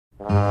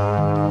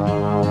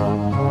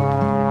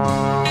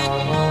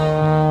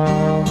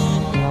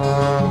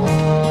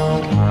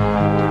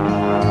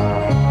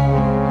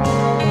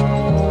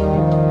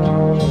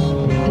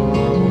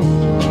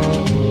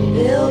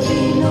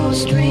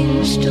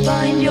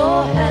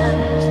your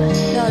hands,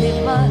 not if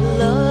my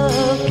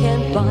love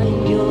can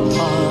bind your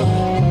heart.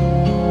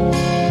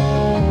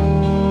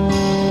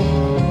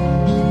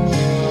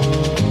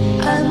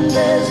 And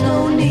there's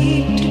no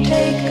need to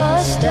take a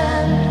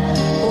stand,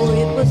 for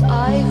it was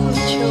I who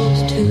chose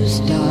to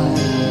start.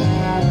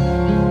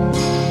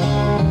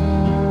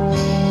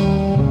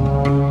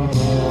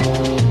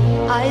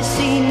 I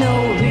see no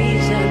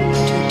reason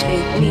to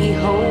take me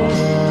home.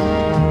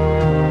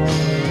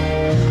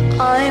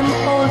 I'm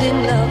old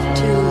enough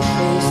to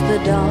face the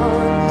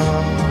dawn.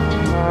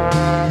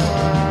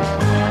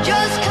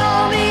 Just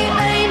call me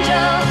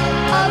angel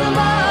of the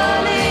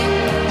morning,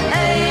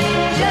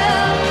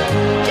 angel.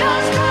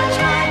 Just touch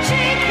my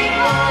cheek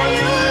before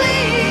you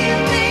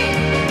leave me,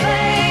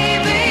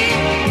 baby.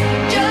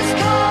 Just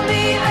call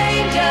me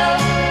angel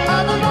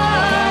of the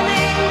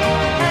morning,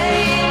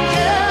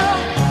 angel.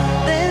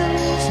 Then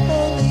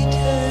slowly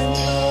turn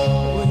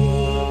away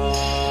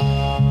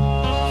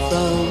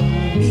from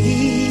me.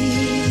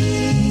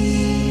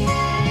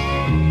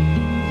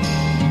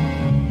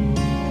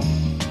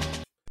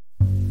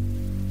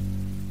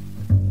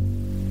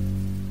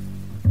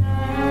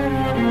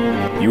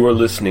 You are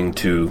listening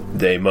to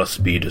They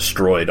Must Be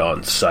Destroyed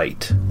on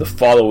Sight. The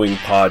following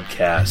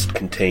podcast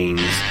contains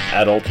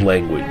adult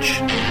language,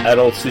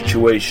 adult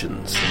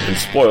situations, and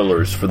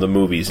spoilers for the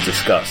movies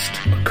discussed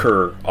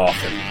occur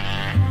often.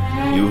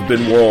 You've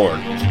been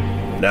warned.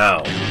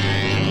 Now,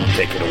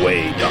 take it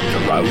away, Dr.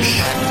 Rausch.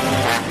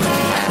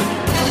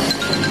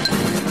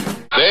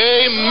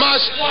 They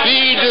must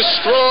be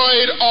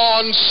destroyed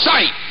on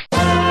sight.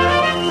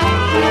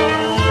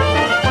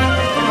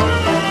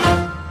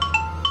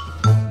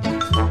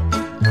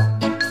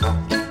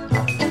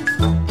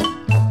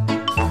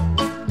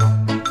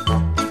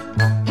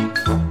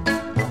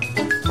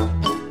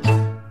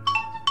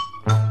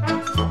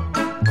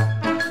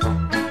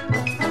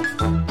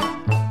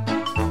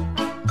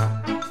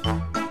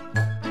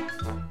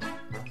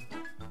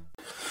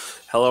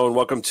 Hello and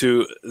welcome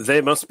to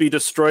They Must Be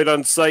Destroyed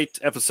on Sight,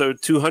 episode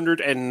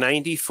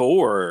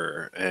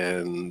 294.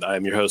 And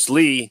I'm your host,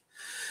 Lee.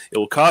 It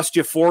will cost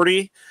you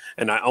 $40,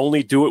 and I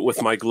only do it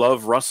with my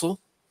glove, Russell.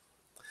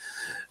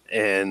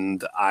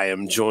 And I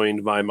am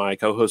joined by my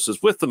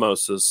co-hostess with the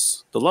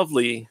Moses, the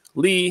lovely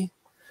Lee.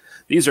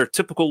 These are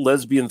typical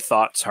lesbian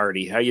thoughts,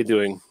 Hardy. How you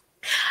doing?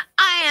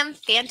 I am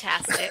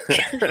fantastic.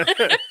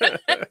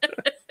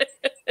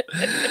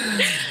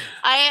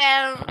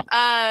 I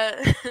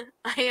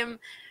am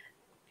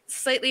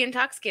slightly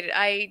intoxicated.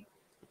 I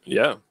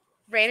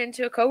ran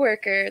into a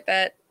coworker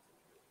that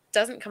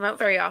doesn't come out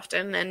very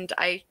often, and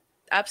I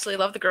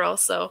absolutely love the girl,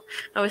 so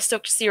I was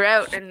stoked to see her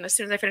out. And as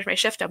soon as I finished my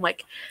shift, I'm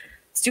like,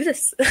 let's do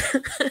this.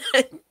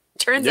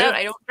 Turns out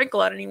I don't drink a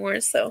lot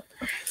anymore, so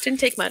it didn't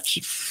take much.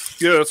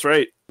 Yeah, that's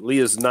right. Lee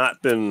has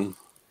not been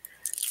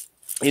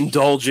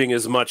indulging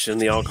as much in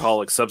the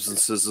alcoholic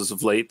substances as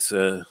of late.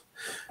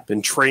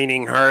 Been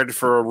training hard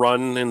for a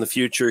run in the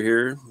future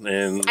here,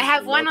 and I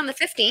have one on the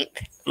 15th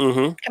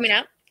coming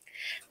out,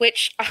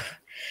 which I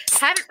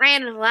haven't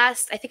ran in the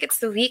last, I think it's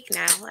the week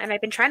now, and I've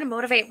been trying to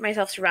motivate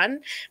myself to run,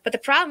 but the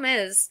problem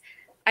is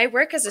I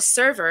work as a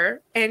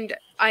server, and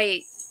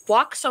I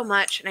walk so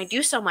much, and I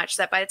do so much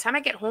that by the time I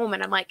get home,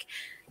 and I'm like,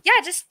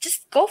 yeah,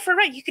 just go for a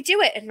run, you could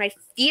do it, and my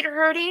feet are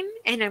hurting,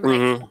 and I'm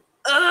like,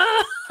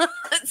 ugh,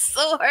 it's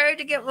so hard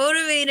to get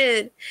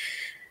motivated.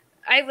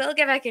 I will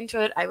get back into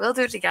it. I will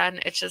do it again.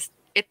 It's just,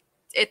 it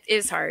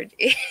is hard.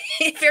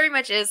 It very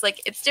much is.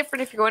 Like, it's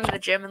different if you're going to the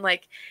gym and,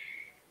 like,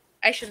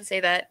 I shouldn't say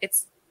that.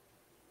 It's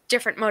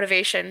different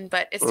motivation,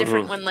 but it's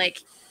different when,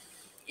 like,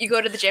 you go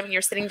to the gym and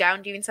you're sitting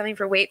down doing something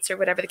for weights or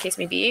whatever the case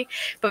may be.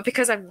 But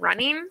because I'm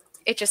running,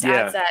 it just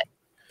adds that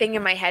thing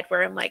in my head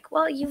where I'm like,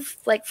 well, you've,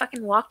 like,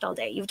 fucking walked all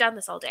day. You've done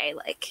this all day.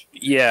 Like,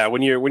 yeah,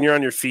 when you're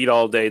on your feet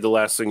all day, the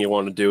last thing you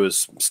want to do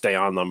is stay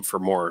on them for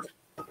more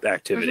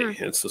activity.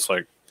 It's just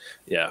like,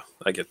 yeah,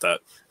 I get that.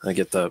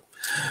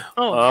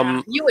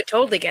 Oh, you would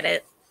totally get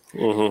it.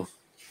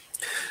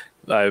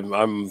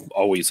 I'm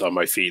always on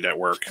my feet at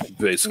work,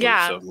 basically.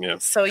 Yeah.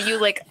 So you,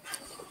 like,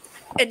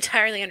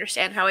 entirely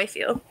understand how I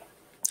feel.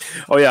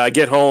 Oh yeah, I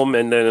get home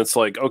and then it's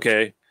like,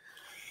 okay,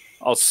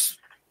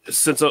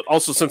 since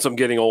I'm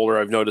getting older,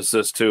 I've noticed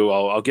this too.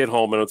 I'll get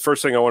home and the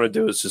first thing I want to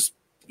do is just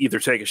either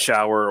take a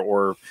shower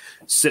or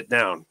sit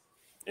down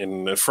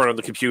in front of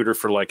the computer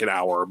for like an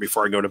hour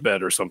before I go to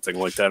bed or something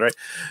like that, right?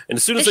 And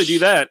as soon as I do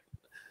that,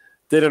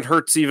 then it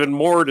hurts even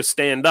more to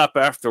stand up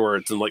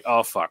afterwards and like,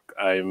 oh fuck,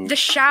 the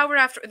shower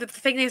after. The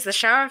thing is, the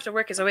shower after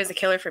work is always a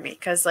killer for me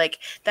because like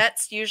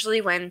that's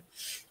usually when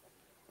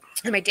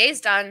my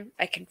day's done.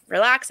 I can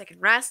relax, I can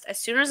rest. As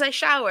soon as I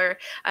shower,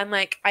 I'm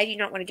like, I do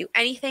not want to do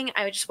anything.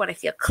 I just want to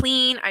feel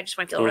clean. I just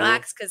want to feel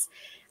relaxed because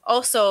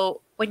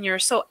also when you're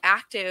so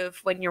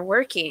active when you're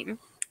working.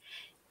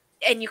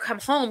 And you come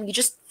home, you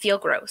just feel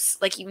gross.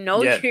 Like,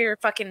 your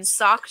fucking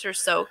socks are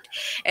soaked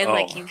and,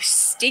 like, you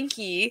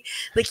stinky.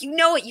 Like, you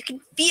know it. You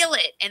can feel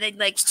it. And then,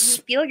 like, you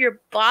feel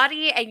your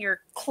body and your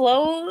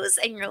clothes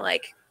and you're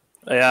like...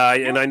 Yeah,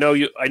 and I know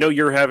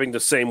you're having the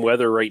same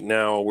weather right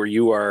now where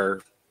you are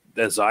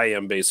as I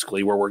am,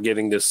 basically, where we're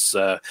getting this,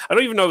 I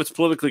don't even know if it's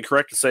politically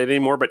correct to say it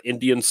anymore, but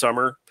Indian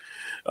summer,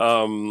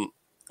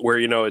 where,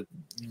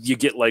 you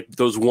get like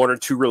those 1 or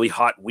 2 really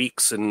hot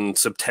weeks in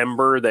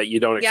September that you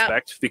don't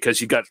expect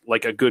because you got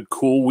like a good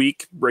cool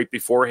week right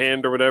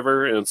beforehand or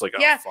whatever. And it's like,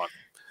 oh, fuck.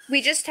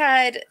 We just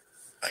had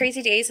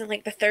crazy days in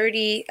like the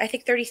 30, I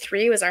think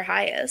 33 was our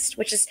highest,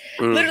 which is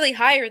literally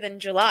higher than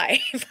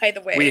July, by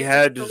the way.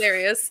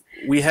 Hilarious.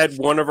 We had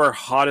one of our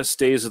hottest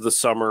days of the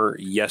summer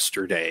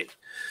yesterday,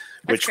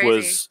 which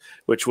was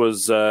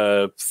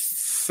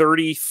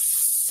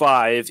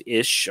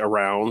 35-ish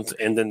around,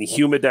 and then the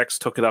humidex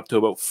took it up to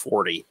about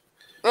 40.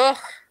 Ugh.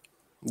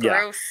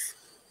 Gross.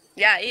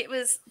 Yeah, it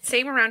was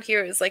same around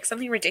here. It was like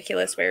something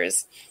ridiculous where it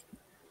was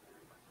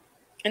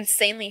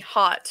insanely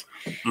hot,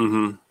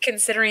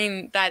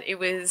 considering that it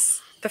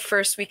was the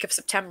first week of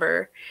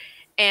September,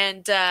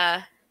 and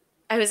I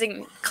was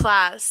in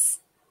class,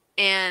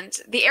 and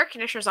the air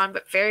conditioner's on,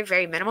 but very,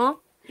 very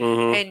minimal,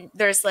 and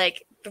there's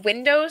like the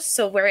windows,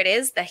 so where it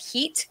is, the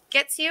heat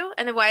gets you,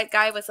 and the white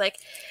guy was like,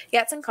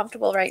 yeah, it's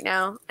uncomfortable right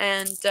now,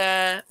 and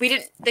we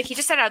didn't, like, he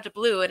just said out of the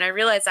blue, and I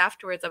realized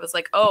afterwards, I was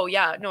like, oh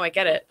yeah, no, I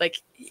get it,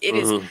 like, it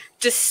is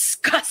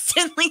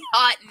disgustingly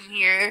hot in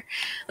here,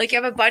 like,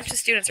 you have a bunch of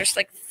students, there's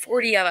like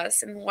 40 of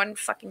us in one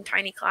fucking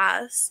tiny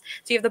class,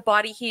 so you have the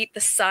body heat,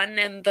 the sun,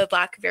 and the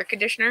lack of air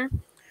conditioner.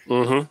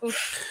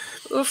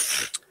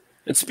 Oof.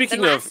 And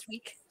speaking of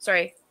week,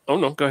 sorry. Oh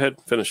no, go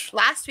ahead, finish.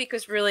 Last week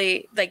was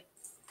really, like,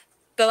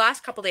 the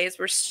last couple days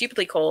were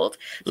stupidly cold,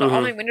 so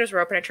all my windows were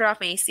open. I turned off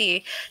my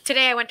AC.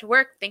 Today I went to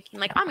work thinking,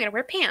 like, oh, I'm gonna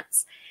wear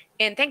pants,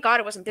 and thank God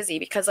it wasn't busy,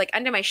 because like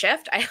end of my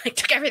shift I like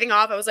took everything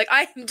off. I was like,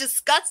 I am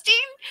disgusting.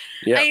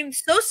 I am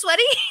so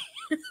sweaty.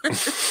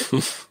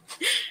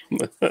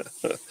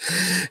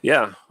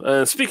 Yeah.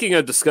 Speaking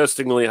of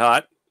disgustingly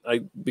hot,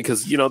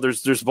 because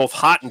there's both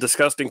hot and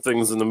disgusting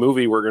things in the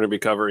movie we're going to be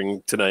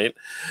covering tonight.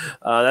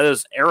 That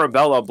is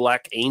Arabella,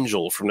 Black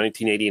Angel from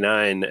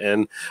 1989,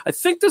 and I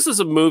think this is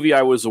a movie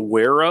I was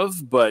aware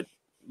of, but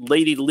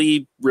Lady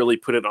Lee really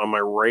put it on my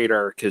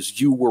radar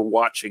because you were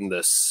watching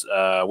this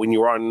when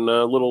you were on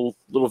a little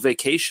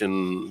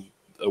vacation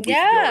a week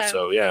ago.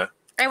 So yeah,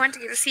 I went to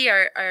go see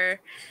our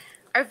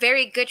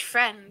very good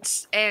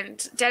friend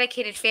and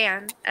dedicated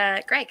fan,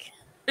 Greg.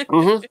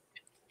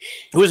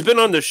 Who has been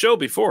on the show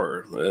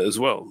before as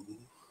well.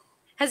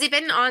 Has he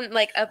been on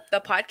like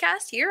the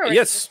podcast here? Or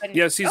yes.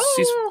 He's.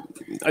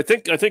 I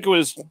think it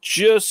was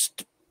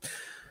just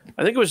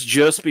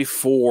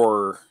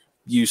before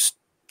you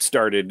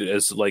started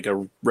as like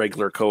a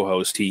regular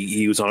co-host.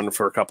 He was on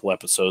for a couple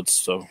episodes.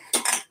 So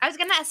I was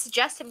gonna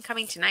suggest him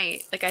coming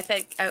tonight. Like I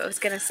was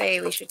gonna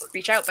say we should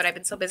reach out, but I've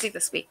been so busy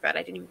this week that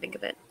I didn't even think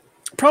of it.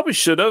 Probably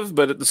should have,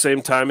 but at the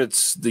same time,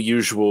 it's the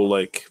usual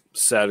like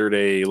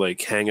Saturday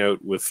like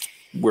hangout with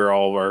where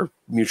all of our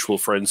mutual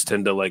friends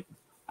tend to like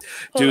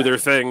do their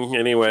thing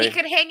anyway. He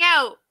could hang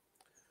out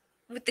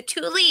with the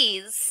two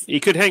Lees. He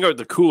could hang out with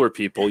the cooler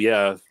people.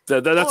 Yeah,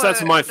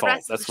 that's my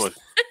fault. That's what.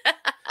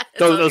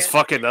 Those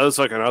fucking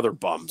other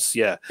bums.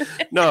 Yeah,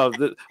 no.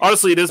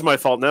 Honestly, it is my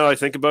fault. Now I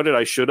think about it,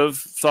 I should have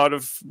thought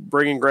of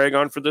bringing Greg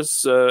on for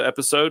this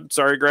episode.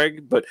 Sorry,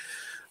 Greg, but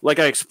like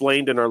I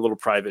explained in our little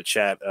private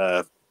chat,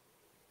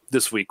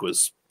 this week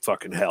was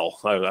fucking hell.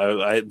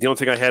 I the only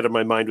thing I had in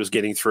my mind was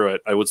getting through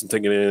it. I wasn't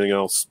thinking anything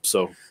else.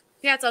 So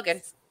yeah, it's all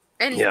good.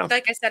 And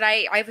like I said,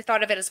 I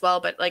thought of it as well,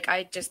 but like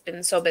I just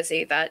been so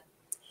busy that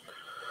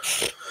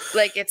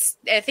like it's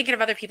thinking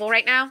of other people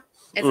right now.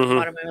 It's at the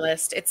bottom of my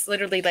list. It's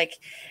literally like,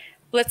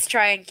 let's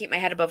try and keep my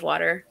head above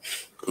water.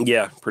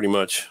 Yeah, pretty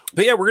much.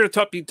 But yeah, we're going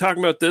to be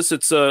talking about this.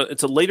 It's a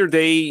later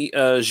day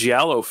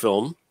giallo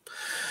film,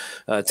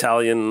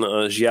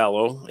 Italian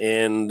giallo,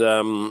 and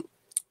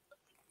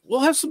we'll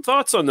have some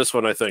thoughts on this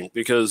one, I think,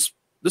 because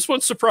this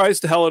one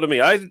surprised the hell out of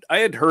me. I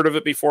had heard of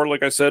it before,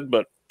 like I said,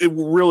 but it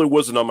really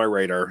wasn't on my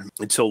radar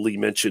until Lee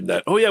mentioned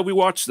that. Oh yeah, we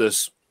watched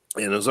this,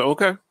 and I was like,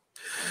 okay,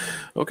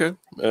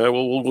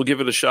 we'll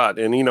give it a shot.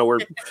 And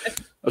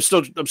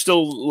I'm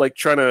still like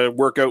trying to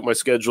work out my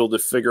schedule to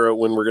figure out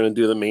when we're going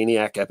to do the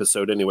Maniac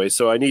episode anyway.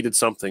 So I needed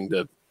something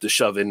to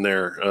shove in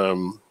there.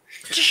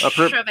 Shove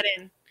it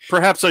in.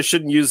 Perhaps I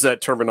shouldn't use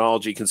that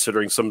terminology,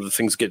 considering some of the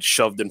things get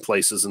shoved in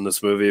places in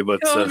this movie.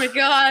 But oh my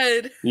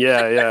god!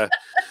 Yeah.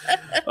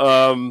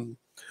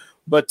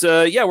 But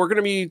we're going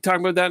to be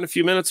talking about that in a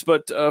few minutes.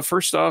 But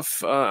first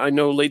off, I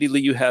know, Lady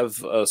Lee, you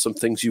have some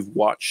things you've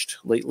watched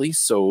lately,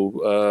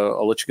 so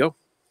I'll let you go.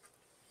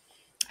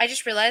 I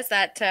just realized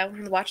that one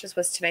of the watches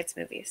was tonight's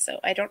movie,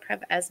 so I don't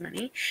have as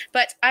many.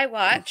 But I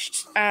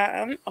watched.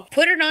 I'll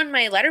put it on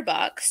my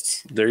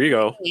Letterboxd. There you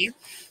go.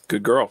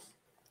 Good girl.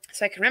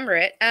 So I can remember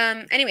it.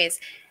 Anyways,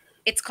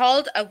 it's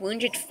called A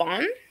Wounded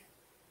Fawn.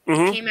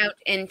 It came out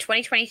in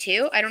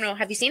 2022. I don't know.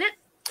 Have you seen it?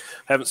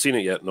 Haven't seen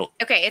it yet. No.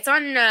 Okay, it's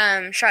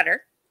on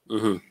Shudder.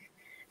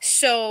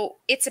 So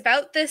it's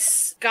about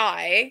this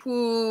guy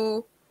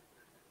who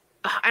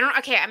I'm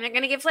not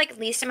going to give like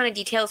least amount of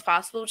detail as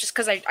possible just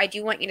because I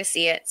do want you to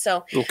see it.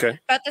 So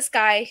about this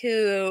guy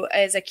who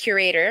is a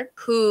curator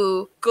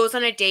who goes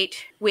on a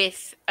date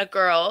with a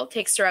girl,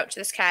 takes her out to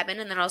this cabin,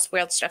 and then all this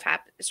weird stuff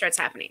starts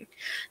happening.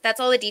 That's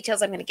all the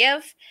details I'm going to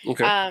give.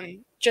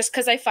 Just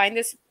because I find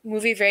this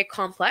movie very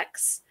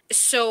complex.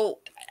 So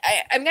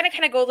I'm going to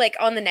kind of go like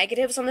on the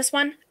negatives on this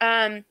one.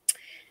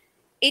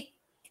 It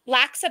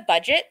lacks a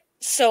budget.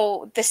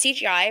 So the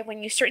CGI,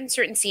 when you certain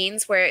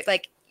scenes where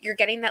like you're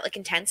getting that like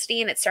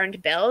intensity and it's starting to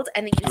build,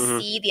 and then you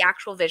see the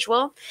actual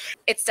visual,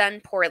 it's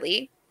done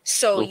poorly.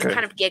 So you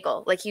kind of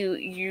giggle, like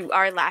you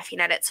are laughing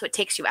at it. So it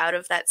takes you out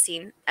of that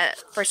scene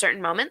for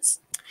certain moments.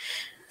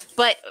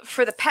 But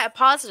for the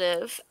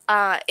positive,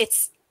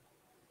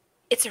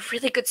 it's a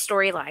really good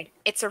storyline.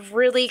 It's a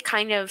really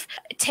kind of,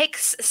 it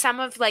takes some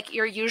of like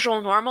your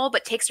usual normal,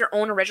 but takes their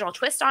own original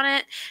twist on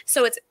it.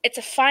 So it's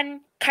a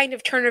fun kind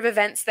of turn of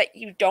events that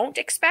you don't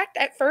expect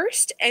at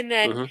first. And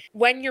then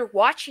when you're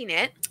watching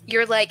it,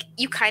 you're like,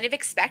 you kind of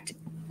expect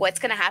what's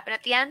going to happen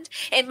at the end.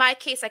 In my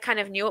case, I kind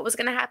of knew what was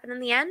going to happen in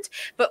the end.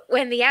 But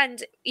when the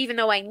end, even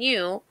though I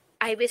knew,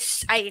 I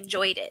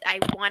enjoyed it. I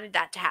wanted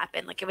that to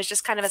happen. Like, it was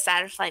just kind of a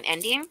satisfying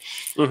ending.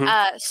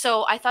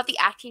 So I thought the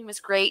acting was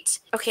great.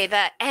 Okay,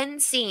 the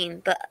end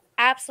scene, the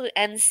absolute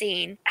end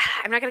scene.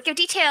 I'm not going to give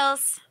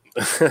details.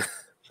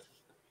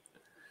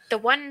 The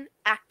one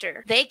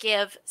actor, they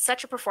give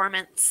such a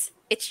performance.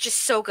 It's just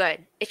so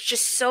good. It's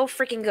just so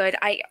freaking good.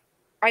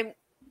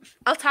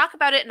 I'll talk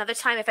about it another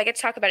time. If I get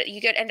to talk about it,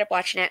 you could end up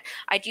watching it.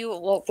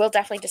 We'll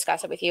definitely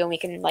discuss it with you, and we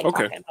can talk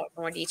about it in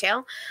more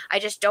detail. I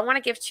just don't want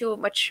to give too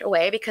much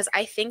away because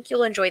I think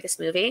you'll enjoy this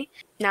movie.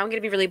 Now I'm going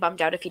to be really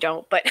bummed out if you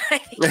don't, but I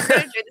think you're going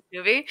to enjoy this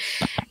movie.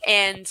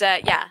 And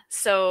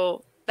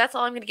so that's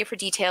all I'm going to give for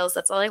details.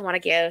 That's all I want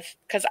to give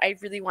because I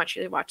really want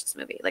you to watch this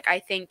movie. Like, I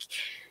think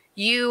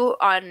you,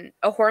 on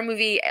a horror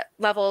movie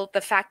level,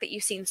 the fact that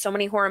you've seen so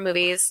many horror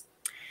movies,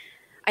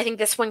 I think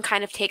this one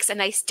kind of takes a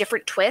nice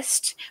different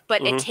twist,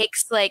 but it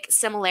takes like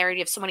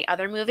similarity of so many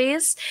other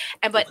movies,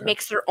 but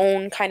makes their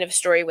own kind of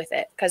story with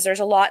it. Because there's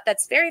a lot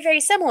that's very, very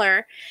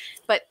similar,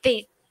 but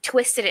they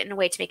twisted it in a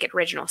way to make it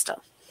original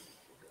still.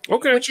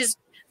 Okay. Which is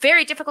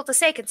very difficult to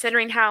say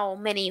considering how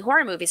many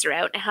horror movies are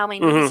out and how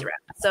many movies are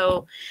out.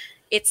 So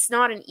it's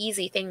not an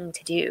easy thing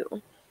to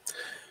do.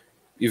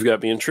 You've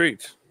got me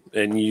intrigued.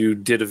 And you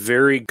did a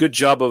very good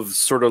job of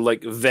sort of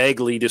like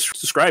vaguely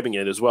describing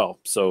it as well.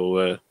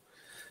 So,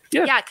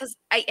 yeah, because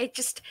I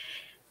just,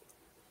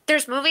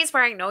 there's movies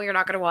where I know you're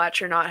not going to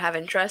watch or not have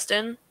interest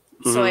in.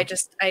 So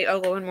I'll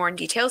go in more in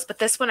details. But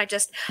this one,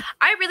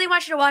 I really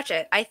want you to watch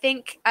it. I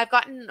think I've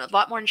gotten a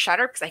lot more in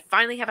Shudder because I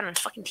finally have it on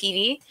fucking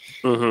TV.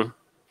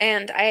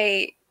 And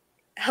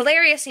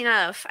hilarious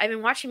enough, I've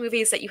been watching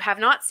movies that you have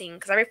not seen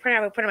because every point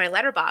I would put in my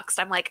letterbox,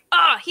 I'm like,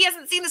 oh, he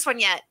hasn't seen this one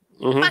yet.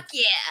 Fuck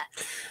yeah.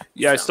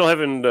 Yeah, so.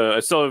 I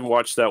still haven't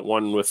watched that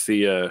one with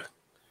the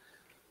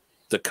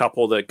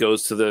couple that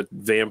goes to the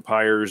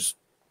vampires.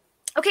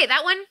 Okay,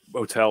 that one.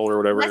 Hotel or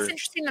whatever. Less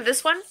interesting than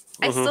this one.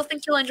 I still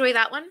think you'll enjoy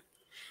that one.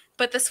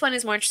 But this one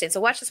is more interesting. So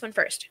watch this one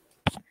first.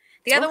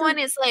 The other one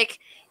is like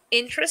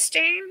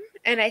interesting,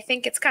 and I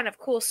think it's kind of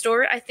cool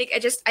story. I think I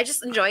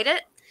just enjoyed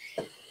it.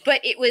 But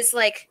it was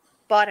like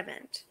bottom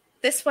end.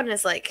 This one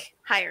is like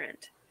higher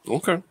end.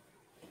 Okay.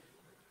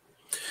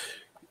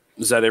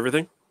 Is that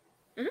everything?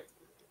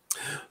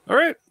 All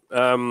right.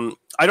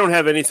 I don't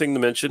have anything to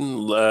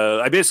mention.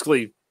 I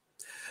basically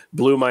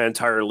blew my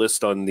entire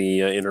list on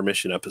the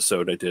intermission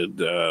episode I did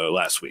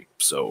last week.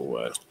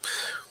 So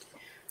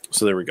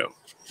there we go.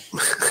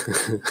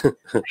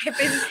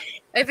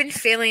 I've been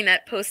failing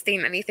at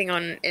posting anything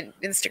on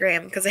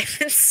Instagram because I've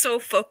been so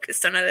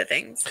focused on other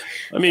things.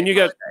 I mean, you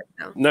got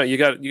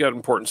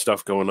important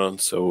stuff going on,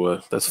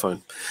 so that's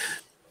fine.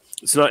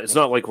 It's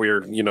not like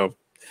we're,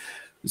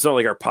 it's not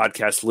like our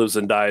podcast lives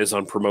and dies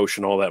on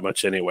promotion all that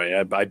much anyway.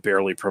 I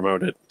barely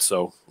promote it.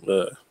 So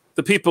the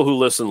people who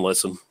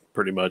listen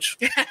pretty much.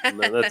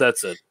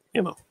 That's it.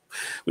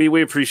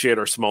 We appreciate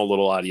our small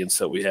little audience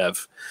that we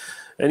have.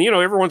 And,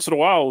 every once in a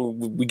while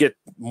we get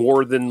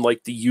more than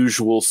like the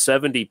usual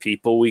 70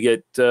 people. We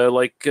get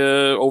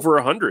over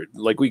 100.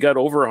 Like we got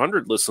over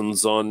 100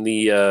 listens on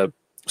the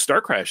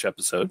Star Crash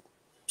episode.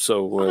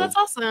 So that's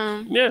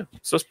awesome. Yeah.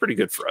 So it's pretty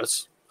good for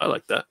us. I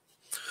like that.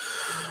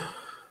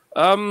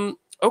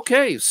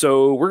 Okay,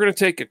 so we're going to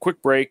take a quick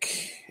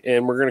break,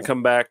 and we're going to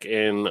come back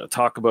and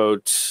talk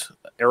about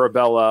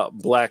Arabella,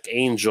 Black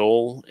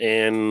Angel,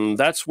 and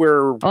that's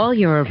where all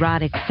your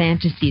erotic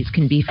fantasies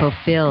can be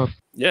fulfilled.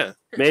 Yeah,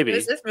 maybe.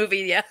 Is this movie,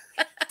 yeah.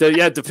 Do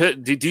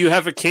you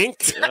have a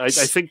kink? I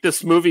think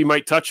this movie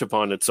might touch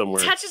upon it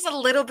somewhere. It touches a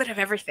little bit of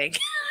everything.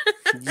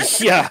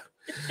 Yeah.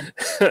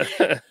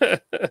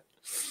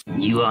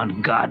 You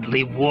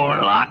ungodly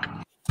warlock.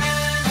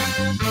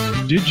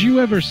 Did you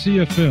ever see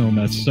a film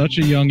at such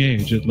a young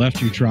age it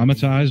left you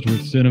traumatized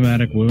with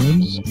cinematic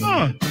wounds?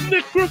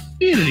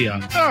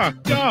 Necrophilia.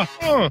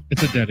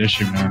 It's a dead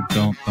issue, man.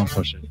 Don't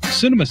push it.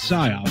 Cinema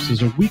Psyops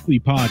is a weekly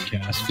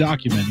podcast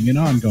documenting an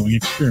ongoing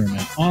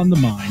experiment on the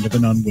mind of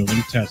an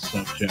unwilling test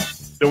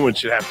subject. No one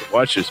should have to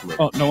watch this movie.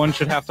 Oh, no one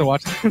should have to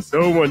watch this?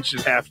 No one should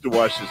have to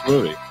watch this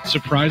movie.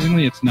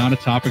 Surprisingly, it's not a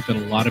topic that a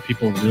lot of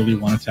people really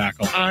want to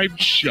tackle. I'm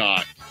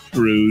shocked,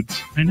 Prudes.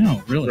 I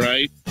know, really.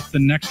 Right? It's the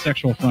next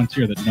sexual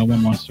frontier that no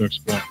one wants to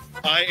explore.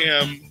 I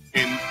am,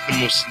 in the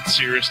most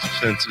sincerest of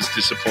senses,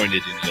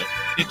 disappointed in you.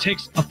 It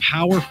takes a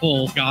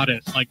powerful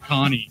goddess like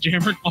Connie,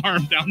 jam her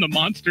arm down the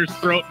monster's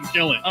throat and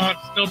kill it.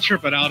 Still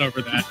tripping out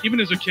over that. Even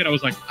as a kid, I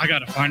was like, I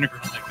gotta find a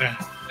girl like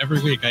that. Every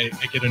week, I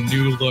get a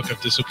new look of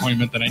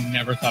disappointment that I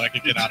never thought I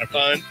could get out of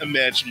it.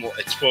 Unimaginable.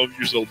 At 12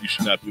 years old, you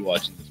should not be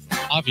watching this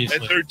movie.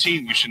 Obviously. At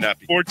 13, you should not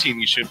be. 14,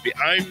 you shouldn't be.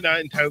 I'm not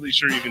entirely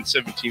sure even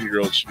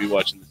 17-year-olds should be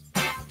watching this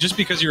movie. Just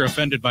because you're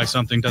offended by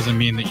something doesn't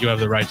mean that you have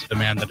the right to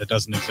demand that it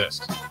doesn't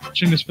exist.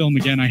 Watching this film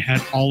again, I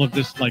had all of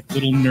this like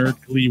little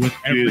nerd glee with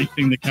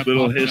everything that kept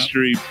little popping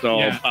history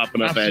all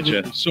popping up absolutely.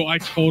 at you. So I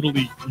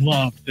totally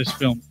loved this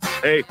film.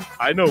 Hey,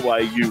 I know why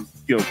you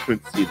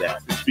couldn't see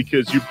that. It's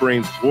because your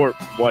brain's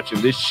warped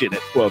watching this shit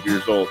at 12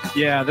 years old.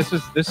 Yeah, this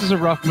is a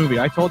rough movie.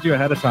 I told you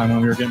ahead of time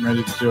when we were getting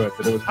ready to do it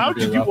that it was. How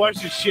did you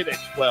watch this shit at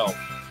 12?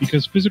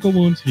 Because physical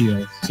wounds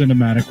heal,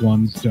 cinematic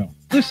ones don't.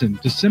 Listen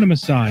to Cinema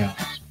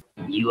Psyops.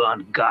 You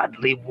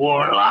ungodly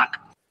warlock.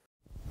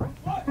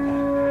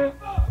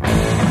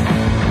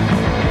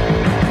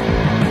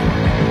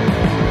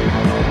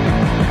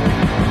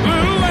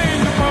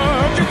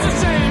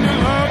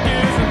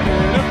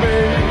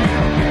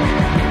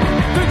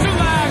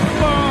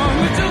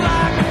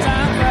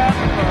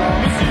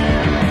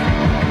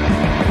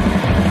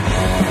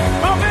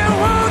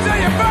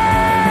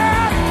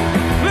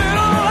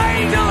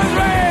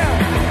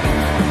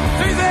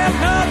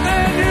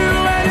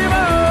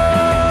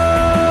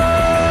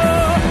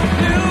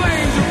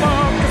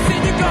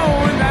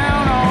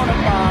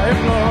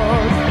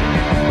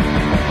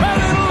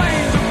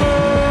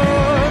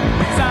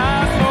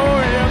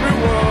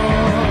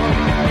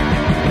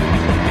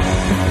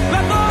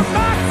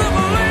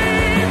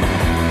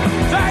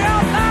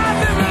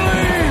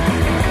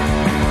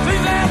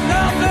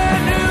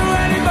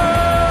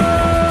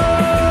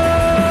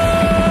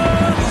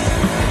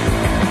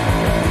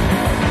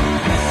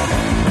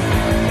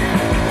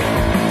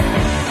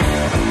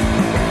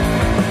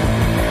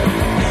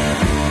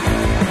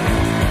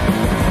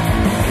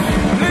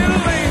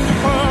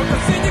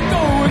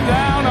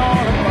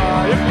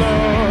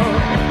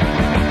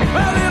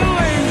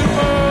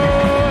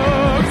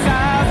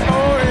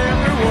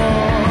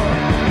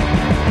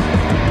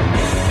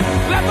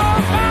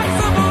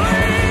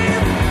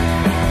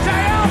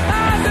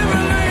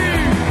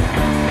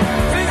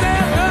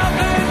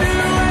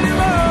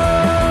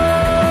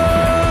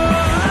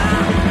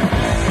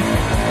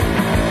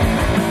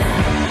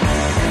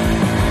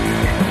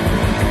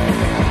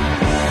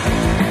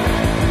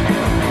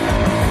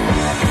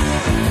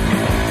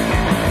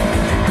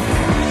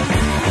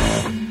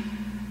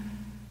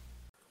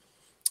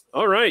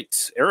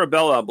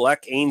 Arabella,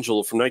 Black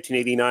Angel from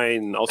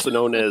 1989, also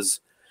known as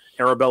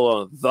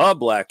Arabella the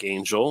Black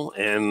Angel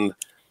and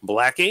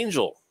Black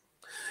Angel.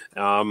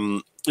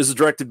 This is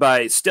directed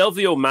by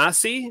Stelvio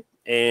Massi,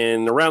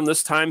 and around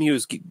this time he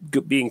was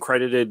being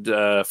credited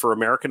for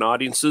American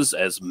audiences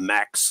as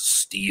Max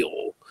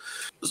Steel.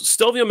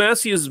 Stelvio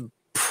Massi is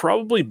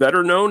probably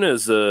better known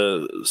as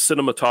a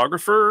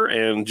cinematographer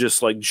and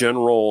just like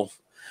general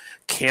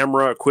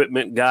camera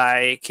equipment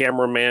guy,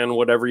 cameraman,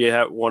 whatever you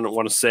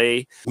want to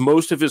say.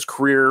 Most of his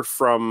career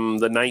from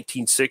the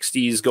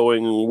 1960s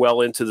going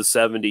well into the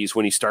 70s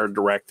when he started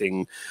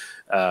directing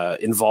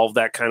involved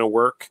that kind of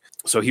work.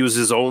 So he was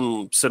his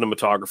own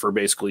cinematographer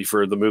basically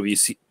for the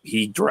movies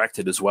he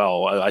directed as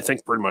well. I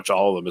think pretty much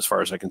all of them as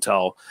far as I can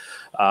tell.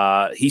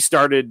 He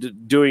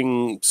started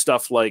doing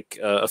stuff like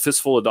A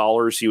Fistful of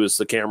Dollars. He was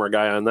the camera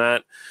guy on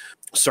that.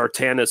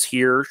 Sartana's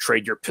Here,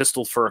 Trade Your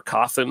Pistol for a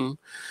Coffin,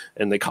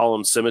 and they call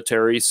him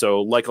Cemetery. So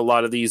like a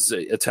lot of these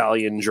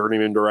Italian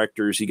journeyman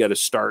directors, he got to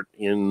start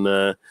in,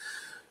 at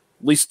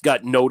least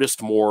got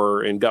noticed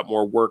more and got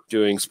more work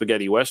doing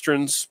spaghetti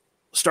westerns.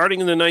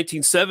 Starting in the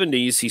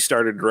 1970s, he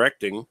started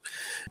directing,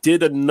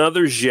 did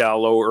another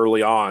giallo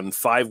early on,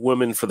 5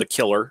 Women for the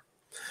Killer.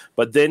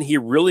 But then he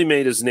really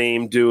made his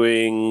name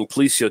doing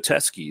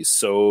poliziotteschi,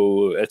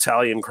 so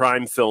Italian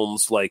crime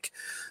films like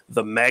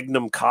the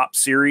Magnum Cop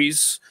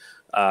series,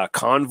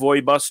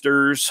 Convoy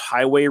Busters,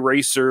 Highway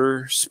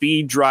Racer,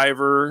 Speed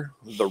Driver,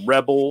 The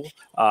Rebel.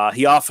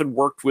 He often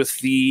worked with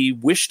the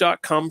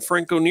Wish.com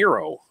Franco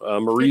Nero,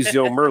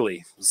 Maurizio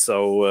Merli.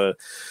 So,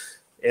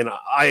 and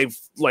I've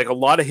like a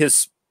lot of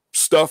his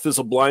stuff is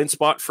a blind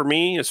spot for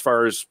me as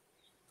far as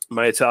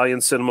my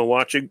Italian cinema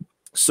watching.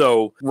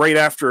 So right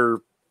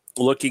after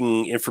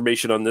looking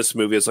information on this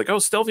movie, it's like, oh,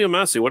 Stelvio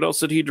Massi, what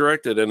else did he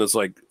directed? And it's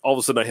like, all of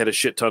a sudden I had a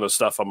shit ton of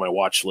stuff on my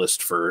watch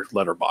list for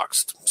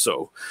Letterboxd.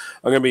 So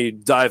I'm going to be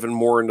diving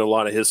more into a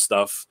lot of his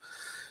stuff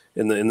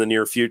in the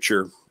near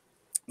future.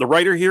 The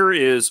writer here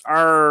is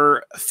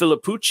R.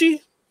 Filippucci,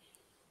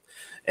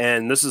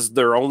 and this is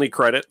their only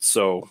credit.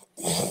 So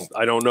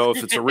I don't know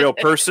if it's a real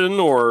person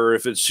or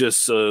if it's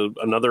just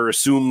another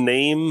assumed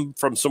name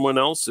from someone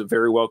else. It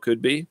very well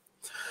could be.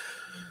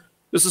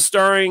 This is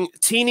starring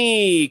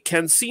Tini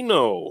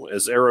Cancino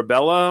as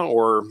Arabella,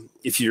 or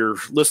if you're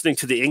listening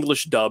to the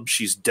English dub,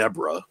 she's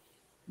Deborah,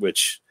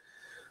 which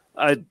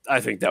I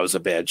think that was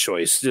a bad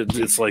choice.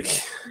 It's like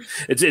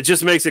it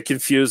just makes it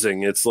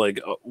confusing. It's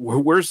like,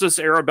 where's this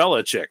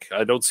Arabella chick?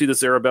 I don't see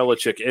this Arabella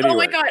chick anywhere. Oh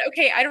my god!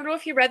 Okay, I don't know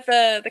if you read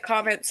the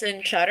comments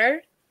in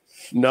Shutter.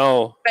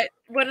 No, but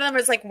one of them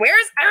was like,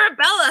 "Where's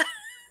Arabella?"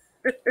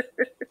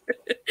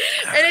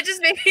 And it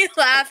just made me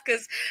laugh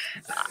because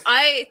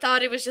I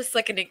thought it was just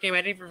like a nickname.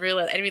 I didn't even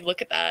realize. I didn't even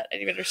look at that. I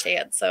didn't even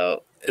understand.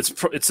 So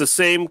it's the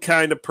same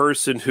kind of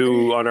person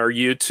who on our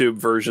YouTube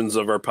versions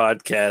of our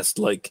podcast,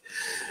 like,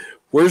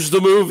 where's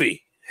the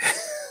movie?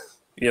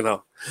 You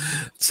know,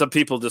 some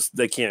people just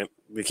they can't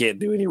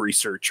do any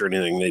research or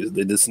anything.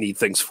 They just need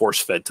things force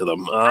fed to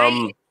them.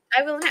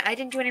 I will admit, I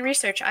didn't do any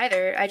research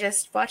either. I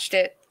just watched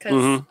it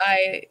because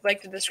I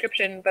liked the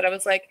description, but I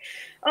was like,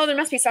 oh, there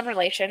must be some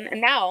relation.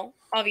 And now,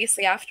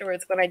 obviously,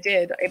 afterwards, when I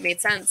did, it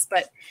made sense.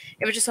 But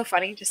it was just so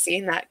funny just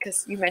seeing that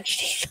because you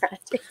mentioned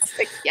that. It's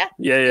like, yeah.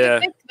 I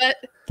think that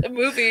the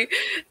movie,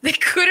 they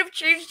could have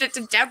changed it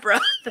to Deborah,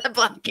 the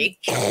Black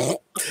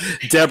Angel.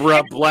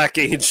 Deborah Black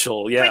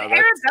Angel, yeah. But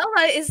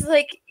Arabella is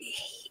like,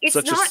 it's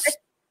not a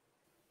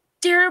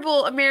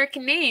terrible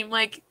American name.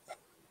 Like,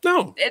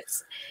 no.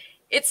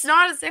 It's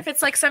not as if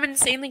it's like some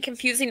insanely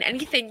confusing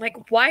anything.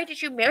 Like, why did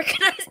you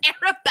Americanize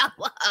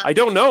Arabella? I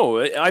don't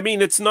know. I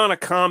mean, it's not a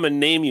common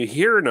name you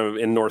hear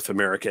in North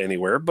America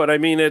anywhere, but I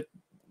mean, it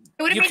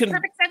would have made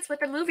perfect sense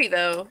with the movie,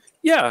 though.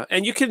 Yeah,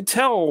 and you can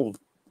tell.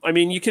 I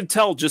mean, you can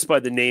tell just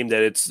by the name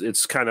that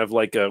it's kind of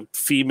like a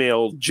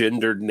female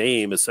gendered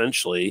name,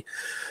 essentially.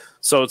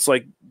 So it's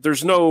like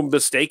there's no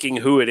mistaking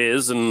who it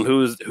is and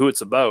who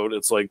it's about.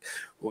 It's like,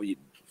 well,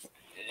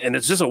 and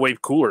it's just a way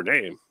cooler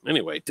name.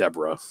 Anyway,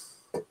 Deborah.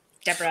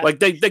 Like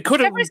they could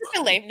have. Deborah's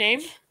such a lame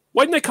name.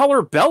 Why didn't they call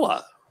her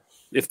Bella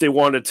if they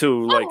wanted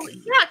to?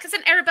 Yeah, because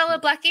in Arabella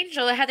Black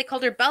Angel, had they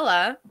called her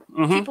Bella,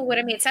 people would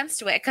have made sense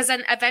to it. Because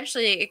then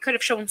eventually it could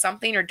have shown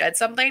something or did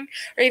something,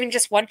 or even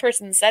just one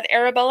person said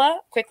Arabella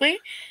quickly.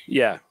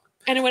 Yeah,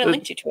 and it would have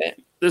linked you to it.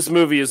 This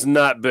movie is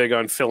not big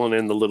on filling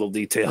in the little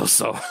details,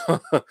 so.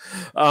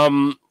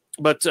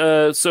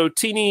 So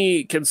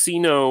Tini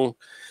Cancino,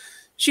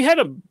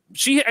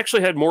 she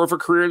actually had more of a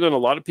career than a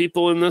lot of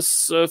people in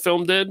this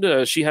film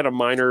did. She had a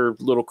minor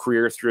little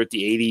career throughout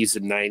the 80s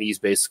and 90s,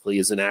 basically,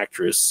 as an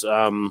actress.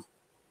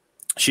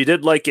 She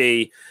did like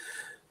a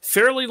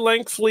fairly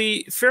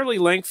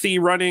lengthy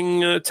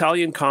running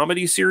Italian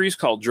comedy series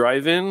called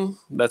Drive-In.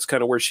 That's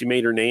kind of where she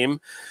made her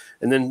name.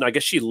 And then I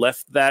guess she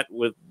left that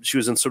she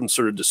was in some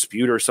sort of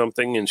dispute or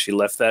something, and she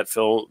left that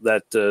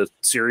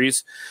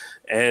series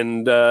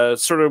and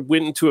sort of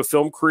went into a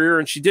film career.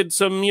 And she did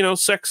some,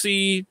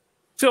 sexy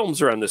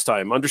films around this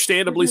time,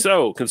 understandably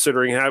so,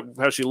 considering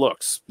how she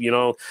looks.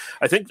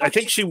 I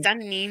think she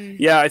stunning.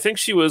 Yeah, I think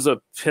she was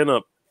a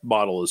pinup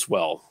model as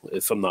well,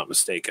 if I'm not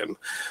mistaken.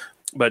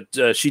 But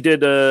she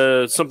did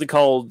something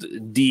called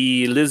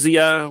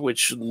Delizia,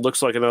 which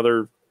looks like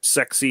another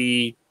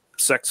sexy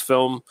sex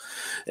film,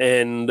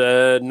 and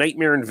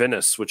Nightmare in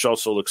Venice, which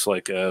also looks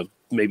like a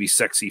maybe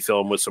sexy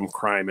film with some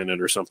crime in it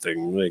or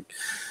something. Like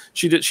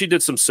she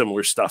did some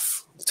similar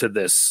stuff to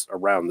this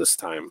around this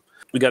time.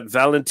 We got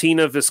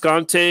Valentina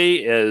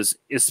Visconti as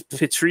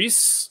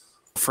Ispitrice,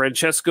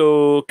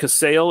 Francesco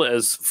Casale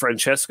as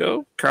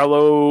Francesco,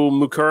 Carlo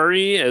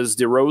Mucari as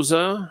De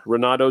Rosa,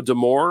 Renato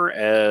D'Amore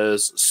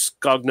as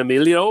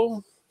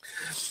Scognamiglio,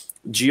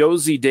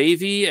 Giozzi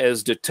Davy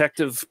as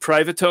Detective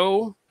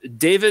Privato,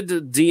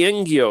 David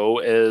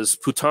D'Angio as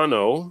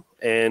Putano,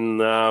 and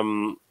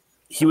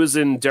he was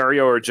in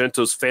Dario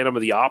Argento's Phantom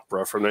of the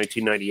Opera from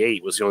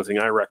 1998 was the only thing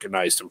I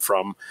recognized him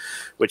from,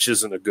 which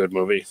isn't a good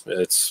movie.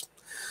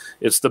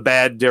 It's the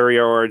bad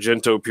Dario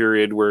Argento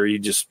period where he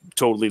just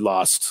totally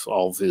lost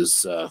all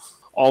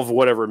of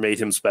whatever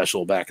made him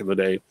special back in the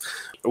day.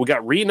 We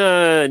got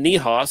Rena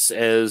Niehaus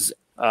as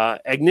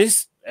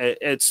Agnes.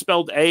 It's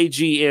spelled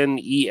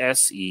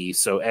Agnese,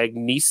 so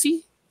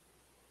Agnese?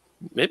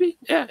 Maybe?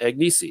 Yeah,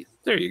 Agnese.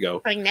 There you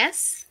go.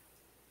 Agnes?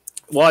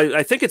 Well,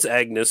 I think it's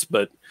Agnes,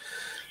 but...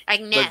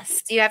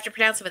 Agnes. You have to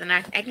pronounce it with an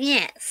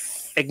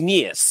Agnes.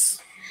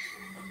 Agnes.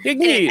 I'm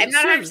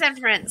not 100%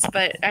 friends,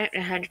 but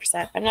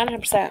 100%. I'm not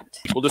 100%.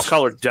 We'll just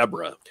call her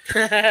Deborah.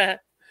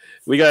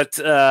 We got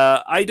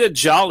Ida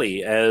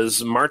Jolly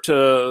as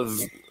Marta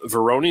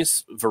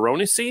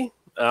Veronesi.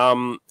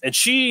 And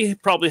she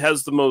probably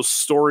has the most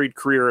storied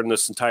career in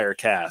this entire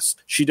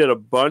cast. She did a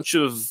bunch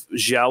of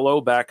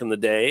giallo back in the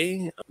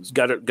day.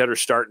 Got her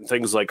start in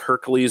things like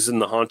Hercules in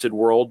the Haunted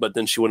World, but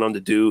then she went on to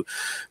do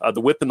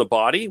The Whip and the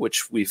Body,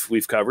 which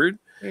we've covered.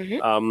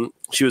 Mm-hmm.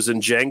 She was in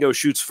Django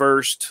Shoots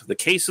First, The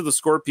Case of the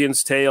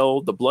Scorpion's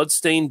Tail, The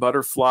Bloodstained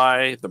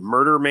Butterfly, The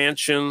Murder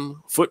Mansion,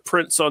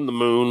 Footprints on the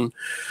Moon,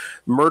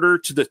 Murder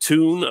to the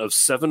Tune of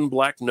 7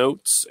 Black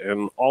Notes,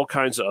 and all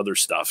kinds of other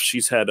stuff.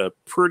 She's had a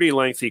pretty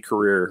lengthy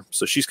career,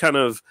 so she's kind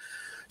of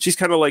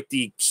like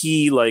the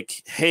key,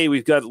 like, hey,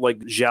 we've got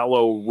like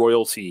giallo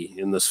royalty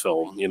in this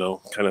film,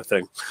 kind of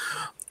thing.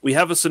 We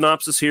have a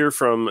synopsis here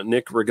from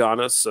Nick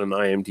Reganis on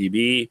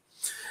IMDb.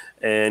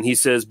 And he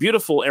says,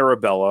 beautiful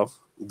Arabella,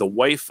 the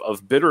wife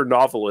of bitter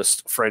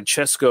novelist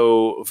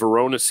Francesco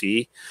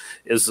Veronesi,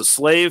 is a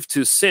slave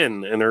to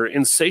sin and her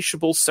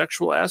insatiable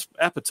sexual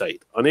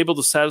appetite. Unable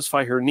to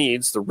satisfy her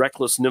needs, the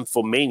reckless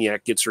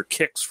nymphomaniac gets her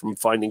kicks from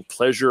finding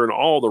pleasure in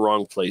all the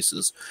wrong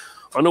places,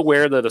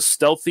 unaware that a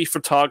stealthy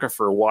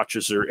photographer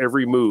watches her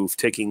every move,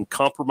 taking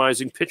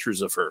compromising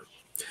pictures of her.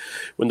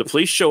 When the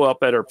police show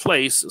up at her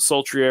place,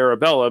 sultry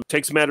Arabella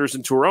takes matters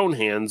into her own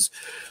hands,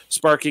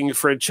 sparking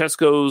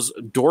Francesco's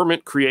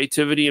dormant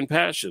creativity and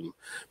passion.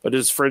 But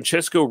as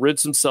Francesco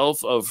rids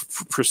himself of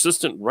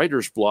persistent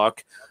writer's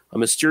block, a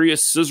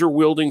mysterious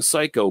scissor-wielding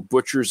psycho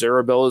butchers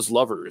Arabella's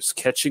lovers,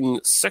 catching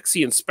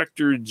sexy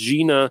Inspector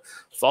Gina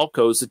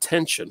Falco's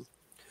attention.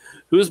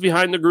 Who is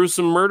behind the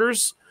gruesome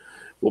murders?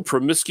 Will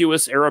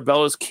promiscuous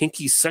Arabella's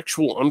kinky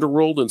sexual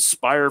underworld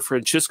inspire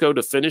Francesco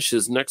to finish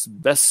his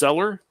next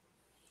bestseller?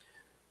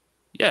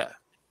 Yeah,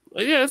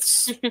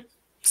 it's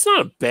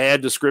not a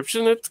bad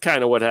description. It's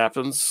kind of what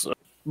happens.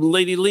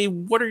 Lady Lee,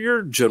 what are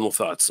your general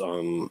thoughts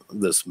on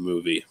this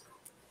movie?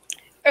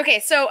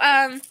 Okay, so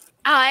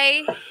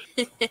I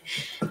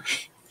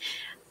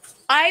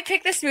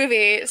picked this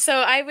movie. So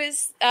I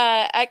was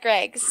at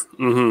Greg's.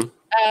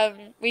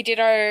 Mm-hmm. We did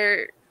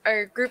our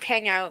group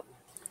hangout,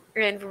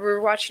 and we were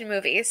watching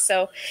movies.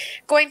 So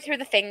going through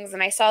the things,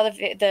 and I saw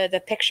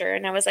the picture,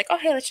 and I was like, oh,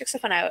 hey, let's check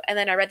this one out. And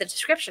then I read the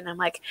description. I'm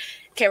like,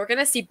 okay, we're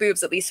gonna see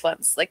boobs at least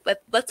once. Like,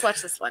 let's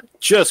watch this one.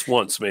 Just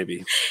once,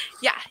 maybe.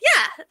 Yeah.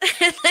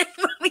 And then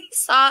when we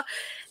saw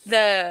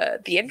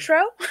the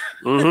intro,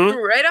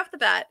 right off the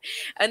bat,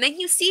 and then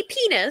you see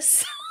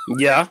penis.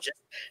 Yeah. Just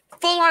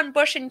full on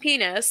bush and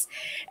penis,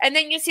 and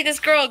then you see this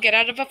girl get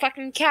out of a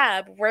fucking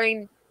cab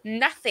wearing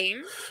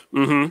nothing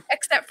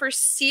except for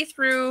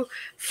see-through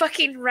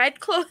fucking red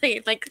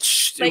clothing. Like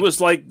it was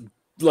like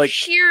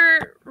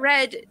sheer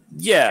red.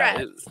 Yeah,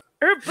 dress.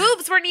 Her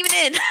boobs weren't even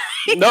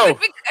in. No.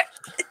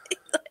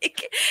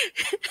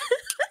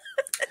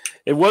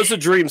 It was a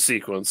dream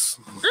sequence,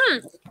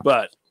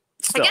 but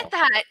still. I get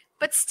that,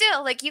 but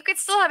still, like, you could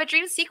still have a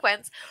dream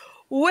sequence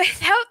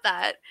without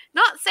that.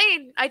 Not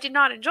saying I did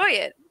not enjoy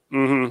it.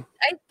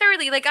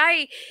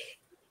 I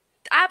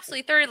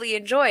absolutely thoroughly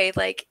enjoyed,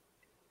 like,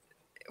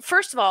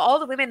 first of all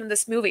the women in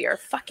this movie are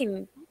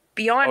fucking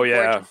beyond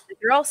gorgeous.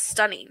 They're all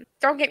stunning.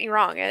 Don't get me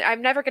wrong.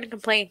 I'm never going to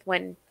complain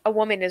when a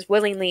woman is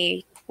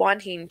willingly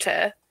wanting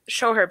to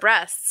show her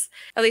breasts.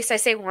 At least I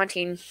say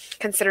wanting,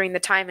 considering the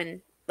time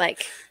and,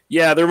 like...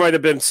 Yeah, there might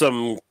have been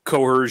some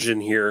coercion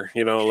here,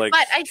 you know, like...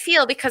 But I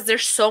feel because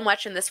there's so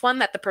much in this one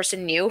that the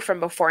person knew from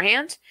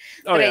beforehand.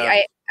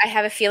 I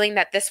have a feeling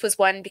that this was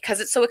one, because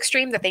it's so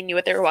extreme, that they knew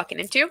what they were walking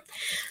into.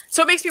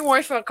 So it makes me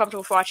more feel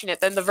comfortable watching it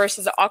than the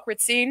versus the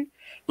awkward scene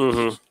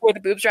where the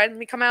boobs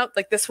randomly come out.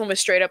 Like, this one was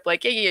straight up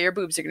like, yeah, your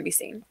boobs are going to be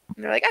seen.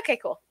 And they're like, okay,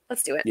 cool.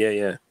 Let's do it.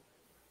 Yeah.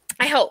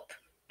 I hope.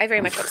 I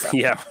very much hope so.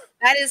 Yeah.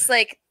 That is,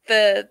 like,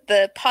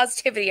 the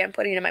positivity I'm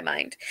putting in my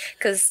mind.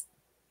 Because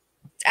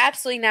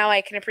absolutely now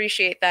I can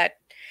appreciate that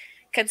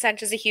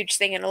consent is a huge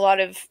thing, and a lot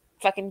of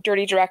fucking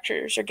dirty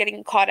directors are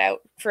getting caught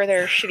out for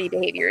their shitty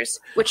behaviors,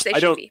 which they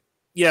should be.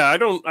 Yeah,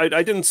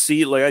 I didn't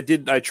see, like,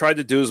 I tried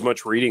to do as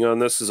much reading on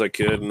this as I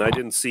could, and I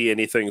didn't see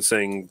anything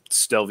saying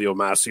Stelvio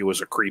Massi was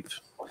a creep.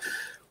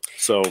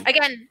 So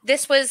again,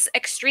 this was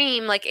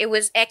extreme. Like, it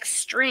was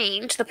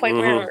extreme to the point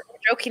where we're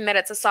joking that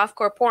it's a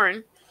softcore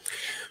porn.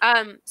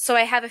 So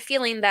I have a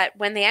feeling that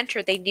when they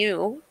entered, they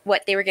knew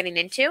what they were getting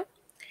into.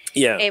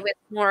 Yeah. It was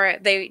more,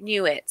 they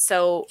knew it.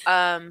 So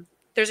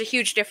there's a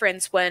huge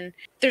difference when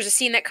there's a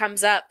scene that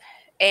comes up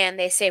and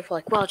they say,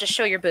 well, just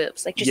show your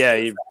boobs. Like, just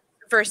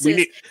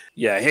versus...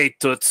 hey,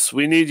 Toots,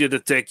 we need you to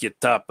take your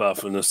top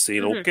off in this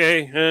scene,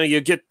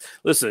 okay?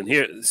 Listen,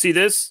 here, see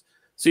this?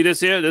 See this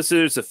here? This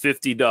is a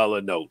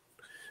 $50 note.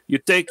 You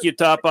take your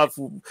top off.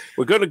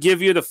 We're going to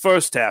give you the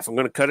first half. I'm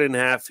going to cut it in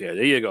half here.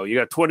 There you go. You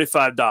got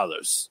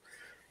 $25.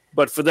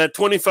 But for that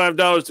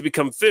 $25 to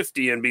become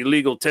 $50 and be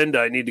legal tender,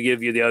 I need to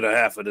give you the other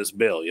half of this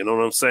bill. You know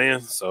what I'm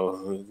saying?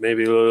 So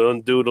maybe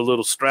undo the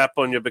little strap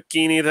on your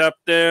bikini up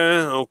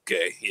there.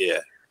 Okay,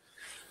 yeah.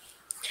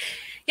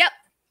 Yep.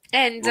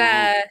 And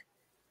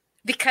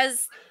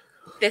because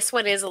this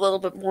one is a little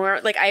bit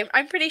more, like,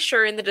 I'm pretty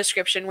sure in the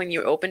description when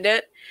you opened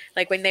it,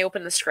 like when they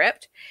opened the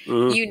script,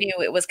 you knew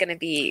it was going to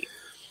be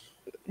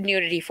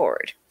nudity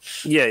forward.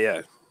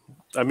 Yeah.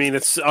 I mean,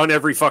 it's on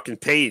every fucking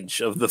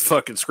page of the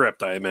fucking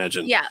script, I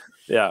imagine.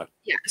 Yeah.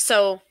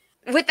 So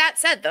with that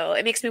said, though,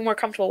 it makes me more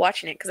comfortable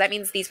watching it because that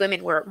means these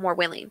women were more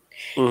willing.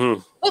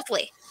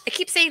 Hopefully. I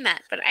keep saying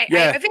that, but I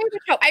very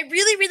much hope. I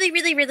really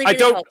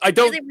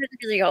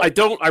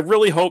hope. I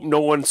really hope no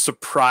one's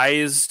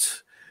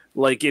surprised,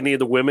 like, any of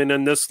the women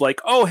in this,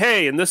 like, oh,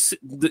 hey, and this,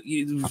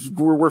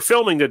 we're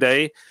filming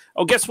today.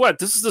 Oh, guess what?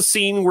 This is the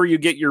scene where you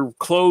get your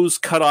clothes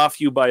cut off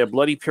you by a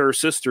bloody pair of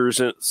scissors,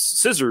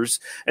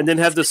 and then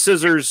have the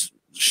scissors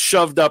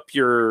shoved up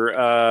your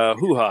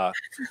hoo-ha.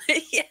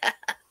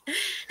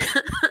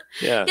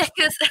 Yeah,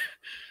 because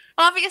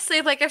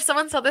obviously, like, if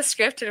someone saw the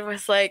script and it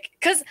was like,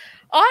 because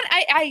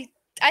I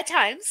at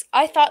times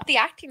I thought the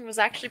acting was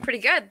actually pretty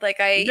good. Like,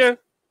 there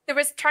there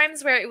was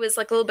times where it was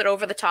like a little bit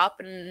over the top,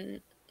 and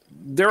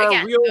there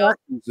are real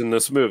actors in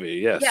this movie.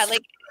 Yes. Yeah,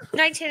 like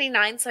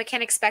 1989, so I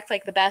can't expect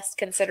like the best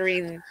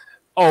considering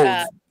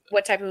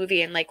what type of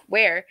movie and like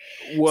where.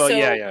 Well, so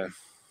yeah.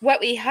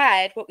 What we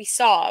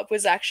saw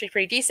was actually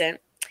pretty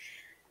decent.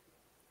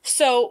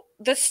 So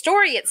the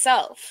story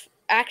itself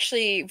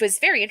actually was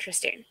very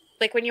interesting.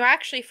 Like when you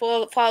actually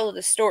follow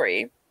the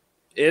story,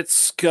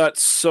 it's got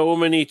so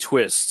many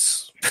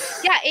twists.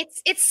 Yeah,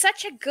 it's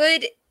such a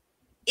good.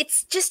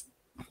 It's just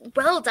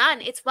well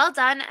done. It's well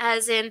done,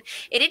 as in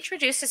it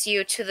introduces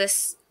you to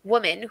this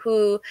woman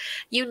who,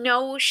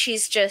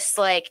 she's just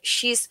like,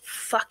 she's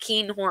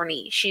fucking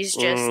horny. She's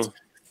just,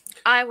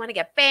 I want to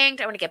get banged.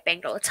 I want to get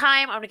banged all the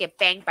time. I want to get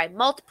banged by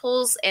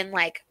multiples and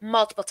like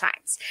multiple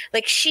times.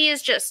 Like she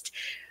is just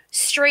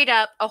straight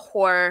up a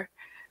whore.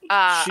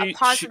 A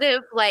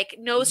positive, like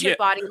knows her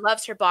body,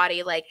 loves her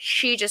body. Like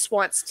she just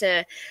wants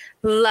to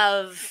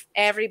love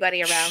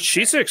everybody around.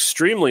 She's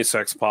extremely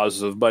sex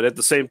positive, but at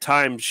the same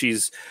time,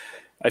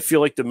 I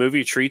feel like the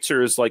movie treats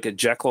her as like a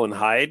Jekyll and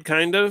Hyde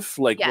kind of,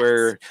 like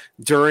where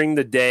during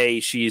the day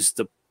she's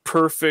the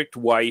perfect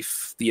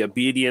wife, the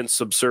obedient,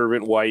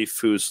 subservient wife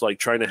who's like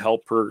trying to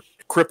help her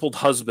crippled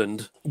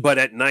husband, but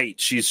at night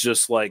she's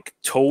just like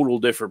total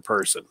different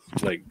person.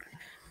 Like,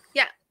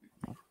 yeah,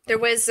 there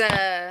was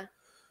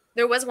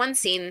one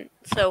scene.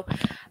 So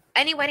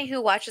anybody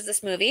who watches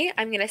this movie,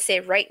 I'm going to say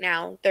right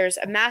now, there's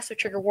a massive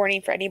trigger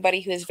warning for anybody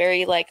who is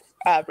very like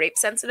rape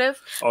sensitive.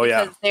 Oh,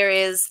 yeah. Because there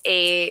is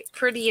a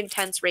pretty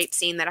intense rape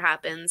scene that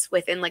happens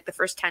within like the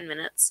first 10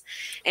 minutes.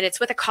 And it's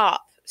with a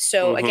cop.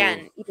 So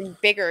again, even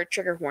bigger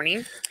trigger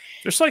warning.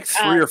 There's like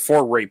 3 or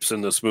 4 rapes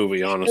in this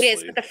movie, honestly. It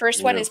is, but the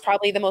first one is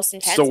probably the most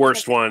intense. It's the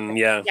worst one,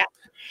 yeah. Yeah.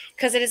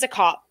 Because it is a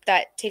cop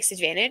that takes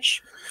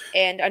advantage,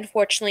 and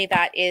unfortunately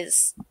that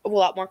is a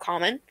lot more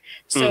common.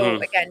 So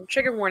again,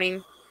 trigger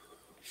warning.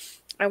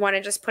 I want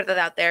to just put that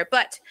out there,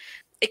 but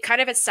it kind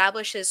of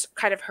establishes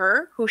kind of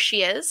who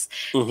she is,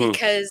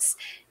 because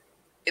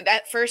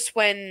at first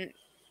when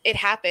it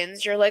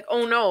happens, you're like,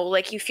 oh no,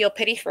 like you feel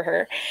pity for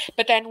her.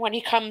 But then when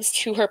he comes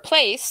to her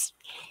place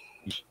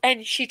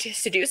and she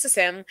seduces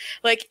him,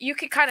 like you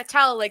can kind of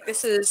tell like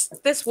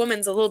this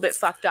woman's a little bit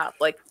fucked up.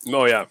 Like,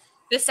 oh yeah.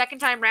 The second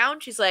time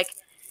round, she's like,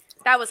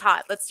 that was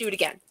hot. Let's do it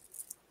again.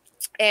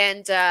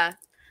 And,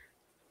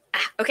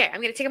 okay,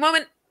 I'm going to take a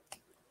moment,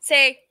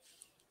 say,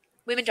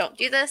 women don't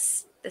do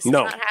this. This does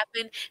not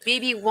happen.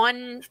 Maybe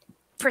 1%,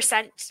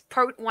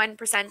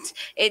 0.1%,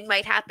 it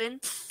might happen.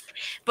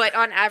 But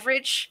on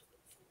average,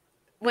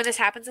 when this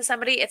happens to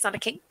somebody, it's not a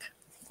kink.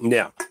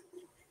 Yeah.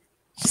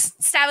 Just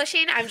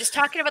establishing, I'm just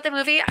talking about the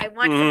movie. I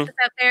want to put this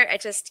out there.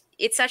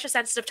 It's such a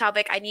sensitive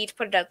topic. I need to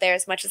put it out there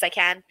as much as I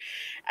can,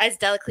 as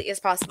delicately as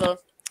possible.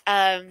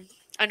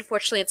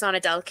 Unfortunately, it's not a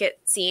delicate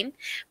scene,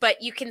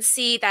 but you can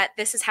see that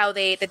this is how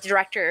the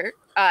director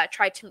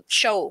tried to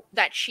show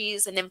that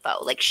she's an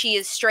nympho. Like she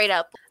is straight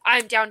up,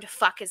 I'm down to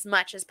fuck as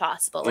much as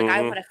possible. Like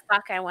I want to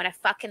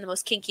fuck in the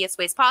most kinkiest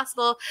ways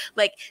possible.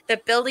 Like the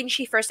building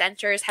she first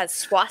enters has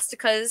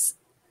swastikas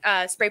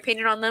spray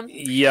painted on them.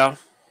 Yeah.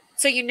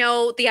 So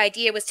the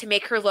idea was to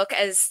make her look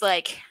as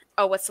like,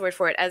 what's the word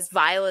for it? As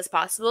vile as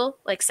possible,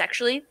 like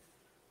sexually.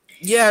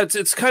 Yeah,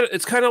 it's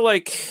kind of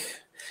like,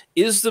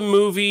 is the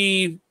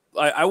movie?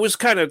 I was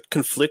kind of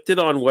conflicted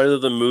on whether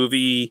the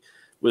movie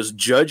was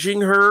judging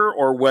her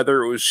or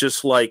whether it was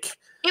just like,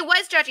 it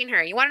was judging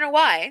her. You want to know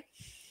why?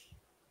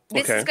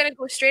 This is going to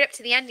go straight up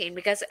to the ending,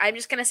 because I'm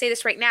just going to say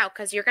this right now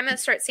because you're going to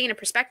start seeing a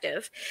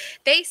perspective.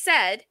 They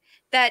said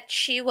that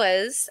she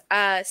was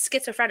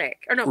schizophrenic,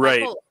 or no,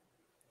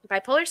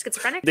 bipolar,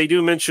 schizophrenic. They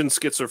do mention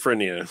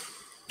schizophrenia.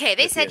 Okay,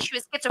 they said she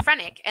was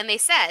schizophrenic, and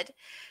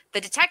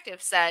the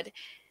detective said,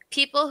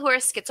 people who are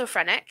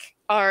schizophrenic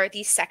are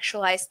these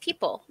sexualized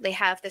people. They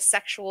have this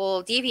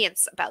sexual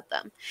deviance about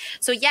them.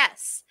 So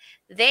yes,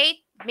 they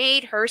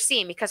made her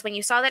seem, because when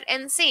you saw that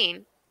end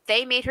scene,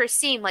 they made her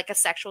seem like a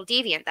sexual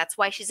deviant. That's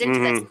why she's into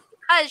this,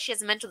 because she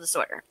has a mental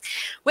disorder.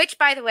 Which,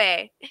 by the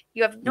way,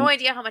 you have no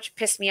idea how much it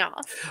pissed me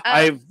off.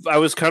 I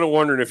was kind of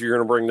wondering if you're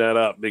going to bring that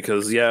up,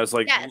 because it's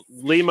like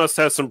Lee must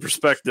have some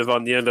perspective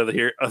on the end of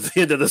the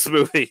end of this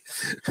movie.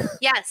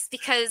 Yes,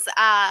 because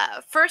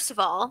first of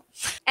all,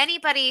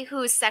 anybody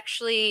who's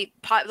sexually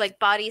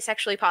body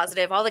sexually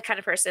positive, all the kind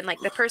of person,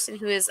 like the person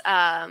who is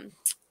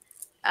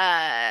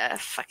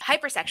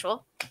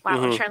hypersexual.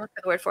 Wow, I'm trying to look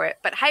for the word for it,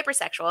 but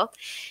hypersexual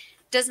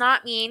does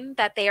not mean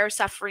that they are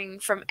suffering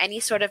from any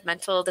sort of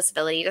mental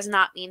disability. Does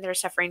not mean they're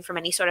suffering from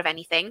any sort of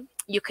anything.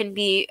 You can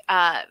be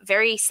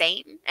very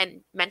sane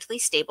and mentally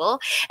stable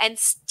and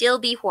still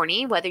be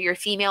horny, whether you're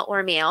female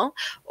or male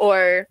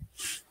or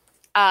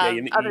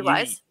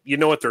otherwise. You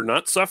know what they're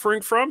not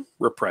suffering from?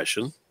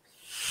 Repression.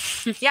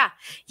 Yeah.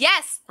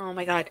 Yes. Oh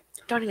my God.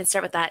 Don't even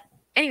start with that.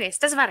 Anyways,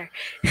 doesn't matter.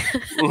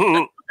 Let's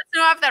not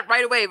have that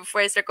right away before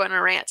I start going on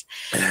a rant.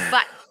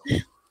 But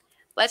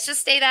let's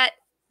just say that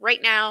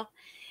right now,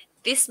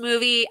 this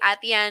movie at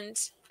the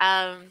end,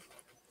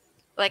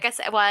 like I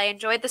said, while I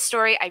enjoyed the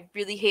story, I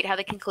really hate how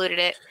they concluded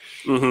it,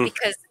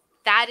 because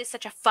that is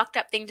such a fucked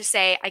up thing to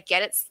say. I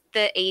get it's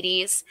the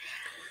 80s.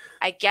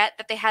 I get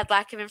that they had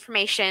lack of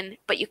information,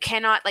 but you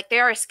cannot, like,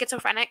 there are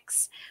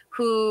schizophrenics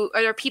or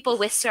there are people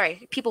with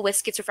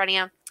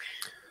schizophrenia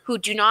who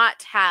do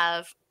not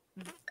have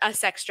a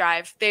sex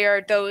drive. They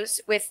are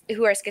those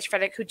who are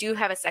schizophrenic who do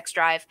have a sex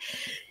drive.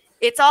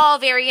 It's all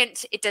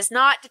variant. It does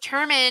not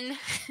determine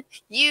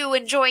you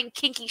enjoying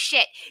kinky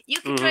shit. You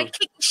can enjoy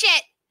kinky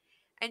shit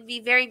and be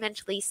very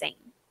mentally sane.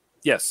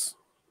 Yes.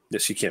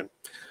 Yes, you can.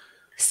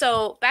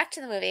 So back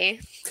to the movie.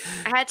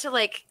 I had to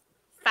like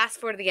fast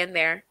forward to the end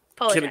there.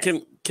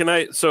 Can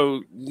I?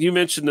 So you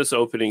mentioned this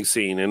opening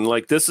scene, and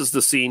like this is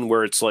the scene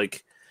where it's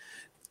like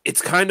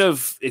it kind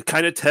of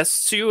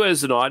tests you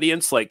as an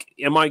audience. Like,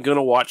 am I going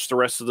to watch the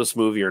rest of this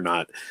movie or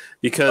not?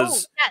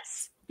 Because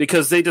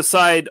they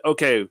decide,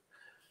 okay,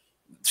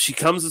 she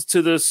comes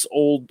to this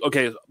old.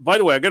 Okay, by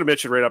the way, I got to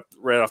mention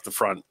right off the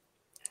front.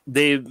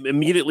 They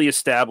immediately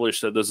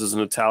established that this is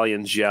an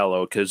Italian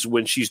giallo because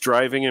when she's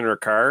driving in her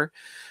car,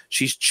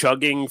 she's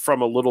chugging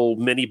from a little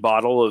mini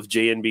bottle of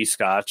J&B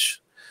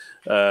Scotch.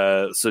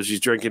 So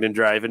she's drinking and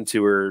driving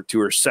to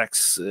her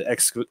sex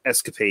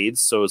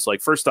escapades. So it's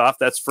like, first off,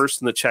 that's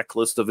first in the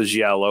checklist of a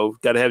giallo.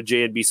 Got to have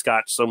J&B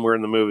Scotch somewhere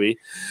in the movie.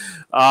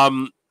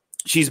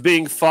 She's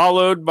being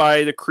followed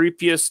by the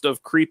creepiest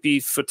of creepy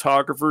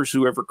photographers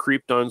who ever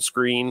creeped on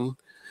screen.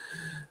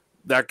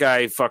 That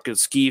guy fucking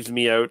skeeved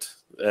me out.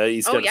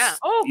 He's got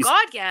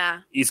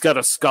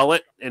a skullet,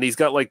 and he's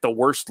got like the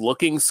worst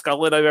looking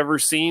skullet I've ever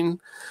seen,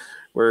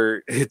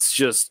 where it's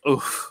just,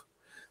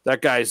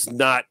 that guy's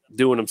not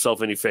doing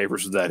himself any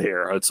favors with that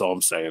hair. That's all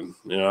I'm saying.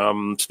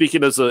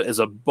 Speaking as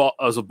a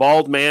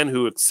bald man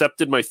who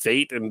accepted my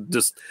fate and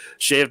just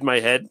shaved my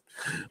head.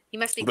 You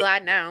must be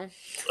glad now.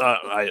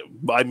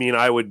 I mean,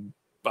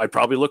 I'd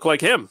probably look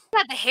like him.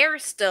 Yeah, the hair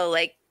is still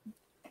like,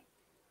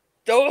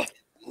 oh.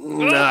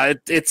 Nah,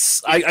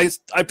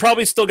 I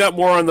probably still got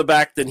more on the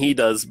back than he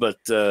does, but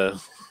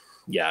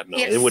yeah, no,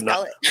 it would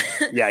not.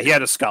 Yeah, he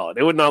had a skullet.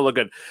 It would not look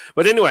good.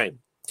 But anyway,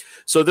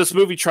 so this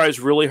movie tries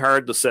really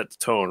hard to set the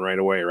tone right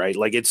away, right?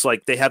 Like it's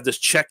like they have this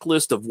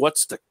checklist of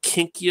what's the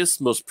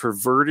kinkiest, most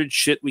perverted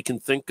shit we can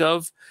think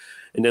of,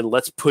 and then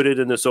let's put it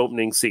in this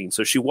opening scene.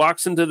 So she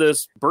walks into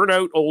this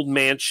burnt-out old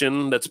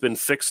mansion that's been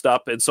fixed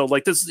up. And so,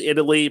 like, this is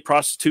Italy.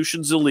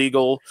 Prostitution's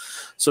illegal.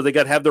 So they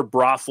got to have their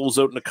brothels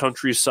out in the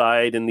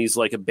countryside and these,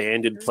 like,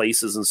 abandoned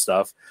places and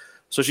stuff.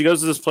 So she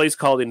goes to this place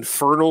called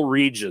Infernal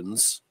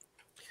Regions.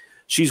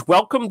 She's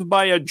welcomed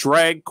by a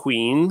drag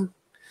queen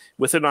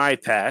with an eye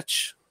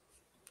patch.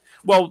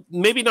 Well,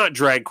 maybe not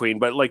drag queen,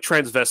 but, like,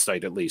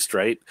 transvestite at least,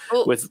 right?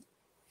 Oh.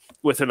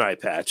 With an eye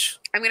patch.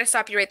 I'm going to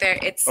stop you right there.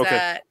 It's...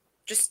 Okay.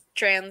 Just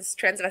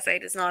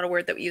transvestite is not a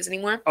word that we use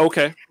anymore.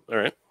 Okay. All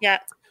right. Yeah.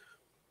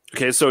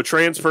 Okay, so a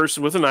trans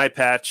person with an eye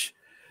patch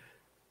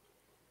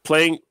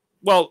playing.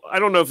 Well, I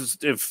don't know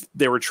if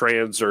they were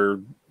trans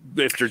or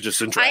if they're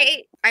just in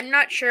drag. I'm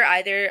not sure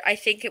either. I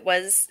think it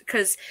was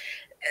because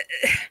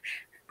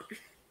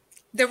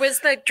there was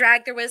the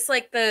drag. There was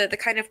like the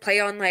kind of play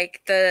on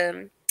like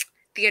the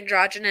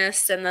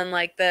androgynous and then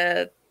like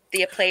the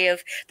play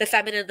of the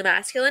feminine and the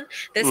masculine.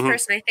 This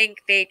person, I think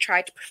they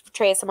tried to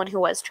portray as someone who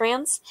was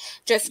trans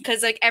just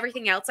because like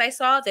everything else I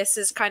saw, this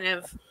is kind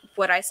of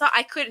what I saw.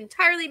 I could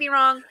entirely be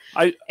wrong.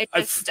 I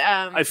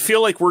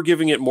feel like we're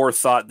giving it more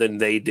thought than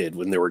they did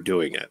when they were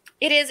doing it.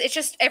 It is. It's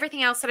just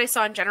everything else that I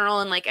saw in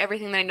general and like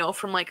everything that I know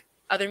from like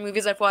other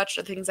movies I've watched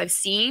or things I've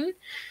seen.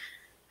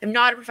 I'm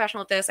not a professional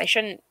at this. I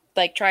shouldn't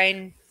like try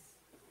and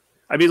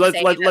I mean, I'm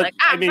better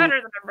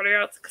than everybody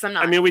else because I'm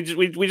not. I mean,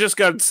 we just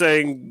got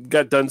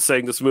done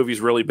saying this movie's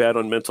really bad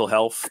on mental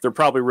health. They're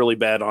probably really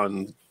bad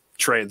on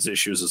trans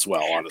issues as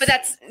well, honestly.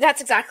 But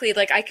that's exactly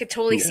like I could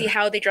totally see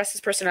how they dressed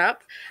this person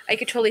up. I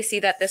could totally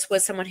see that this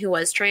was someone who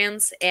was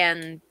trans,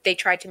 and they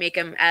tried to make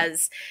him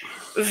as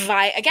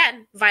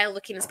vile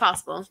looking as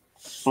possible.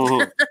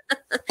 So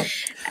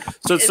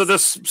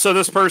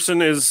this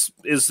person is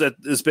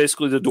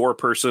basically the door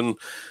person.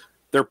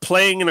 They're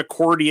playing an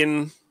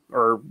accordion.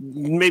 Or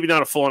maybe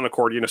not a full-on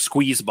accordion, a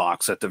squeeze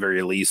box at the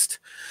very least.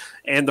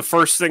 And the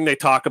first thing they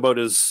talk about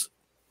is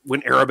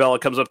when Arabella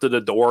comes up to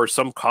the door,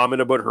 some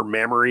comment about her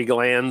mammary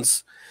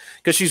glands.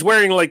 Because she's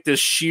wearing like this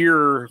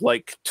sheer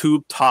like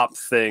tube top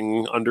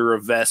thing under a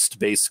vest,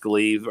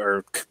 basically,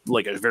 or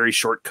like a very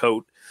short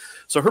coat.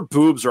 So her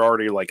boobs are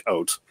already like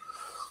out.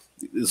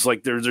 It's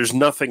like there's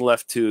nothing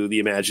left to the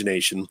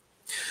imagination.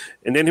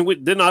 And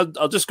then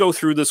I'll just go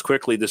through this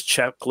quickly, this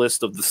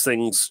checklist of the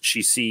things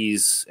she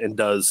sees and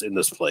does in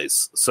this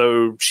place.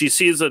 So she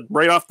sees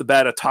right off the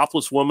bat a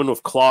topless woman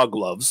with claw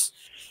gloves,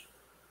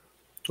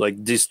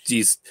 like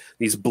these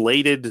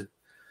bladed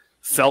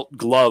felt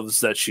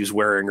gloves that she's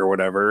wearing or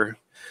whatever.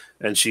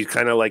 And she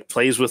kind of like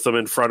plays with them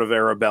in front of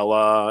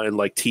Arabella and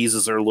like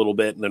teases her a little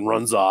bit and then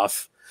runs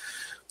off.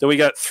 Then we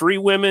got 3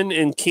 women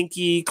in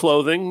kinky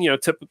clothing,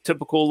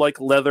 typical like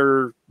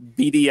leather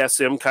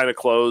BDSM kind of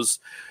clothes.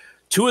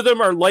 2 of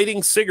them are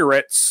lighting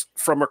cigarettes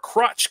from a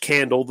crotch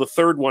candle the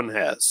third one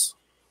has,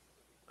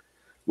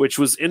 which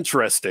was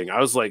interesting. I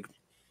was like,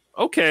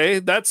 okay,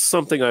 that's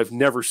something I've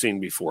never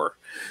seen before.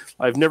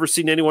 I've never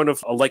seen anyone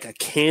with like a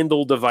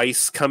candle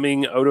device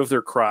coming out of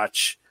their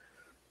crotch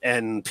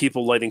and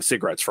people lighting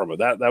cigarettes from it.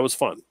 That was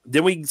fun.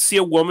 Then we see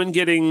a woman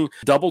getting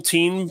double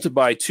teamed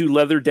by two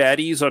leather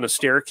daddies on a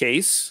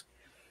staircase,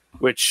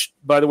 which,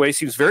 by the way,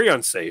 seems very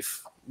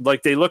unsafe.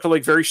 Like, they look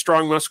like very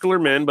strong, muscular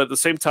men, but at the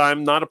same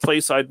time, not a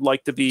place I'd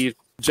like to be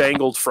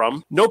jangled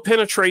from. No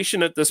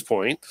penetration at this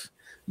point,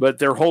 but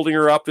they're holding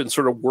her up and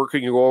sort of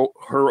working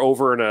her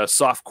over in a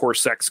softcore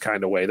sex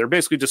kind of way. They're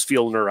basically just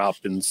feeling her up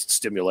and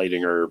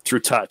stimulating her through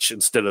touch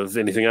instead of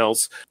anything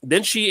else.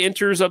 Then she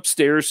enters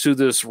upstairs to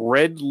this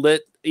red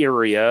lit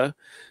area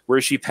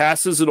where she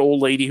passes an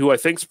old lady who I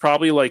think is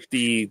probably like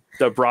the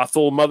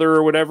brothel mother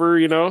or whatever,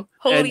 you know?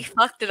 Holy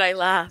fuck, did I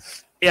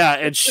laugh. Yeah,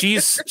 and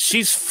she's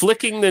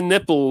flicking the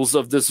nipples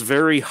of this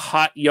very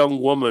hot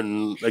young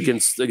woman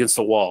against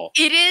the wall.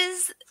 It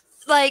is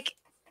like...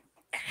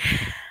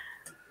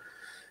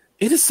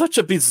 It is such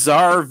a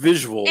bizarre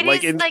visual. Oh my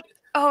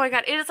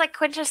god, it is like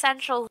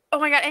quintessential. Oh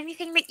my god,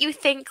 anything that you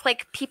think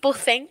like people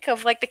think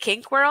of like the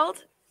kink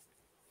world.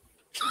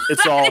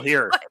 It's all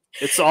here.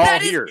 It's all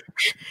here.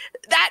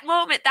 That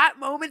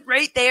moment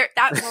right there,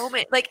 that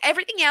moment. Like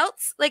everything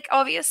else, like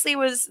obviously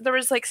there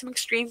was like some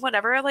extreme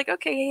whatever. Like,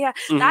 okay, yeah.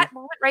 Mm-hmm. That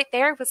moment right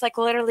there was like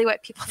literally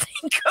what people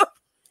think of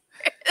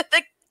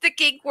the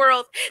kink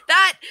world.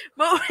 That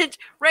moment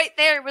right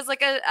there was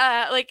like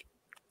like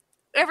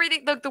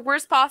everything, the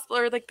worst possible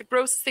or like the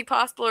grossest thing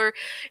possible, or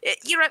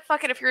you know what,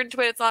 fuck it, if you're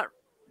into it,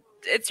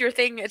 it's your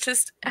thing. It's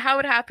just how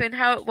it happened,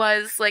 how it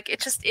was, like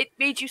it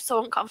made you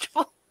so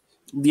uncomfortable.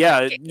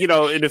 Yeah, you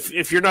know, and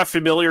if you're not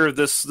familiar with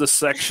this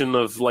section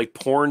of like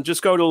porn,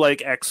 just go to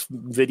like X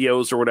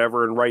videos or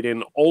whatever and write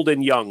in old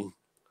and young.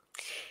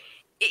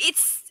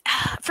 It's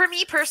for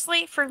me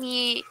personally,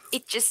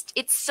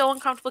 it's so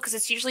uncomfortable because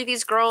it's usually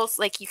these girls,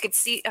 like you could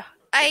see.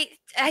 I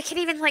can't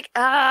even like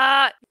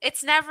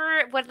it's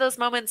never one of those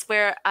moments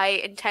where I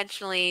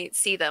intentionally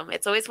see them.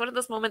 It's always one of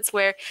those moments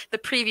where the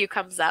preview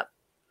comes up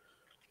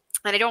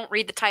and I don't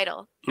read the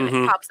title and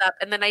it pops up,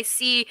 and then I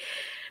see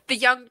the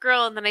young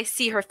girl and then I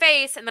see her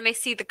face and then I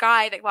see the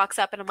guy that walks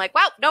up and I'm like,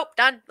 well, nope,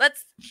 done.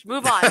 Let's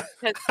move on.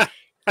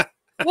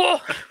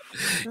 Whoa.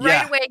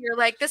 Right away you're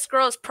like, this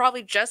girl is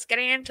probably just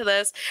getting into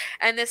this,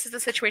 and this is the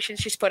situation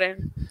she's put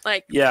in.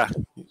 Like, yeah,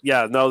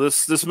 no,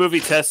 this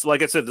movie tests,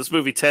 like I said, this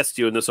movie tests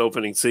you in this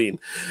opening scene.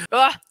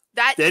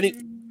 Then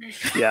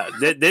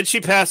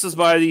she passes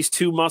by these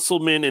two muscle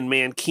men in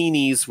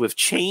mankinis with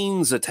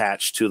chains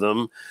attached to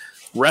them,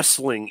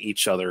 wrestling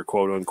each other,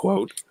 quote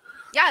unquote.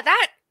 Yeah,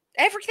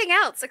 everything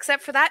else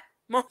except for that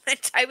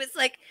moment, I was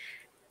like,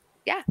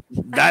 yeah.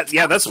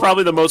 That's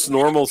probably the most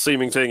normal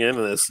seeming thing in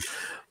this.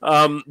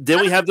 Then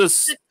we have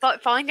this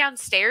falling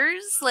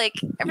downstairs, like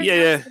everything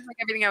else is like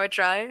everything I would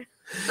try.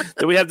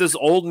 Then we have this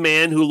old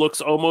man who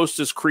looks almost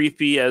as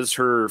creepy as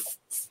her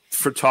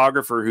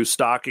photographer who's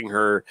stalking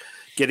her,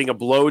 getting a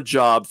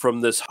blowjob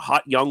from this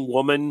hot young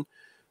woman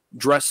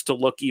dressed to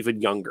look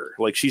even younger.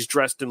 Like she's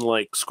dressed in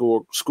like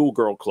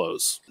schoolgirl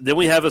clothes. Then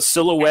we have a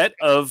silhouette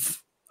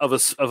of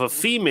a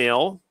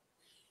female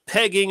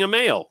pegging a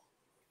male.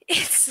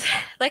 It's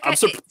like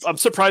I'm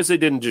surprised they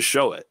didn't just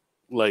show it.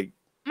 Like,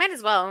 might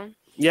as well.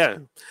 Yeah.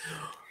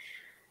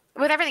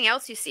 With everything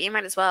else you see,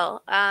 might as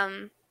well.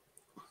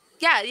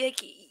 Yeah,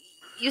 like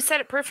you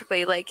said it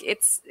perfectly. Like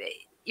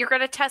you're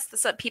gonna test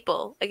this at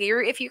people. Like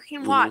if you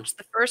can watch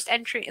the first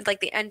entry,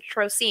 like the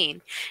intro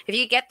scene, if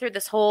you get through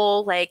this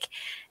whole like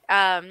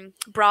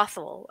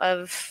brothel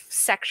of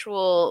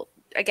sexual,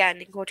 again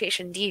in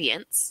quotation,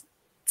 deviants.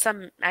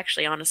 Some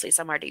actually, honestly,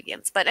 some are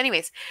deviants, but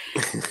anyways,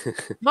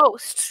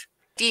 most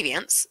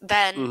deviants.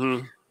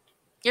 Then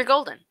you're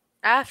golden.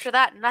 After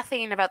that,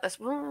 nothing about this.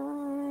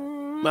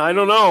 I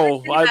don't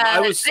know. I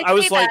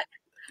was like.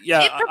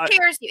 Yeah, it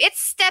prepares you. It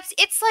steps.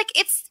 It's like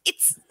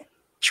it's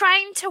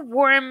trying to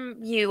warm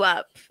you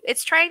up.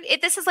 It's trying.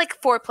 This is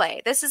like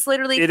foreplay. This is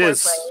literally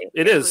foreplay.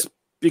 It is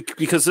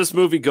because this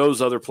movie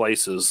goes other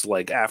places.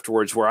 Like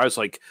afterwards, where I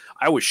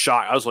was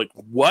shocked. I was like,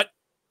 what?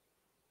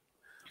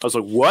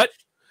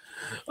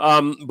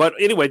 But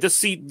anyway, this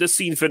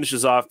scene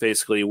finishes off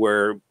basically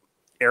where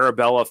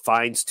Arabella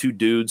finds two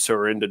dudes who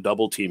are into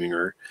double teaming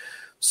her.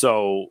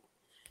 So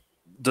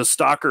the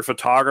stalker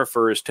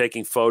photographer is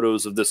taking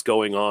photos of this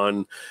going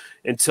on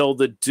until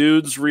the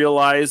dudes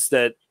realize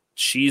that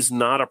she's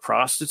not a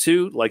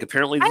prostitute. Like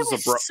apparently this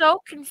is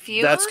so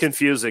confused. That's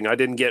confusing. I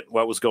didn't get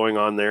what was going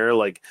on there.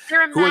 Like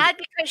they're mad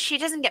because she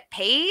doesn't get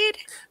paid.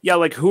 Yeah,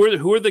 like who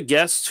are the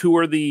guests? Who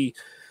are the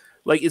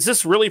like? Is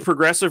this really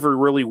progressive or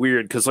really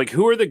weird? Because like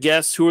who are the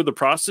guests? Who are the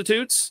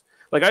prostitutes?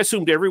 Like I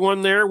assumed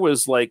everyone there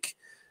was like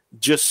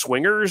just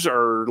swingers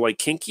or like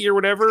kinky or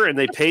whatever, and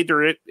they paid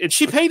her and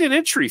she paid an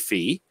entry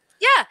fee.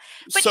 Yeah,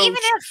 but so even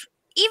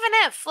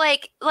if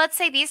like let's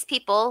say these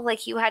people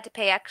like you had to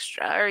pay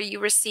extra or you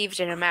received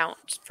an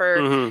amount for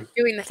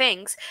doing the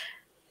things,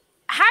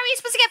 how are you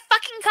supposed to get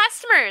fucking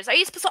customers? Are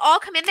you supposed to all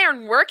come in there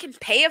and work and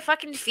pay a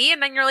fucking fee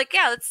and then you're like,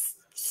 yeah, let's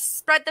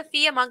spread the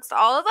fee amongst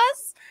all of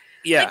us?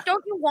 Yeah. Like,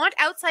 don't you want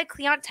outside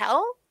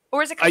clientele?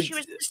 Or is it because she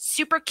was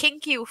super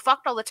kinky who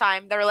fucked all the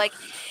time? They're like,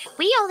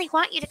 we only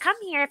want you to come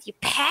here if you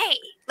pay.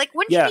 Like,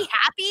 wouldn't you be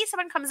happy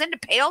someone comes in to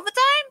pay all the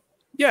time?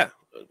 Yeah.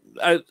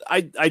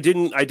 I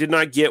did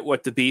not get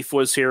what the beef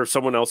was here. If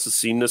someone else has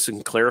seen this and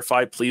can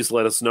clarify, please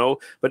let us know.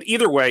 But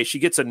either way, she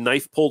gets a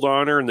knife pulled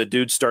on her and the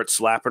dude starts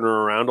slapping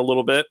her around a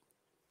little bit.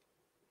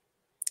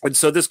 And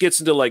so this gets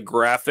into like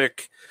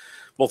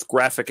both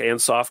graphic and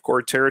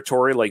softcore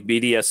territory, like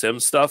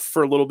BDSM stuff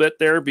for a little bit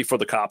there before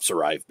the cops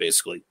arrive,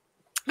 basically.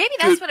 Maybe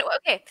that's what it was.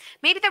 Okay.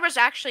 Maybe there was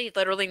actually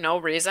literally no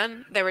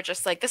reason. They were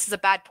just like, this is a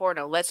bad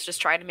porno. Let's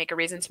just try to make a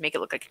reason to make it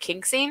look like a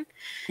kink scene.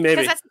 Maybe.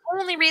 Because that's the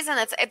only reason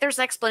there's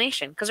an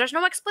explanation. Because there's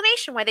no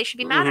explanation why they should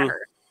be mad at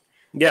her.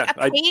 Yeah.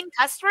 Like, a paying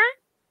customer?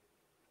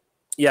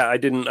 Yeah, I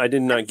did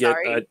not get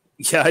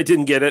yeah, I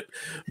didn't get it.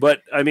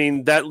 But I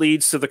mean, that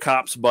leads to the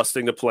cops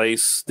busting the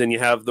place. Then you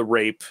have the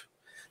rape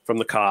from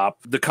the cop.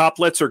 The cop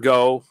lets her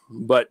go,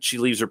 but she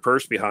leaves her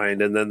purse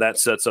behind, and then that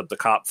sets up the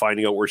cop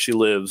finding out where she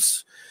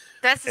lives.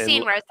 That's the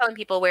scene where I was telling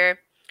people where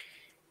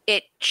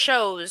it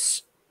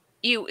shows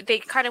they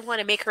kind of want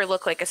to make her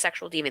look like a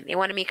sexual demon. They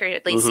want to make her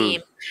at least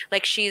seem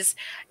like she's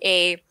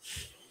a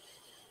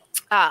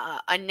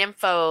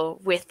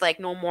nympho with like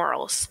no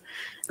morals.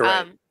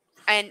 Right.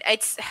 And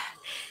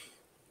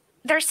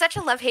there's such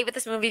a love-hate with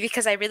this movie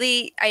because I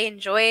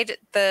enjoyed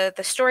the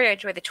story, I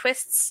enjoyed the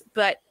twists,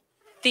 but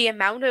the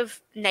amount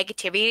of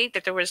negativity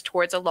that there was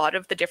towards a lot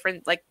of the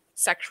different like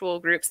sexual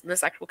groups in the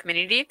sexual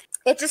community,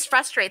 it just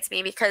frustrates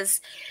me because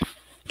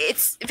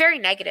it's very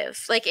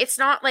negative. Like, it's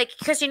not like,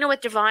 because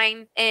with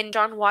Divine and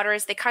John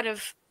Waters, they kind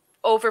of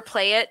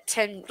overplay it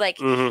to like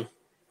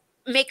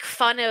make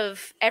fun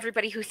of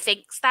everybody who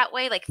thinks that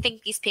way, like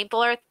think these people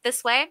are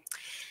this way.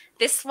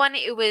 This one,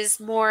 it was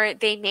more,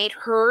 they made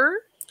her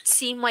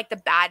seem like the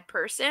bad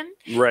person,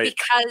 right?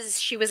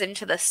 Because she was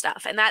into this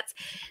stuff, and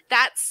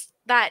that's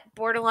that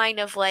borderline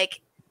of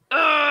like,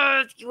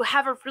 you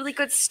have a really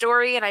good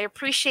story, and I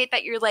appreciate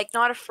that you're like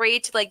not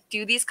afraid to like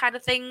do these kind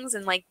of things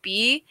and like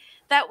be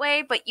that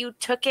way, but you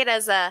took it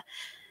as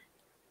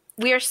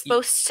we are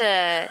supposed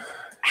to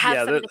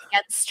have something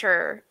against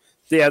her.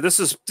 Yeah, this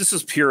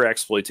is pure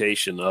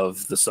exploitation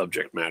of the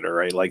subject matter,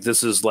 right? Like,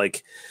 this is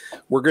like,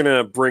 we're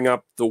gonna bring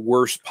up the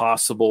worst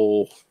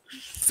possible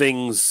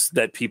things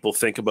that people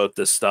think about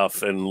this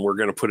stuff, and we're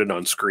gonna put it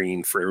on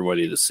screen for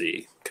everybody to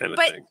see, kind of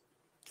thing.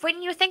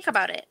 When you think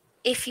about it,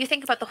 if you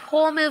think about the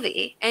whole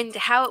movie and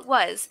how it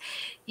was,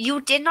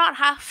 you did not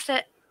have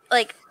to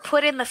like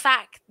put in the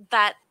fact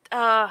that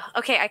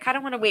okay, I kind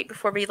of want to wait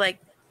before we like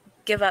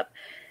give up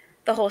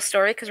the whole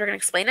story because we're gonna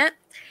explain it.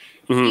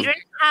 You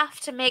didn't have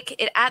to make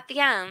it at the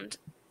end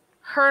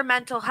her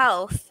mental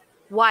health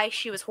why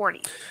she was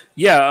horny.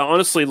 Yeah,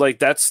 honestly, like,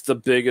 that's the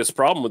biggest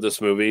problem with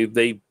this movie.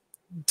 They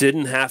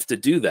didn't have to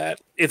do that.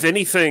 If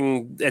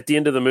anything, at the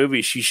end of the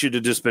movie, she should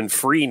have just been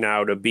free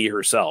now to be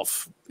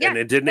herself. Yeah, and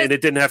it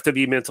didn't have to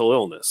be mental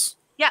illness.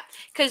 Yeah,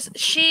 because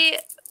she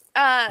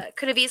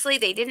could have easily,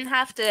 they didn't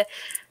have to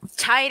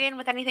tie it in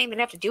with anything. They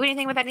didn't have to do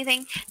anything with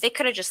anything. They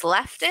could have just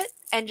left it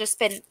and just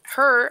been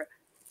her,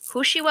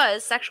 who she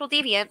was, sexual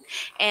deviant,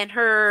 and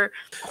her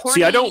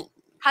horny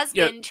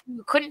husband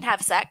who couldn't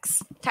have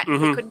sex,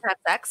 technically couldn't have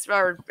sex,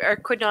 or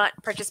could not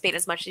participate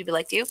as much as he'd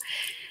like to,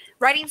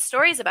 writing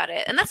stories about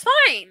it. And that's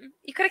fine.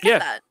 You could have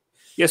kept that.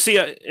 Yeah, see,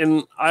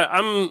 and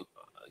I'm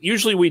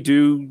usually we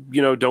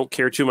don't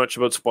care too much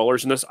about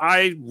spoilers in this.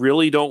 I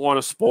really don't want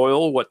to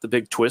spoil what the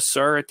big twists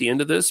are at the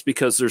end of this,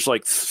 because there's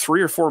like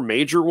 3 or 4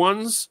 major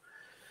ones,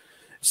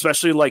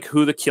 especially like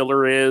who the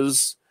killer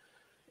is,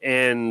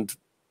 and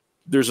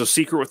there's a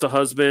secret with the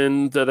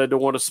husband that I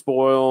don't want to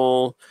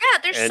spoil. Yeah,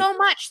 there's so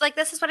much. Like,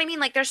 this is what I mean.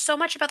 Like, there's so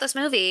much about this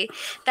movie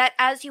that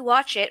as you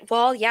watch it,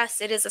 well, yes,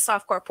 it is a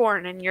softcore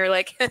porn, and you're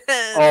like,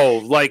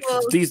 oh, like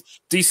these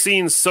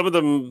scenes, some of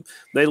them,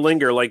 they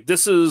linger. Like,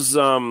 this is,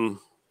 I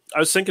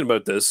was thinking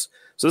about this.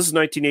 So this is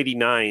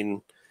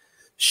 1989.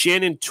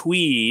 Shannon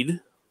Tweed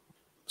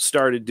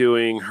started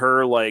doing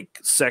her like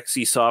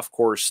sexy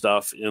softcore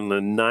stuff in the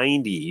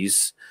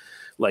 90s.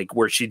 Like,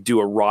 where she'd do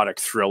erotic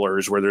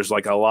thrillers where there's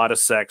like a lot of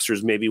sex.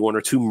 There's maybe 1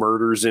 or 2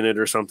 murders in it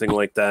or something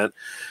like that.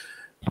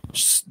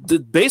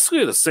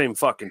 Basically the same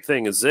fucking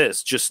thing as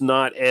this, just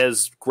not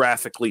as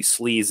graphically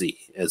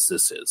sleazy as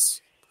this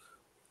is.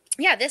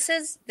 Yeah, this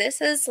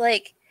is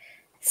like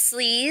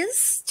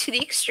sleaze to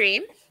the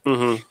extreme.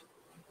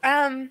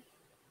 Mm-hmm.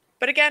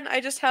 But again,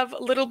 I just have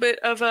a little bit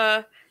of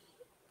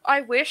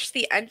I wish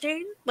the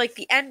ending,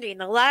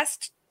 the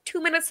last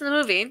 2 minutes of the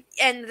movie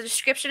and the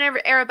description of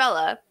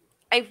Arabella,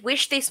 I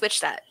wish they switched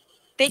that.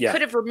 They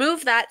could have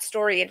removed that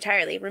story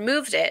entirely,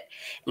 removed it,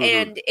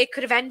 and it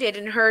could have ended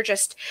in her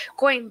just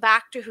going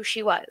back to who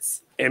she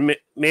was. And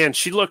man,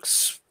 she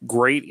looks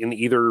great in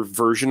either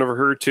version of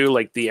her too.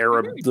 Like the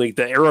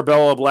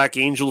Arabella Black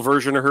Angel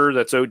version of her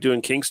that's out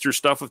doing Kingster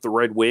stuff with the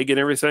red wig and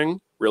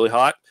everything, really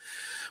hot.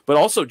 But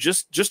also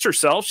just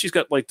herself, she's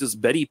got like this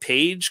Betty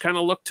Page kind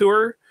of look to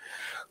her.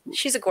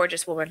 She's a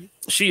gorgeous woman.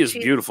 She's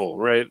beautiful,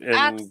 right? And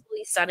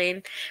absolutely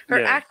stunning.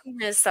 Her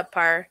acting is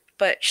subpar,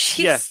 but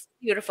she's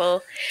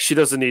beautiful. She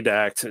doesn't need to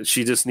act.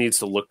 She just needs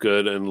to look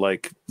good and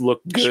like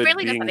look good. She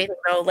really doesn't anything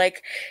though.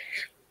 Like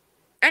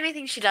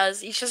anything she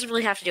does, she doesn't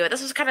really have to do it.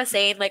 This was kind of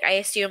saying like I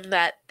assume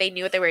that they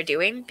knew what they were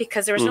doing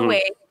because there was no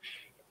way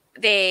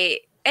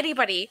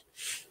anybody,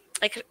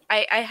 like,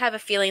 I have a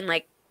feeling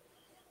like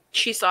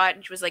she saw it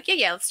and she was like,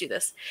 yeah, let's do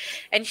this.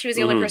 And she was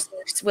the only person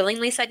who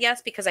willingly said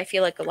yes, because I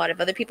feel like a lot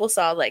of other people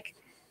saw, like,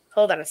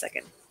 hold on a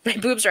second, my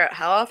boobs are out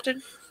how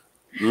often?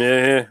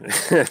 Yeah.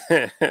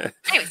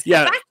 Anyways,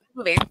 yeah. back to the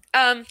movie.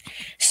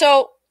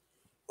 So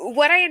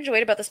what I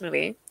enjoyed about this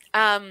movie,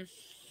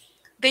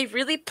 they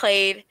really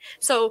played.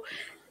 So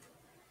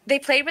they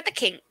played with the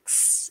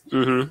kinks.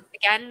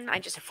 Again,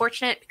 I'm just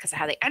unfortunate because of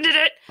how they ended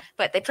it,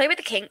 but they played with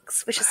the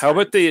kinks, which is how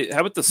about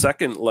the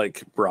second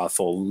like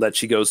brothel that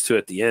she goes to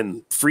at the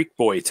end, Freak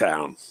Boy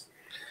Town,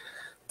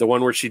 the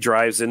one where she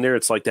drives in there.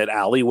 It's like that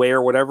alleyway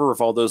or whatever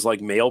with all those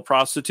like male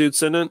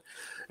prostitutes in it,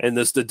 and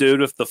there's the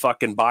dude with the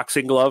fucking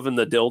boxing glove and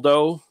the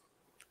dildo,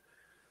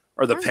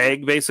 or the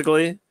peg,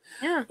 basically.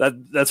 Yeah,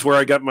 that's where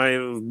I got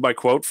my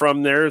quote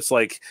from. There, it's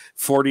like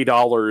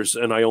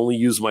 $40, and I only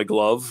use my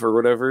glove or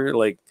whatever.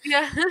 Like,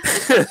 yeah.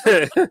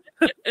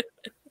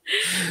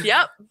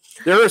 Yep.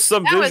 There are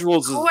some that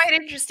visuals. Was quite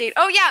interesting.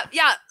 Oh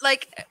yeah.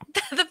 Like,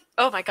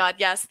 oh my god,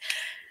 yes.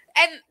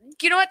 And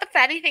you know what? The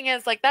funny thing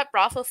is, like, that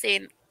brothel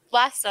scene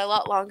lasted a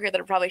lot longer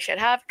than it probably should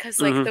have,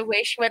 because like the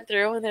way she went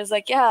through, and there's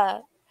like,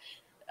 yeah,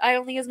 I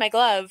only use my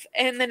glove,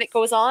 and then it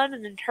goes on,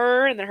 and then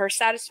her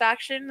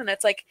satisfaction, and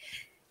it's like,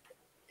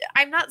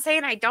 I'm not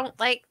saying I don't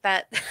like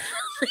that.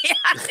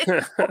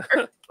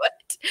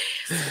 But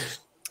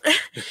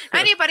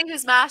anybody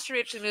who's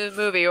masturbated in the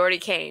movie already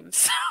came.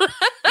 So.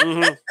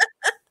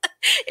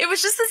 It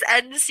was just this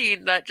end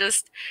scene that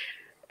just,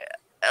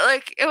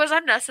 like, it was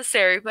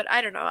unnecessary, but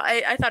I don't know.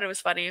 I thought it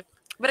was funny.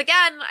 But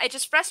again, it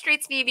just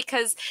frustrates me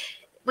because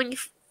when you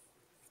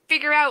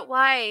figure out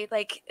why,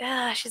 like,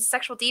 she's a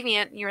sexual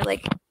deviant, and you're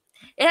like,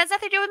 it has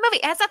nothing to do with the movie.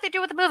 It has nothing to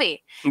do with the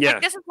movie. Yeah.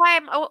 Like, this is why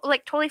I'm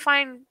like totally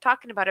fine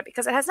talking about it,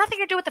 because it has nothing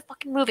to do with the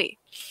fucking movie.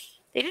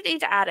 They didn't need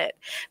to add it.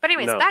 But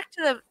anyways, back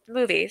to the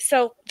movie.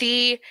 So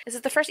is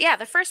it the first? Yeah,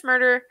 the first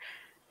murder.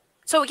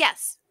 So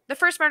yes, the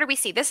first murder we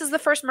see. This is the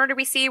first murder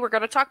we see. We're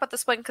going to talk about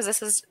this one because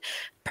this is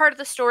part of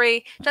the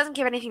story. It doesn't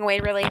give anything away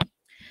really.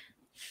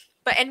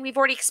 And we've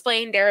already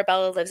explained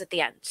Arabella lives at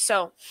the end.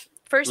 So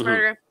first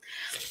murder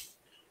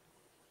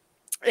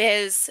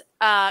is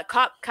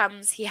cop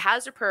comes. He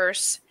has her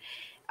purse.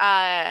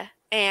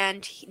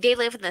 And they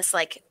live in this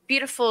like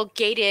beautiful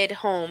gated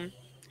home.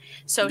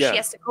 So she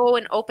has to go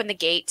and open the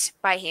gate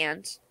by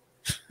hand.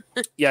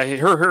 Yeah,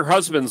 her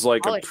husband's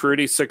like a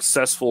pretty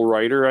successful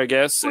writer, I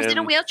guess. He was in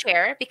a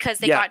wheelchair because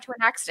they got into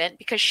an accident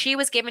because she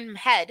was giving him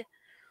head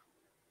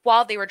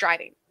while they were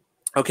driving.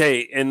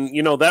 Okay, and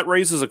you know that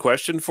raises a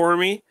question for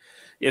me.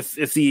 If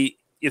the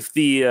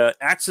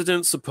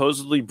accident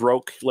supposedly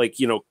broke, like,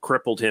 you know,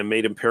 crippled him,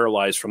 made him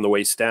paralyzed from the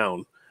waist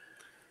down,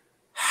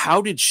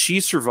 how did she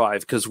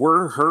survive? Because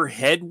where her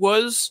head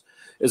was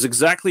is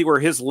exactly where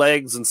his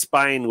legs and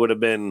spine would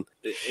have been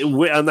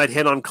on that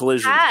head-on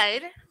collision.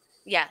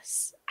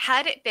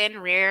 Had it been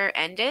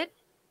rear-ended,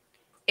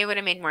 it would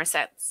have made more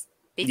sense.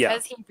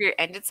 Because he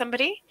rear-ended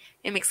somebody,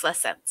 it makes less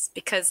sense.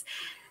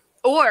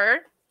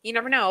 Or you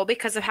never know,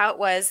 because of how it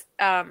was.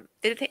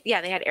 They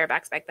had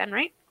airbags back then,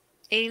 right?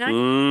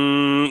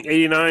 89?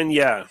 89,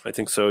 yeah, I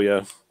think so,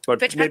 yeah.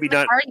 But maybe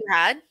not. Car you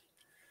had.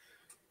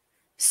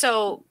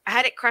 So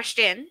had it crushed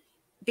in,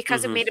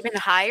 because it might have been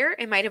higher,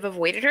 it might have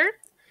avoided her.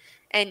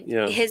 And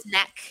his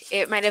neck,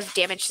 it might have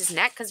damaged his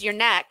neck, because your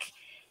neck,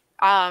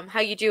 how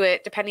you do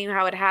it, depending on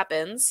how it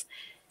happens,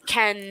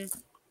 can,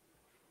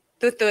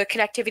 with the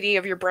connectivity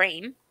of your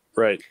brain.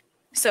 Right.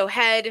 So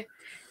head,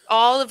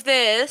 all of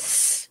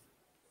this,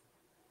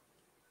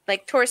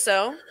 like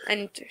torso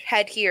and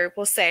head here,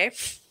 we'll say.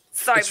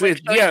 Sorry,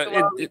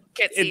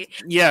 can't see.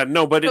 Yeah,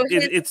 no, but so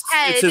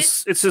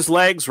it's his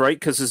legs, right?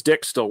 Because his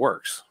dick still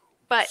works.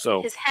 But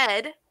his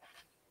head,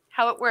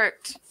 how it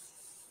worked,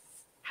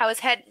 how his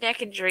head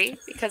neck injury,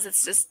 because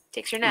it's just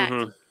takes your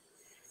neck,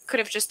 could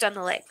have just done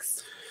the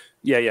legs.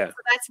 Yeah. So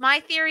that's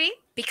my theory,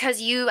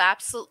 because you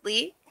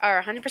absolutely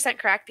are 100%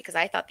 correct, because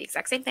I thought the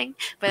exact same thing.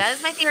 But that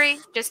is my theory,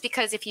 just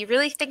because if you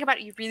really think about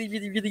it, you really,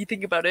 really, really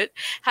think about it,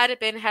 had it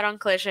been head-on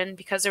collision,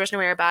 because there was no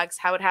airbags,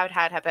 how it had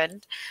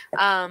happened.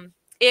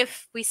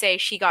 If we say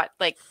she got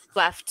like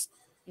left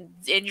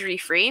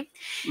injury-free,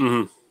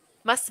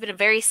 must have been a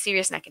very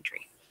serious neck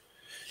injury.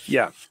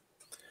 Yeah.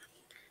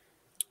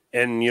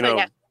 And, you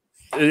know,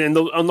 and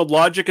on the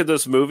logic of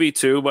this movie,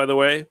 too, by the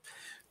way,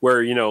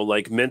 where, you know,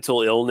 like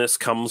mental illness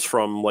comes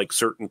from like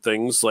certain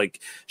things, like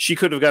she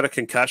could have got a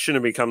concussion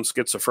and become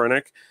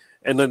schizophrenic.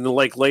 And then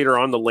like later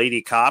on, the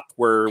lady cop,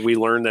 where we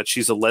learn that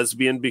she's a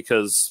lesbian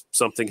because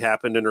something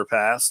happened in her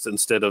past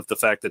instead of the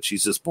fact that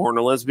she's just born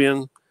a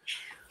lesbian.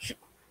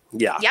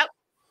 Yeah. Yep.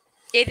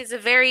 It is a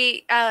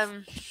very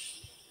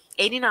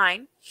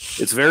 89.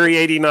 It's very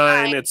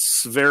 89.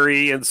 It's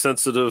very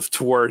insensitive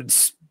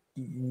towards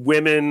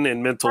women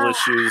and mental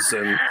issues,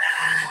 and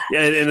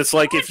it's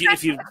like if you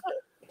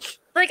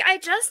like I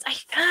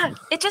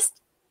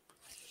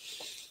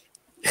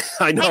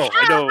know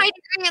my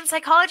degree in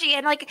psychology,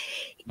 and like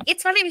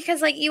it's funny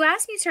because like you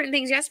ask me certain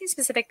things, you ask me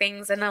specific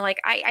things, and I'm like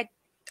I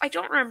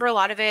don't remember a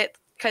lot of it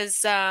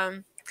because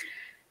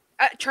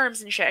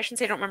terms and shit. I shouldn't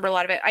say I don't remember a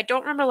lot of it. I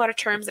don't remember a lot of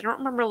terms. I don't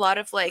remember a lot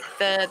of like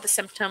the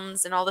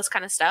symptoms and all this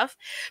kind of stuff.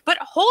 But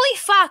holy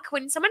fuck,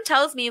 when someone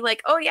tells me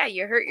like, oh yeah,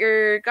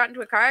 you got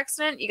into a car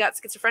accident, you got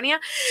schizophrenia,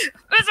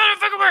 that's not how it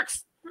fucking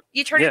works.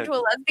 You turn into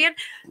a lesbian.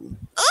 Oh,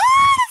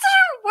 that's not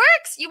how it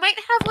works. You might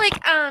have like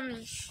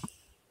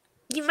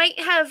you might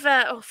have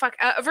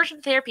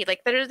aversion therapy.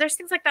 Like there's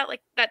things like that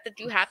that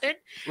do happen,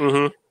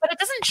 but it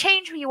doesn't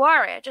change who you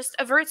are. It just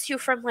averts you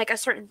from like a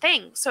certain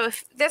thing. So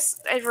if this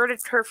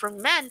averted her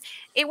from men,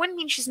 it wouldn't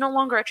mean she's no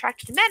longer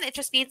attracted to men. It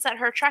just means that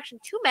her attraction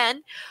to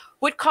men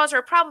would cause her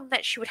a problem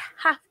that she would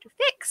have to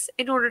fix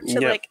in order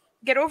to like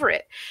get over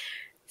it.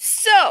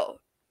 So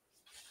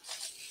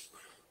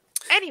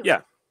anyway,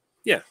 yeah.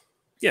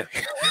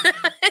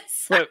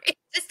 Sorry,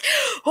 just,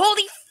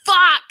 holy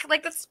fuck!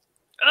 Like that's.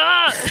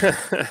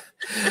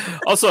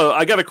 Also,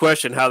 I got a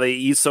question: how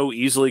they so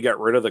easily got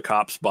rid of the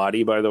cop's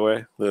body? By the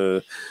way,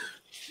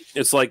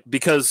 it's like,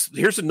 because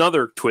here's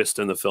another twist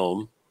in the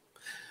film: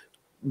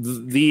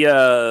 the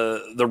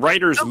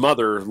writer's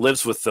mother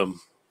lives with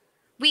them.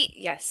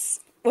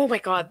 Yes. Oh my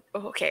god.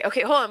 Okay.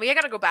 Hold on. We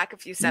gotta go back a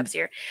few steps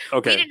here.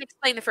 Okay. We didn't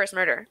explain the first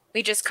murder.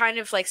 We just kind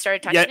of like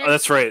started touching. Yeah,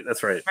 that's right.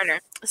 Murder.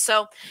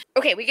 So,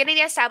 okay, we're gonna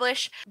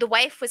establish the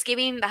wife was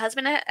giving the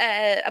husband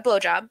a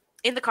blowjob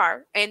in the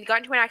car and got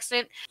into an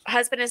accident.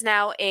 Husband is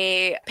now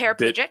a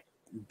paraplegic.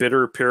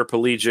 Bitter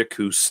paraplegic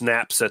who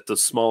snaps at the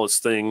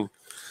smallest thing.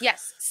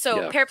 Yes.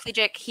 So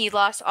paraplegic, he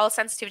lost all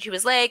sensitivity to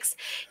his legs.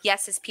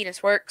 Yes, his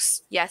penis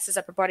works. Yes, his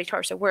upper body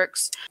torso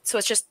works. So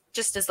it's just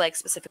his leg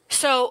specific.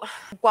 So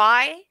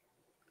why?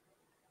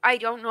 I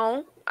don't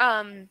know.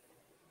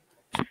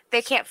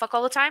 They can't fuck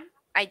all the time.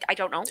 I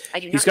don't know.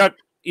 I do not.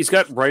 He's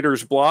got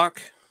writer's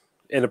block,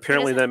 and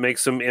apparently that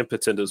makes him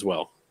impotent as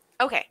well.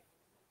 Okay.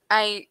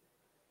 I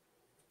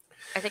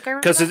think I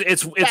remember because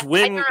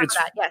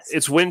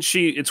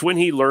it's when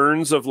he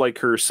learns of like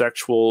her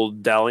sexual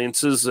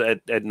dalliances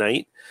at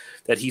night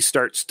that he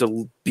starts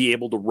to be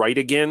able to write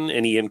again,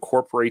 and he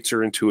incorporates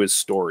her into his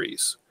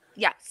stories.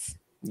 Yes.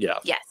 Yeah.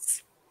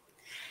 Yes.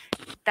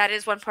 That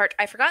is one part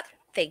I forgot.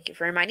 Thank you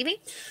for reminding me.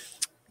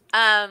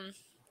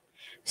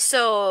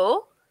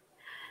 So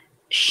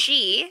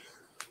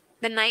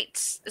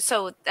yes,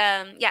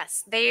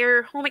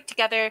 they're home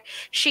together.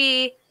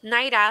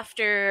 Night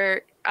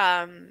after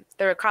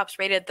the cops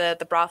raided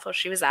the brothel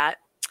she was at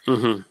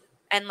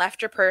and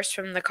left her purse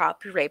from the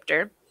cop who raped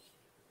her.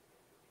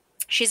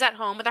 She's at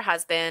home with her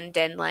husband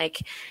and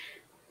like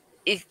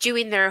is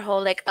doing their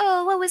whole like,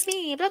 oh, what was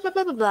me, blah blah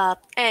blah blah blah,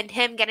 and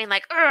him getting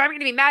like, oh, I'm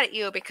gonna be mad at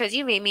you because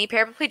you made me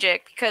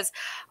paraplegic because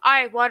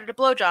I wanted a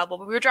blowjob while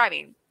we were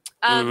driving.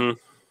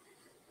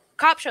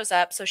 Cop shows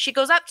up, so she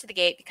goes up to the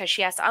gate because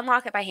she has to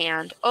unlock it by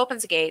hand,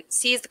 opens the gate,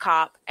 sees the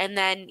cop, and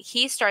then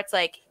he starts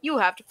like, you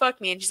have to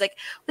fuck me, and she's like,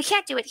 we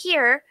can't do it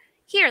here,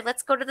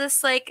 let's go to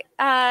this like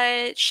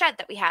shed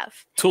that we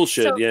have, tool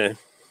shed.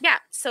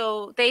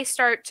 So they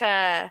start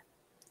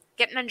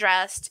getting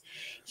undressed.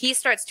 He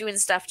starts doing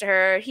stuff to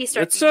her. He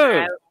starts.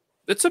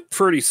 It's a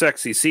pretty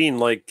sexy scene.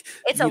 Like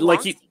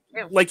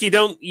you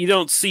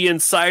don't see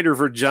inside her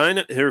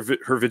vagina,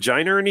 her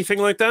vagina or anything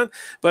like that.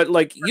 But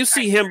like you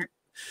see him,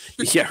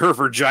 her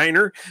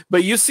vagina.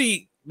 But you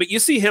see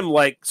him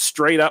like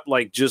straight up,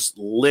 like just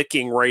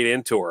licking right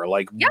into her,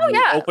 like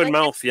open like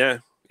mouth.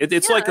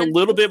 It's like a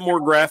little bit more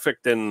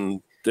graphic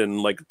than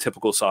like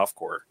typical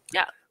softcore.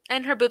 Yeah,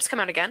 and her boobs come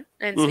out again,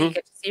 and so you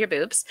get to see her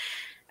boobs.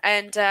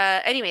 And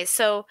anyway,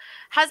 so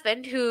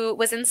husband who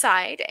was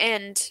inside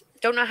and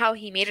don't know how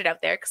he made it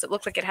out there because it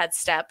looked like it had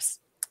steps,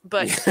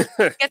 but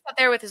gets out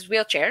there with his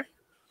wheelchair.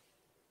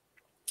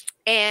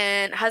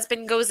 And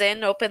husband goes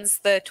in, opens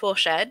the tool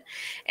shed,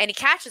 and he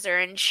catches her,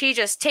 and she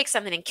just takes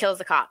something and kills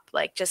the cop,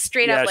 like just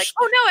straight up, like,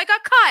 "Oh no, I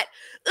got caught!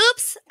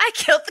 Oops, I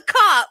killed the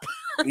cop."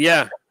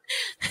 Yeah.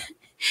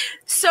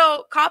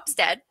 So cop's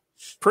dead.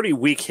 Pretty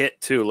weak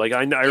hit too. Like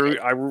I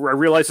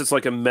realize it's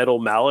like a metal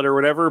mallet or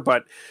whatever,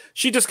 but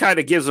she just kind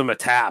of gives him a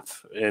tap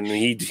and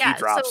he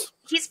drops. So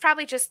he's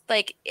probably just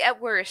like at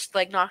worst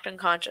like knocked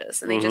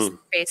unconscious, and they just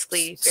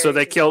basically. So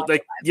they killed. They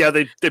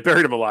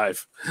buried him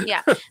alive.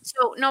 Yeah.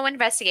 So no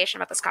investigation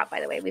about this cop. By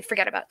the way, we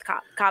forget about the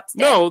cop. Cop's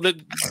dead. No,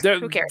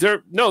 who cares?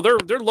 They're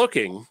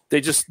looking.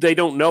 They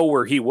don't know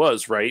where he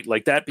was. Right.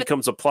 Like that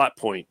becomes a plot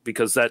point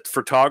because that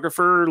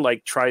photographer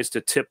like tries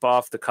to tip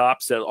off the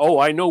cops that, oh,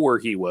 I know where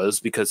he was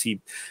because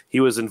he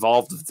was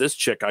involved with this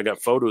chick. I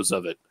got photos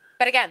of it.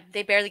 But again,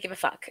 they barely give a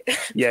fuck.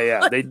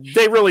 Yeah.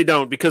 They really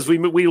don't, because we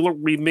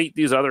meet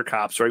these other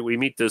cops, right? We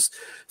meet this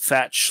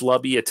fat,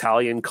 schlubby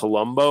Italian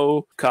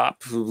Columbo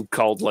cop who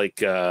called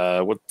like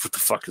what the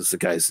fuck is the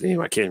guy's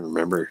name? I can't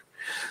remember.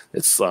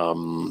 It's he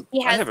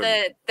has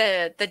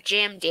the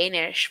jam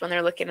Danish when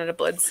they're looking at a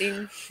blood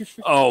scene.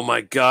 Oh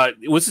my god,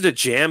 was it a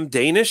jam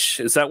Danish?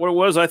 Is that what it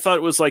was? I thought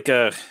it was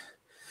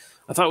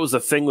a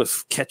thing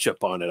with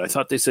ketchup on it. I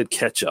thought they said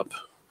ketchup.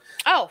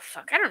 Oh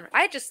fuck, I don't know.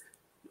 I just.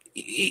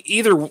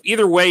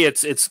 Either way,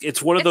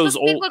 it's one of those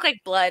old. Look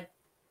like blood.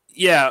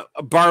 Yeah,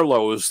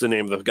 Barlow is the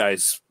name of the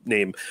guy's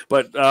name,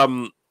 but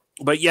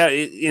but yeah,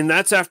 and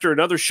that's after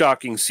another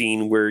shocking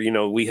scene where, you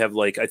know, we have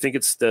like, I think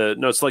it's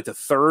like the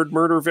third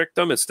murder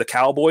victim. It's the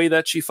cowboy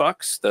that she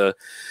fucks. The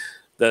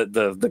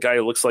guy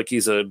who looks like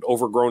he's an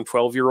overgrown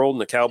 12-year-old in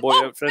the cowboy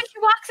outfit. When she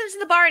walks into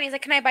the bar and he's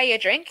like, "Can I buy you a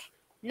drink?"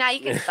 Now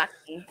you can fuck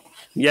me.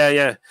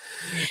 Yeah.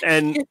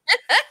 And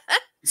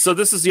so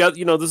this is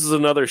this is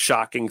another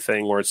shocking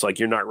thing where it's like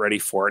you're not ready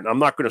for it. And I'm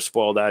not going to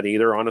spoil that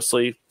either,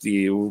 honestly.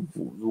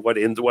 What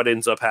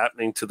ends up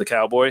happening to the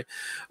cowboy.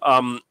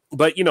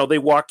 But you know, they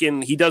walk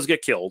in, he does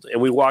get killed, and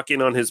we walk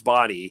in on his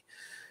body.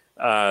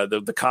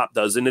 The cop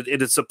does, and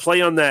it's a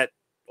play on that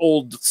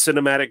old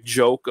cinematic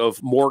joke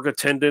of morgue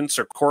attendants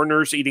or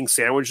coroners eating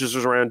sandwiches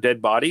around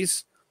dead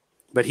bodies.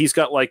 But he's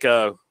got like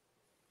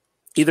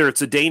either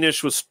it's a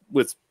Danish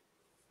with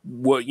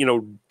what, you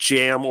know,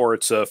 jam, or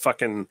it's a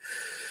fucking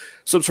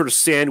some sort of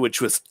sandwich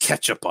with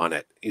ketchup on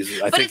it.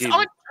 But it's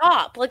on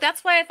top. Like,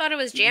 that's why I thought it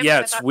was jam. Yeah,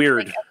 it's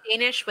weird. It was like a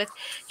Danish with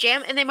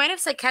jam, and they might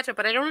have said ketchup,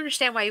 but I don't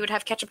understand why you would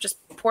have ketchup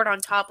just poured on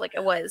top like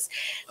it was.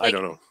 Like, I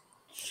don't know.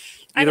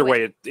 Either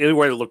way, it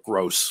looked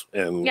gross,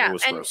 and yeah, it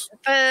was and gross.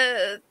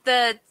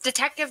 The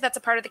detective that's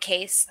a part of the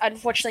case,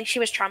 unfortunately, she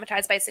was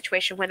traumatized by a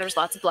situation when there was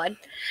lots of blood.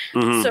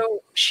 Mm-hmm.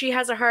 So she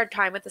has a hard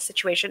time with the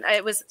situation.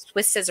 It was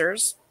with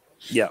scissors.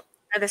 Yeah.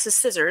 And this is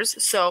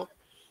scissors, so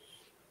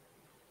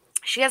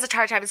she has a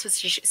hard time in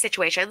this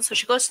situation. So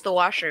she goes to the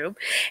washroom,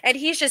 and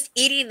he's just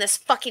eating this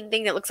fucking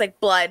thing that looks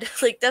like blood.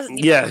 Like, doesn't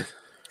even... Yeah.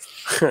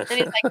 And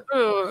he's like,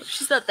 "Oh,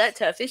 she's not that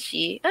tough, is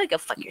she? Oh, go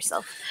fuck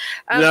yourself."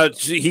 No,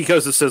 he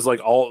goes and says,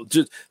 like,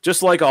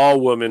 just like all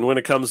women, when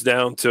it comes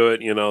down to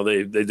it, you know,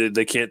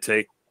 they can't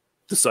take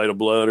the sight of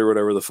blood or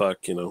whatever the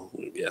fuck, you know.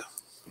 Yeah.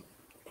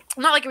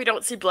 Not like we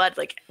don't see blood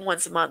like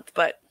once a month,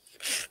 but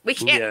we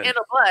can't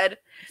handle blood.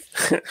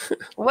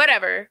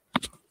 Whatever.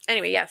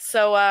 Anyway, yeah.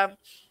 So I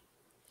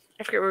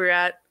forget where we're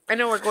at. I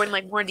know we're going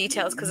like more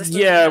details because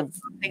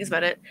things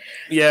about it.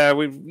 Yeah,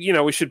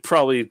 we should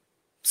probably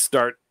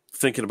start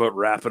thinking about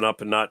wrapping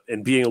up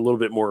and being a little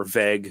bit more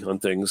vague on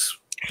things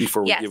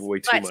before we give away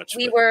too much.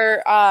 We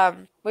were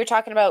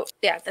talking about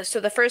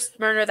so the first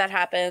murder that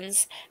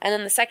happens, and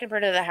then the second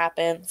murder that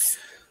happens.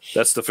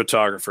 That's the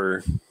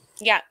photographer.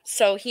 Yeah,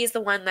 so he's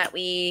the one that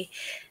we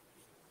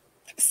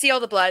see all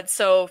the blood.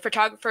 So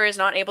photographer is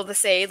not able to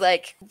say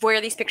like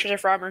where these pictures are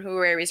from or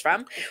where he's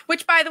from.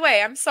 Which, by the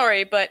way, I'm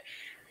sorry, but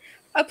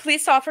a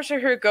police officer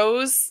who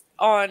goes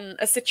on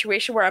a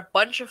situation where a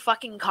bunch of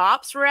fucking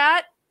cops were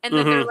at, and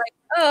then they're like,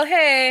 "Oh,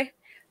 hey,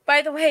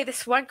 by the way,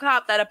 this one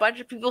cop that a bunch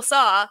of people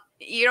saw,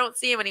 you don't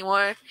see him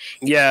anymore."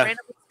 He randomly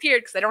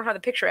disappeared because I don't have the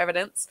picture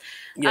evidence.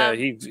 Yeah,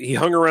 he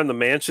hung around the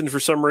mansion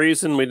for some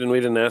reason. We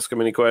didn't ask him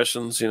any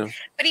questions, you know.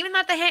 But even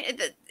that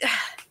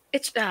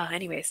it's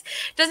anyways,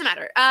 doesn't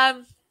matter.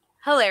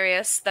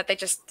 Hilarious that they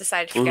just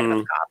decided to forget about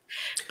the cop.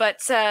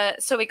 But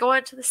so we go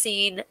into the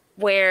scene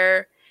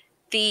where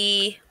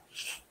the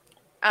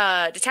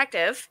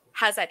detective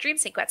has that dream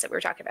sequence that we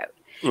were talking about.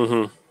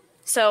 Mm-hmm.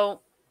 So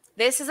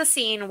this is a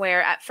scene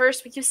where at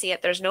first when you see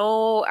it, there's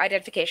no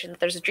identification that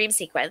there's a dream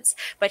sequence,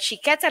 but she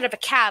gets out of a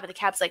cab and the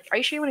cab's like, "Are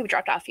you sure you want to be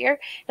dropped off here?"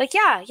 Like,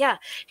 yeah.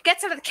 She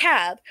gets out of the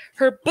cab,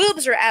 her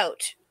boobs are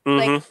out,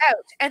 out,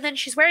 and then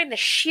she's wearing the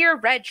sheer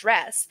red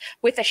dress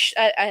with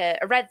a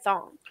red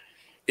thong.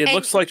 It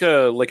looks like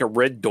a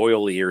red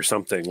doily or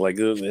something. Like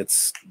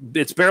it's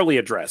barely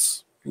a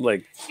dress.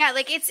 Like, yeah,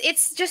 like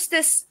it's just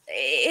this.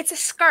 It's a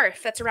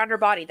scarf that's around her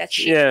body. That's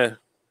sheer. Yeah.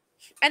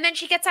 And then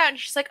she gets out and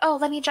she's like, "Oh,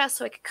 let me adjust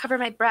so I can cover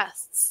my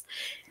breasts."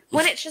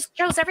 When it just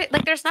shows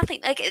there's nothing.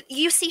 Like,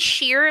 you see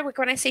sheer. Like,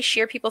 when I say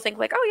sheer, people think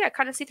like, "Oh yeah,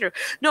 kind of see through."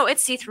 No,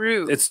 it's see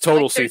through. It's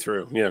total see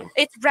through. Yeah.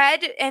 It's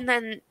red and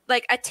then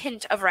like a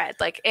tint of red.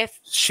 Like,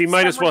 if she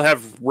might as well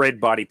have red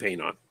body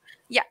paint on.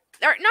 Yeah,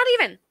 or not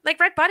even like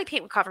red body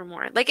paint would cover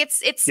more. Like,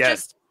 it's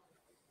just.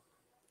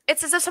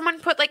 It's as if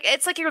someone put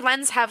it's like your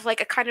lens have like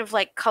a kind of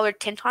like colored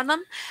tint on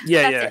them.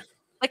 Yeah.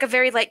 Like a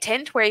very light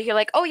tint where you're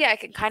like, "Oh yeah, I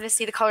can kind of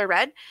see the color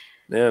red."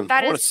 Yeah,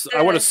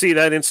 I want to see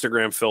that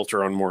Instagram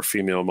filter on more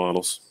female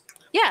models.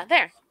 Yeah,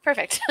 there.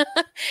 Perfect.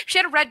 She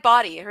had a red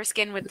body. Her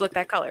skin would look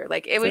that color.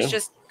 Like, it was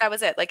just, that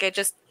was it. Like, it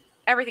just,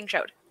 everything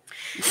showed.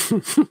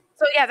 So,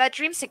 yeah, that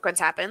dream sequence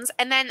happens.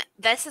 And then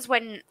this is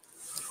when,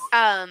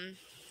 I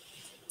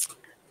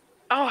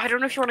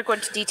don't know if you want to go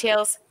into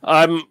details.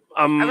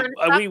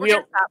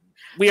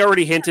 We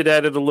already hinted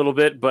at it a little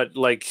bit, but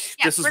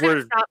this is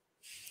where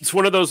it's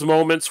one of those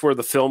moments where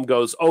the film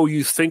goes, "Oh,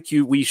 you think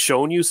we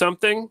shown you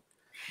something?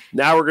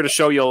 Now we're going to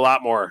show you a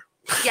lot more."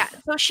 Yeah.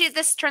 So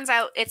this turns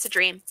out it's a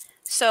dream.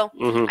 So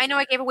I know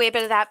I gave away a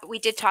bit of that, but we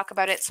did talk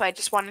about it. So I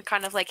just wanted to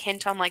kind of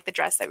hint on the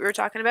dress that we were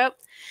talking about.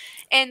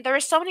 And there were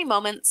so many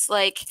moments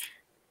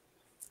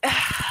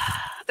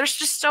there's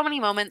just so many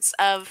moments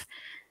of,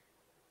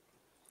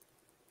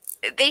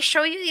 they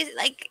show you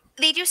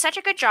they do such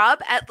a good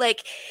job at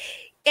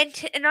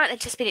not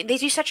anticipating. They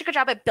do such a good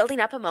job at building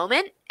up a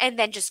moment and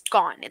then just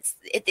gone.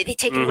 They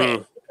take it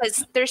away,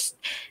 because there's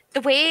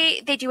the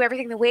way they do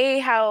everything, the way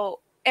how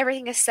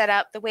everything is set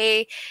up, the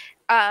way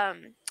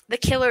the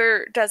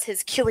killer does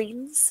his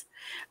killings.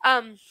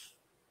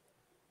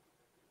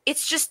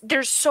 it's just,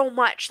 there's so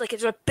much, like,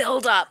 it's a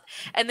build up,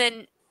 and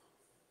then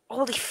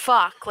holy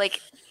fuck,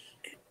 like,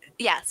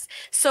 yes.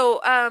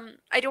 So I'm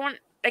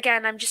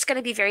just going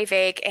to be very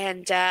vague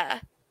and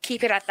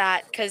keep it at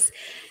that, because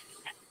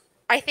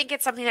I think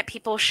it's something that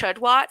people should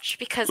watch,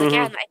 because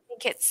again, I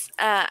think it's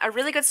a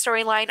really good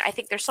storyline. I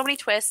think there's so many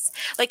twists.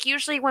 Like,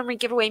 usually when we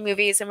give away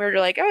movies and we're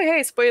like, oh,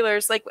 hey,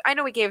 spoilers, like, I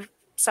know we gave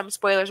some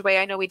spoilers away.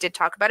 I know we did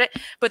talk about it,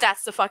 but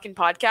that's the fucking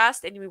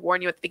podcast, and we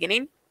warn you at the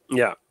beginning.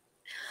 Yeah.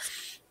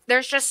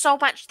 There's just so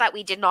much that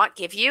we did not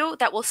give you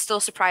that will still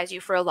surprise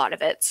you for a lot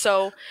of it.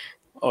 So,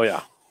 oh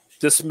yeah,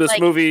 this like,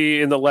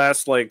 movie in the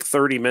last like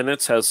 30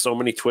 minutes has so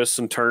many twists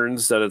and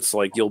turns that it's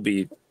like you'll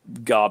be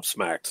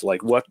gobsmacked.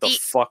 Like, what the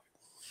fuck?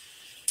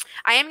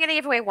 I am gonna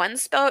give away one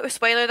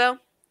spoiler though.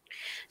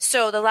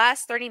 So the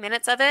last 30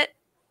 minutes of it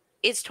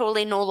is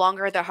totally no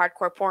longer the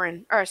hardcore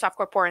porn or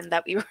softcore porn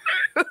that we were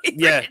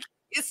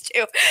used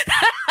to.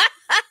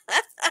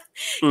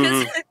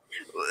 Because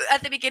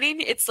at the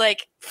beginning, it's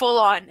like full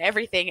on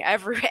everything,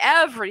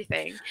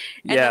 everything,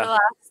 and then the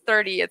last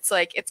 30, it's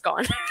like it's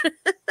gone.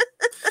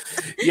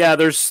 Yeah,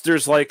 there's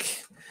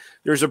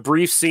a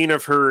brief scene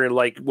of her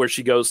like where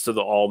she goes to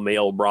the all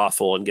male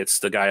brothel and gets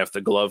the guy off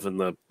the glove and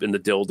the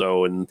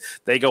dildo, and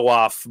they go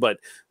off, but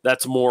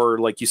that's more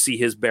like you see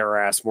his bare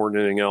ass more than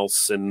anything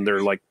else, and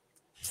they're like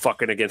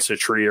fucking against a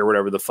tree or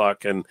whatever the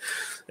fuck, and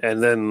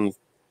then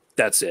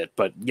that's it.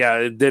 But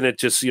yeah, then it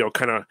just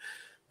kind of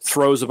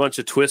throws a bunch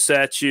of twists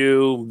at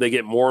you. They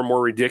get more and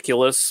more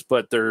ridiculous,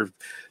 but they're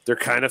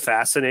kind of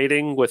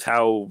fascinating with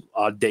how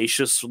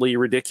audaciously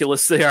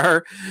ridiculous they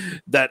are,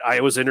 that I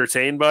was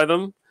entertained by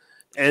them.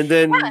 And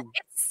then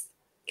it's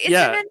an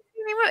entertaining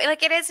movie.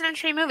 Like, it is an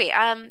entertaining movie.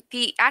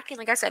 The acting,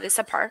 like I said, is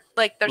subpar.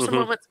 Like, there's some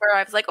moments where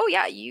I was like, oh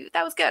yeah,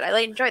 that was good, I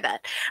like enjoyed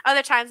that.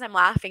 Other times I'm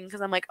laughing because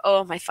I'm like,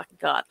 oh my fucking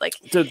god. Like,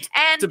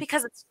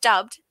 because it's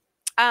dubbed.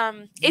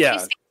 If you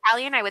speak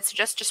Italian, I would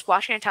suggest just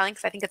watching Italian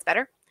because I think it's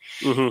better.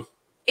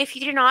 If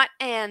you do not,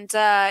 and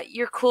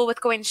you're cool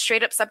with going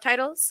straight up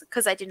subtitles,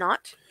 because I did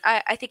not,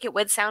 I think it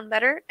would sound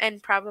better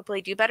and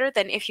probably do better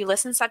than if you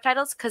listen to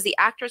subtitles, because the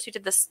actors who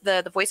did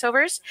the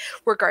voiceovers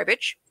were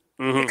garbage.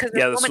 Yeah,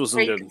 this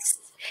wasn't good.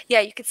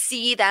 You could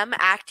see them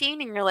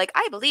acting, and you're like,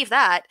 I believe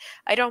that.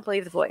 I don't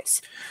believe the voice.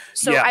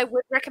 So I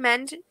would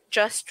recommend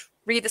just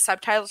read the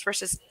subtitles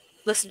versus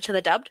listen to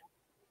the dubbed,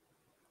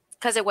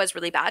 because it was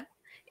really bad.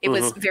 It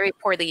was very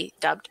poorly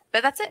dubbed.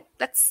 But that's it.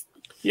 I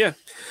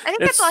think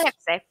that's all I have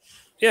to say.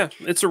 Yeah,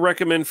 it's a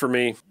recommend for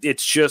me.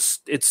 It's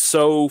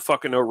so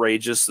fucking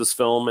outrageous, this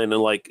film, and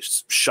like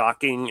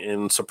shocking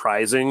and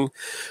surprising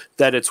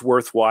that it's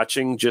worth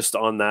watching just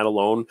on that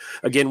alone.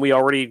 Again, we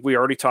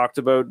already talked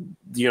about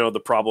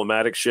the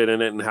problematic shit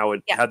in it and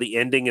how the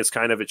ending is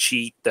kind of a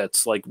cheat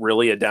that's like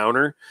really a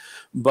downer,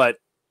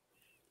 but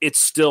it's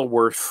still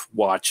worth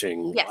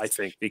watching, I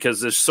think, because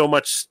there's so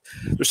much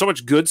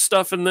good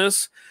stuff in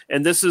this,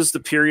 and this is the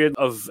period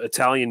of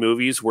Italian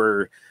movies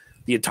where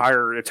the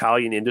entire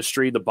Italian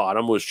industry, the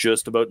bottom was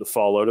just about to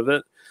fall out of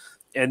it.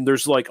 And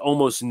there's like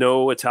almost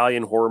no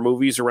Italian horror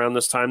movies around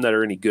this time that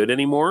are any good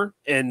anymore.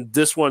 And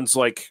this one's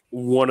like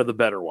one of the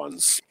better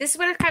ones. This is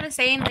what I'm kind of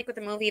saying, like with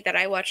the movie that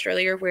I watched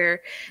earlier,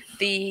 where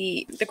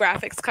the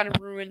graphics kind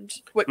of ruined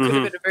what could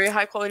have been a very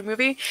high quality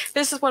movie.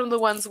 This is one of the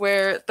ones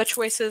where the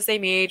choices they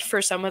made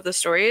for some of the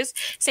stories,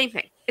 same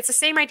thing. It's the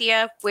same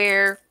idea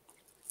where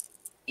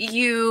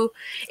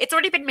it's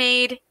already been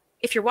made.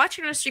 If you're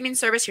watching on a streaming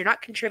service, you're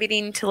not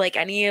contributing to like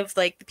any of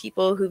like the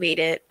people who made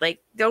it. Like,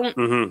 don't,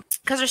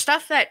 because there's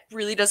stuff that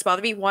really does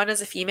bother me. One,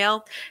 as a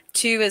female.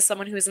 Two, as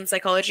someone who is in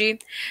psychology.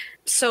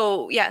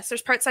 So yes,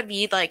 there's parts on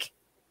me like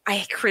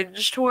I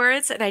cringe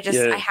towards, and I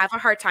have a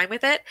hard time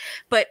with it.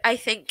 But I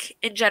think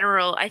in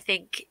general,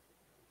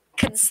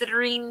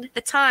 considering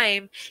the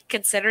time,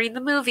 considering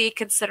the movie,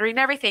 considering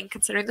everything,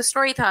 considering the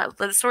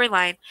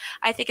storyline,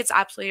 I think it's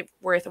absolutely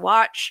worth a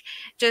watch.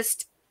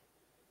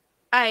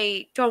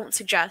 I don't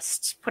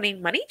suggest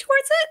putting money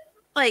towards it.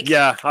 Like,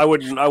 yeah, I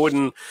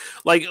wouldn't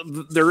like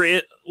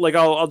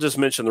I'll just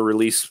mention the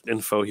release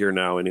info here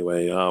now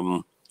anyway.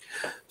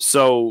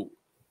 So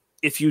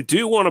if you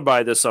do want to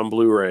buy this on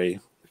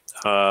Blu-ray,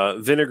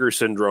 Vinegar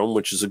Syndrome,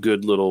 which is a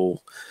good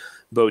little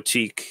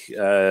boutique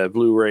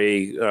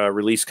Blu-ray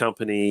release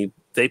company,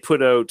 they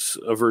put out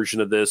a version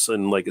of this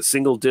in like a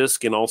single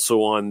disc and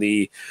also on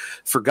the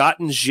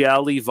Forgotten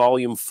Gialli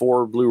Volume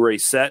 4 Blu-ray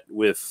set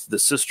with The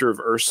Sister of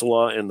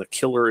Ursula and The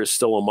Killer is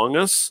Still Among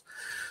Us.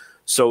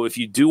 So if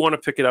you do want to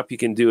pick it up, you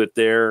can do it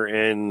there.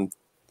 And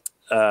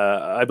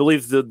I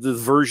believe the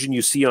version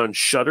you see on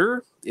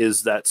Shudder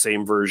is that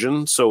same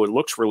version. So it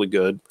looks really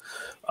good.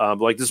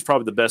 Like, this is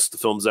probably the best the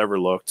film's ever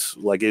looked.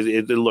 Like,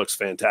 it looks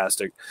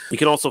fantastic. You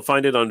can also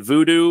find it on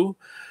Vudu.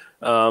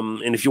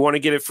 And if you want to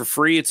get it for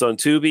free, it's on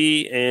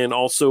Tubi and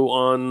also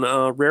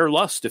on Rare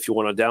Lust if you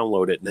want to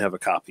download it and have a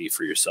copy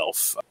for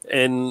yourself.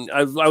 And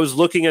I was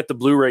looking at the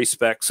Blu-ray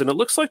specs, and it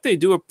looks like they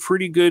do a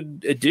pretty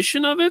good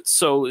edition of it.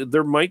 So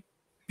there might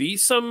be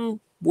some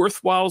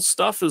worthwhile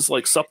stuff as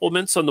like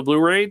supplements on the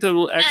Blu-ray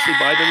to actually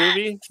buy the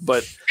movie.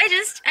 But I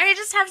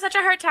just have such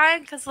a hard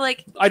time because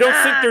like I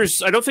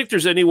don't think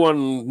there's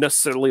anyone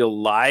necessarily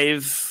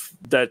alive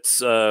that's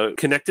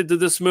connected to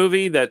this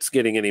movie that's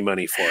getting any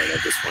money for it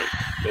at this point.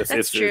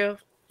 That's true.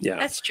 Yeah,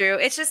 that's true.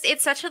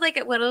 It's such a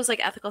like one of those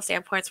like ethical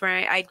standpoints where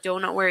I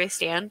don't know where I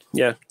stand.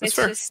 Yeah, that's it's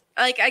fair. Just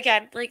like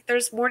again, like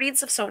there's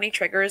warnings of so many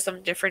triggers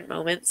of different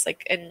moments,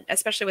 like and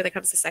especially when it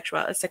comes to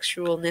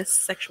sexualness,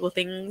 sexual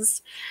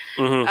things,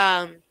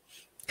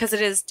 because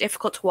it is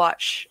difficult to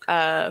watch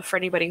for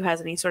anybody who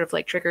has any sort of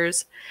like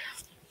triggers.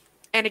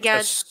 And again,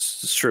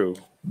 that's true.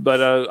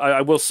 But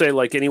I will say,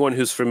 like anyone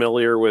who's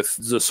familiar with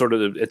the sort of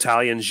the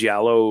Italian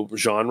giallo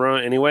genre,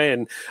 anyway,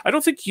 and I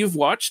don't think you've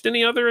watched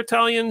any other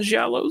Italian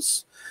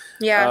giallos.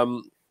 Yeah,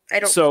 I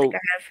don't think I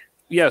have.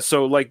 Yeah,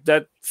 so like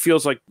that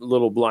feels like a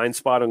little blind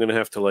spot. I'm going to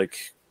have to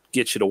like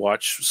get you to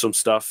watch some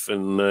stuff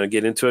and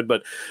get into it.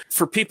 But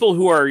for people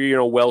who are,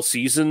 well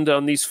seasoned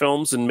on these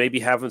films and maybe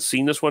haven't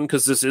seen this one,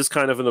 because this is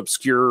kind of an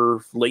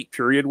obscure late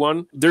period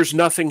one, there's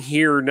nothing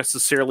here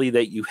necessarily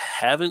that you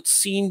haven't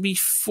seen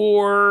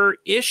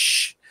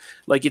before-ish.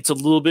 Like it's a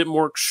little bit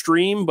more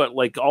extreme, but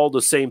like all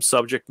the same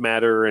subject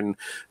matter and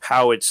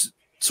how it's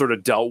sort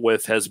of dealt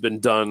with has been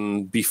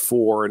done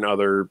before in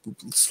other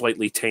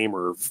slightly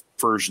tamer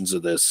versions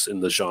of this in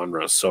the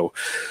genre. So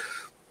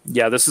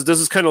yeah, this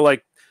is kind of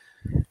like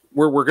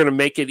we're going to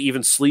make it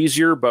even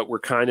sleazier, but we're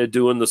kind of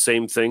doing the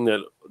same thing that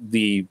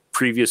the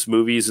previous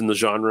movies in the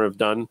genre have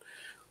done.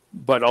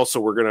 But also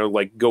we're going to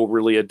like go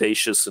really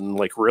audacious and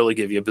like really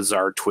give you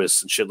bizarre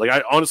twists and shit. Like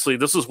honestly,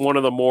 this is one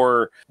of the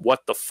more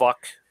what the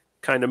fuck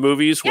kind of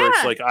movies where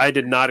it's like, I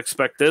did not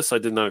expect this. I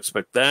did not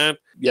expect that.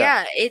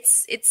 Yeah,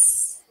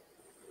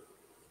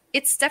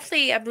 it's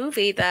definitely a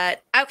movie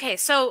that... Okay,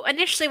 so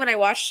initially when I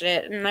watched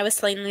it, and I was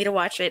telling Lee to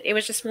watch it, it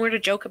was just more to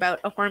joke about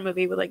a horror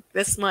movie with, like,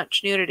 this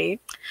much nudity.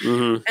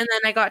 Mm-hmm. And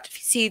then I got to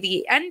see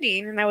the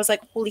ending, and I was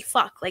like, holy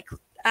fuck, like,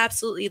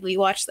 absolutely, Lee,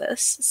 watch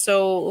this.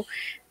 So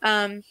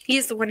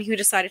he's the one who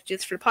decided to do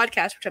this for the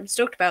podcast, which I'm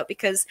stoked about,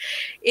 because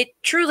it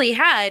truly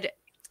had...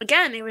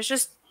 Again, it was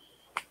just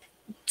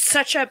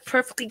such a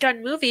perfectly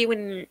done movie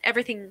when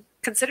everything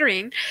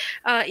considering,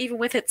 even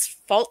with its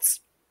faults.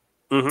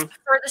 Mm-hmm.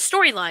 For the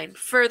storyline,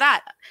 for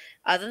that,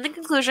 other than the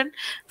conclusion,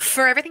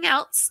 for everything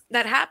else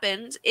that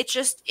happened, it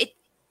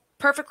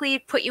perfectly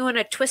put you on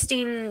a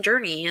twisting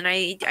journey, and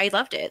I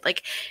loved it.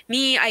 Like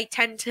me, I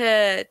tend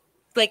to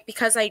like,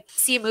 because I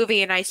see a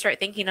movie and I start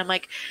thinking, I'm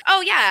like,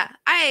 oh yeah,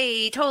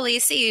 I totally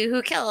see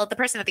who killed the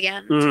person at the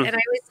end, and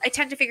I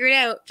tend to figure it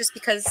out just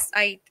because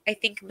I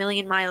think a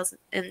million miles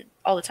and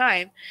all the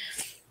time.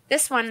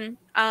 This one,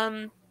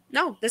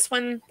 no, this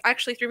one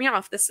actually threw me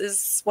off. This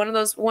is one of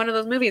those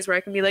movies where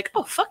I can be like,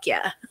 oh, fuck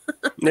yeah.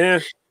 Yeah,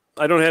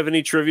 I don't have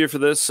any trivia for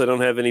this. I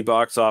don't have any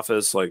box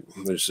office. Like,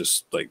 there's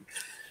just like,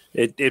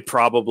 it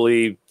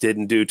probably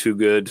didn't do too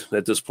good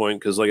at this point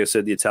because, like I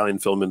said, the Italian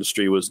film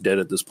industry was dead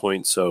at this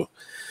point. So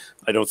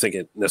I don't think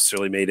it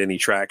necessarily made any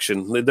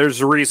traction.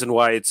 There's a reason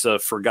why it's a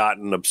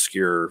forgotten,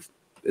 obscure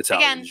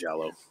Italian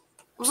giallo.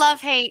 Love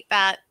hate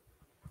that.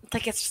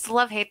 Like, it's just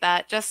love hate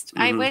that. Just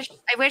I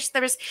wish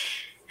there was.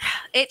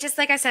 It just,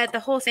 like I said, the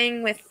whole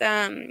thing with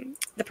the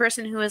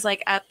person who was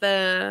like at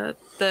the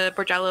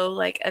bordello,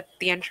 like at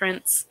the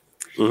entrance.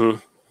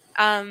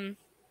 Mm-hmm.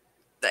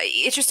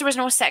 It's just there was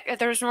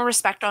no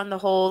respect on the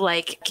whole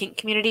like kink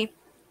community,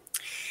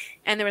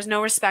 and there was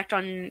no respect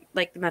on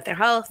like the mental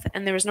health,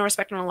 and there was no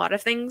respect on a lot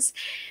of things.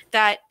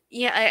 That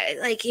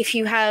like if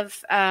you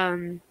have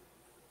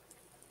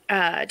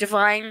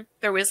Divine,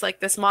 there was like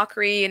this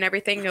mockery and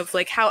everything of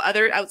like how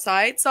other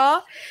outside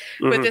saw,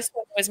 but this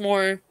one was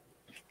more.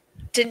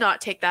 Did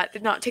not take that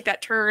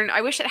turn.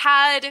 I wish it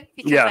had,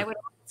 because I would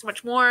have so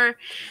much more.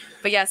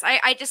 But yes,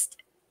 I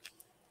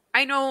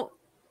know.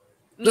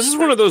 This is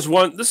one of those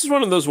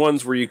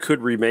ones where you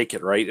could remake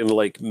it, right, and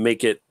like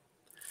make it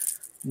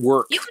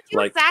work. You could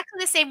do exactly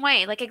the same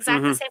way, the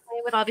same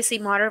way, with obviously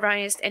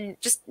modernized and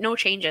just no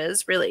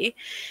changes really,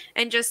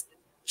 and just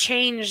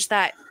change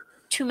that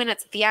 2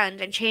 minutes at the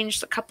end and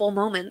change a couple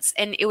moments,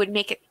 and it would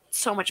make it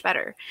so much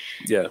better.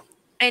 Yeah.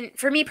 And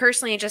for me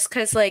personally, just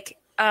because like.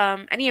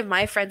 Any of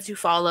my friends who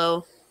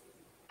follow,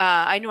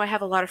 I know I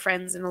have a lot of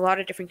friends in a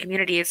lot of different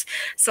communities,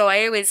 so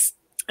I always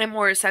am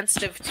more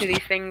sensitive to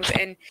these things,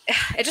 and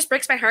it just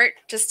breaks my heart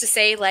just to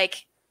say,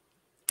 like,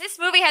 this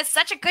movie has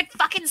such a good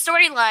fucking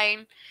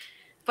storyline,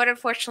 but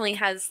unfortunately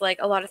has, like,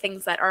 a lot of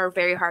things that are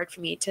very hard for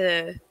me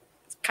to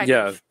kind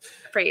of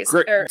praise.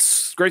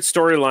 Great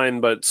storyline,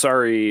 but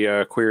sorry,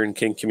 queer and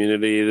kink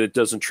community, that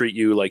doesn't treat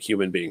you like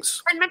human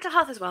beings. And mental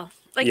health as well.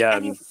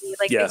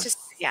 It's just,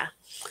 yeah.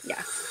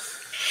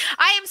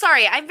 I am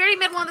sorry. I'm very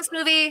middle on this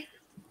movie.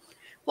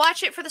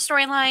 Watch it for the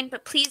storyline,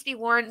 but please be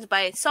warned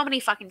by so many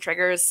fucking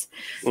triggers.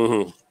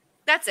 Mm-hmm.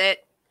 That's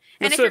it.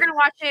 And if you're going to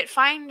watch it,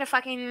 find a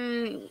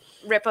fucking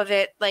rip of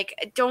it.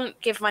 Like, don't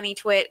give money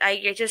to it.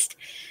 I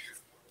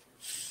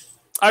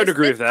would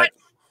agree with that.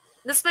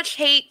 This much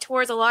hate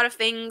towards a lot of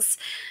things.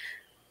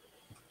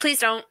 Please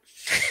don't.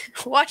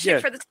 Watch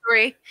it for the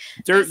story.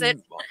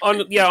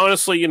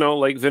 Honestly,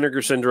 like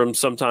Vinegar Syndrome,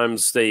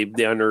 sometimes they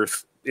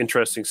unearth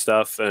interesting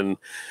stuff and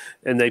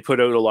they put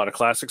out a lot of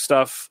classic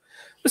stuff.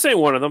 This ain't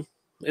one of them.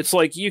 It's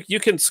like you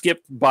can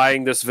skip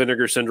buying this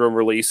Vinegar Syndrome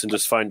release and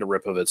just find a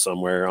rip of it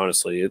somewhere.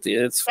 Honestly,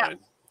 it's fine.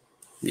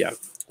 Yeah.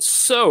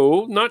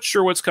 So, not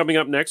sure what's coming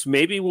up next.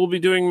 Maybe we'll be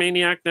doing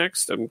Maniac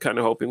next. I'm kind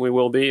of hoping we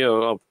will be.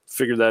 I'll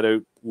figure that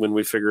out when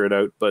we figure it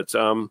out. But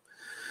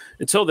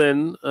until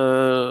then,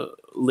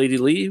 Lady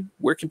Lee,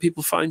 where can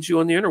people find you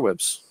on the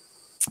interwebs?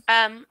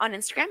 On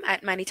Instagram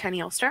at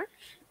MightyTinyAllStar,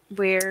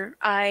 where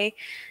I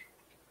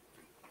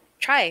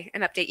try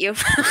and update you.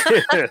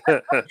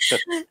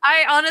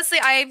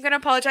 I'm going to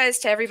apologize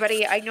to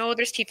everybody. I know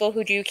there's people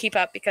who do keep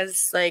up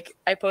because like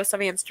I post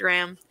on my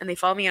Instagram and they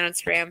follow me on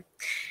Instagram.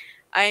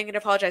 I am going to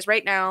apologize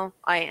right now.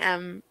 I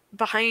am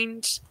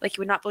behind, like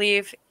you would not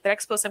believe. The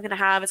next post I'm going to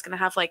have is going to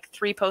have like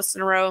 3 posts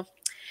in a row.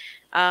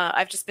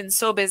 I've just been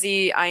so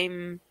busy.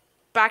 I'm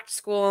back to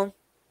school,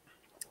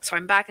 so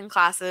I'm back in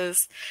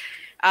classes.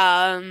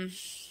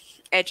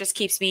 It just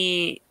keeps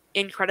me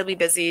incredibly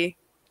busy,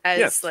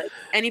 as like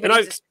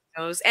anybody just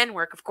knows, and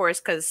work, of course,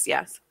 because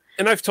yes.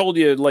 And I've told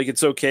you, like,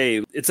 it's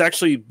okay. It's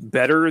actually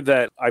better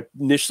that I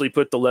initially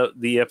put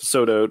the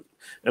episode out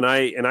and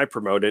I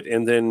promote it,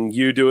 and then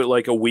you do it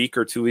like a week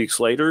or 2 weeks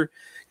later,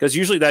 because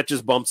usually that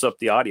just bumps up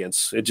the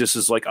audience. It just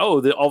is like, all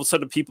of a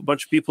sudden, a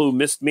bunch of people who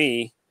missed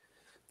me,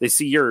 they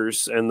see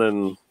yours, and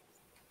then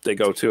they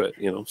go to it.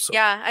 So.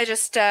 Yeah, I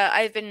just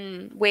I've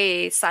been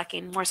way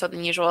slacking more so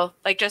than usual.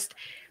 Like, just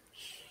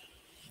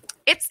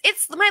it's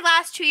my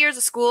last 2 years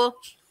of school,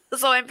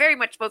 so I'm very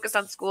much focused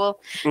on school.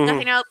 Mm-hmm.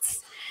 Nothing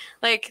else.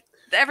 Like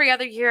every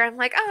other year, I'm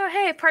like, oh,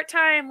 hey,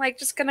 part-time, like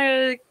just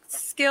gonna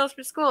skills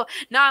for school.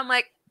 Now I'm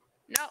like,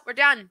 no, we're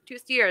done. 2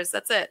 years.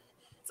 That's it.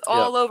 It's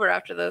all over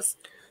after this.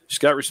 She's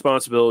got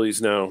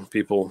responsibilities now,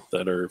 people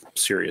that are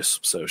serious.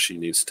 So she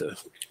needs to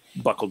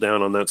buckle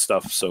down on that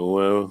stuff.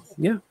 So,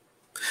 yeah.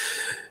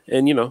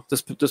 And,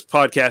 this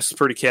podcast is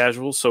pretty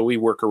casual, so we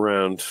work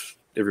around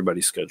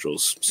everybody's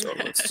schedules. So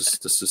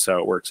this is how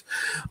it works.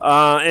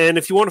 And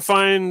if you want to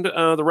find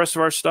the rest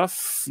of our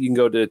stuff, you can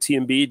go to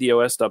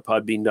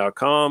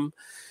tmbdos.podbean.com.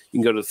 You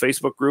can go to the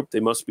Facebook group.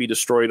 They Must Be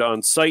Destroyed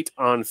on Site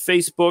on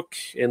Facebook,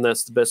 and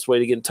that's the best way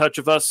to get in touch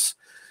with us.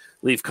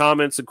 Leave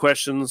comments and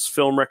questions,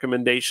 film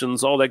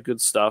recommendations, all that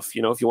good stuff.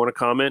 If you want to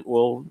comment,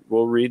 we'll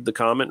read the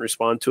comment and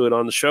respond to it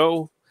on the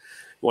show.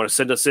 You want to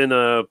send us in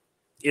a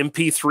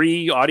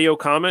MP3 audio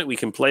comment, we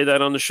can play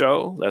that on the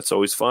show. That's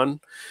always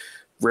fun.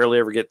 Rarely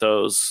ever get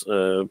those.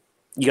 You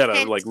gotta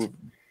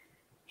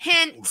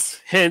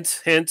hint. And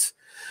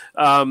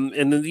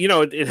then,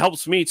 it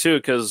helps me too,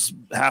 because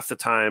half the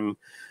time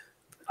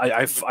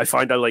I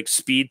find I like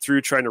speed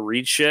through trying to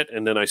read shit,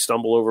 and then I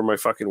stumble over my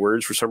fucking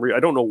words for some reason.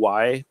 I don't know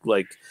why.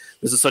 Like,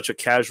 this is such a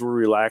casual,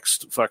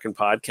 relaxed fucking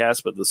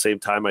podcast, but at the same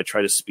time I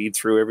try to speed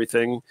through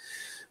everything.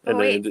 And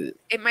then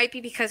it might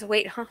be because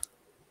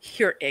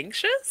you're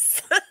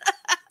anxious?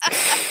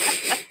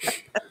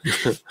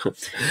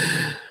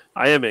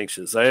 I am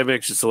anxious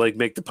to like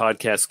make the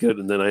podcast good,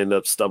 and then I end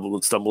up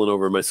stumbling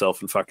over myself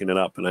and fucking it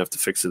up, and I have to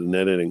fix it in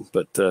editing.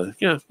 But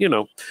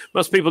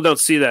most people don't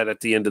see that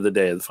at the end of the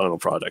day of the final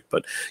product.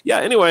 But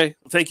yeah, anyway,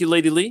 thank you,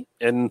 Lady Lee,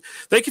 and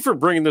thank you for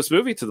bringing this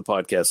movie to the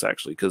podcast,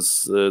 actually,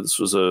 because this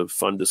was a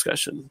fun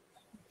discussion.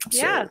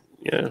 Yeah,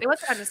 it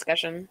was a fun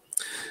discussion.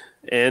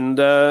 And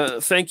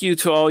thank you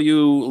to all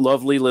you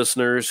lovely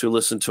listeners who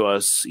listen to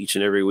us each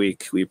and every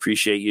week. We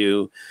appreciate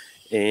you.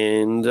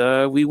 And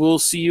we will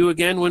see you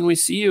again when we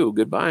see you.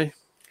 Goodbye.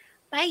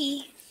 Bye.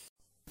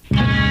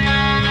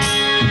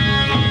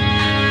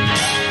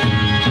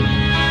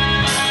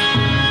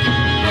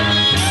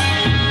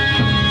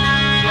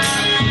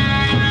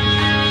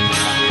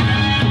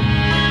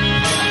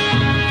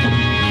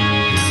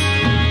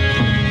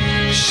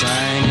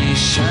 Shiny,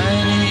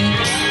 shiny,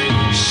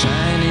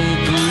 shiny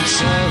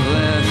boots of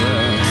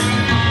leather.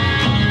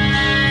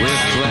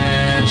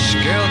 Whiplash,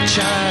 girl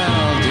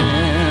child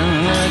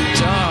in the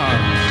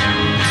dark.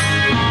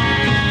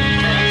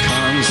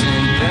 Comes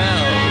in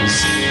bells,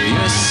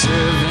 your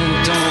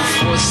servant, don't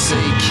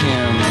forsake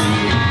him.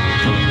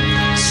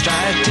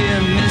 Strike,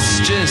 dear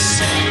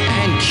mistress,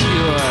 and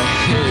cure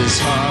his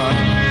heart.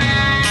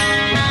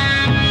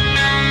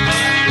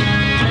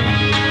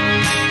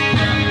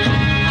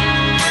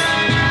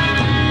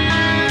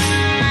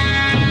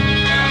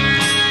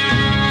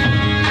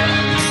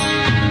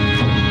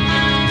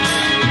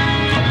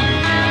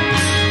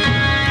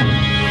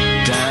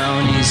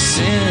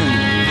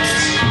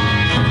 Sins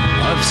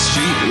of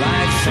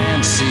streetlight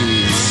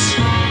fancies,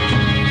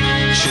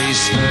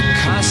 chase the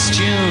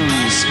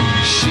costumes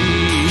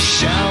she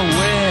shall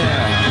wear.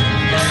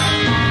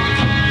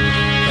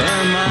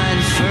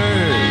 Ermine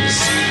furs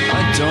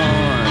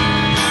adorn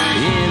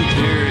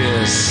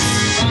imperious.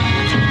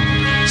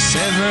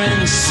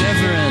 Severin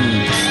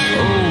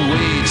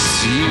awaits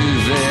you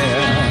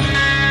there.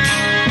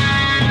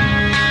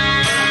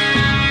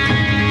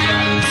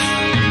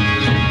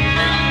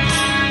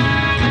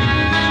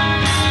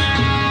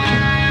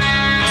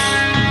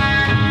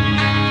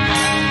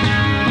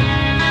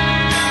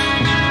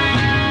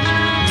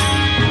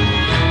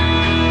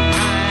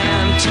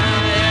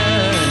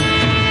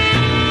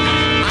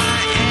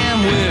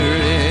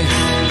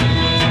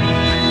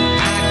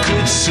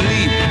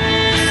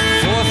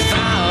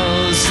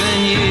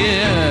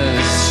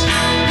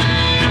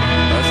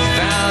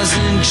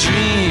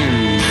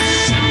 dreams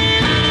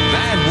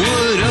that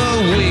would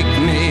awake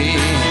me.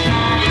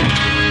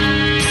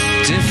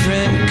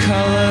 Different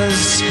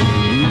colors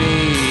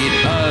made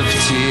of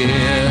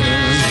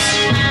tears.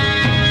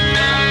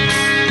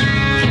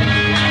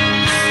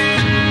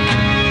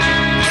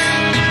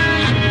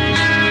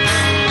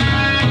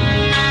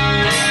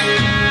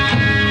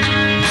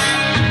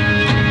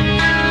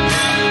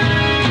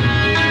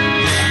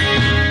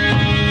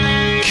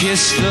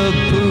 Kiss the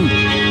boot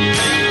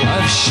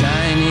of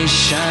shiny,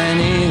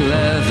 shiny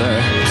leather.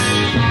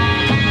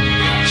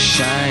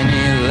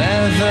 Shiny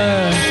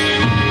leather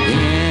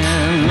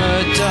in the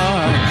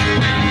dark.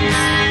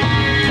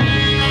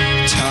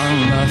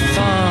 Tongue the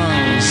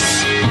thongs,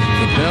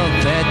 the belt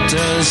that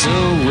does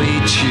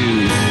await you.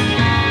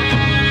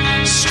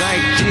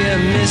 Strike, dear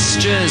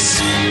mistress,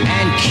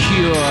 and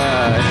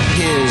cure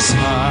his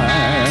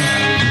heart.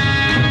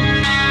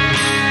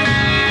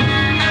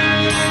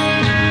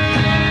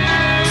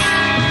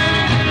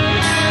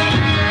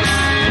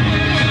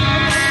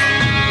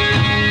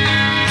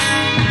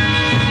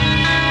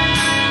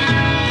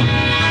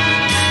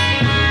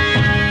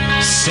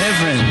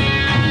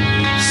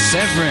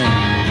 Severin,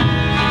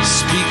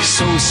 speak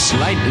so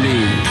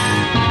slightly.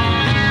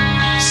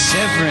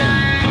 Severin,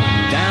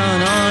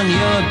 down on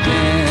your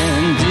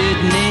bended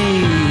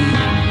knee.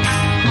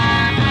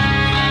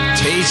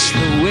 Taste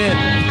the whip,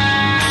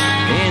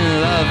 in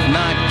love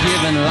not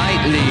given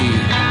lightly.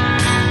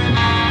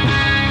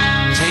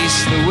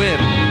 Taste the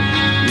whip,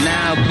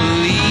 now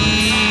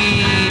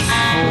bleed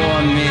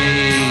for me.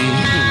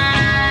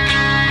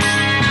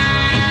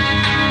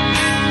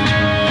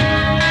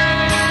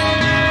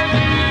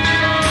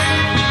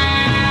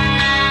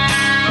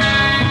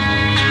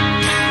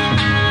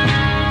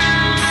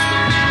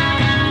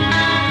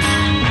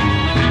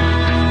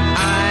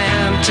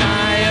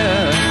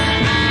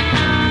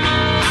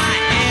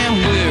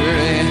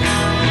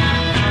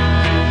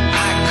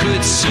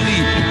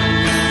 Sleep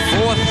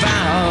for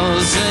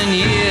 1,000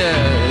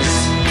 years,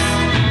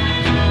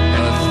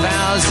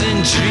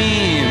 1,000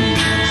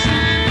 dreams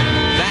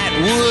that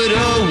would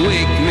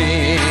awake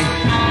me.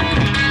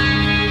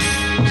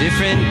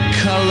 Different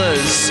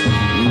colors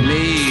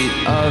made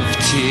of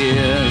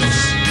tears.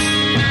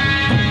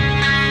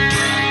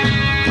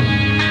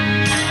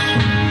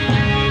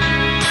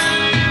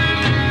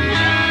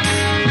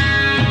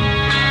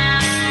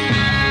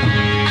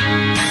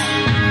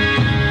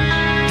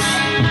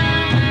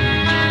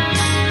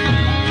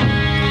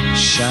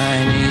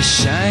 Shiny,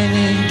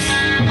 shiny,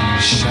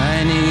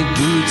 shiny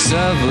boots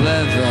of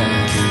leather.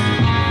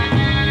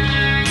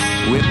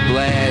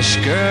 Whiplash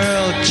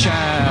girl,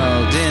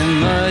 child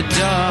in the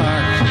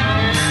dark.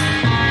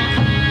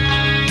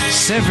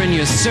 Severin,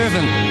 your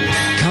servant,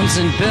 comes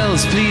in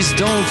bells. Please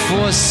don't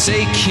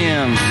forsake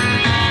him.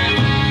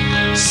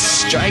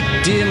 Strike,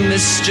 dear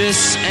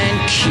mistress,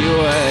 and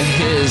cure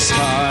his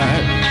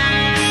heart.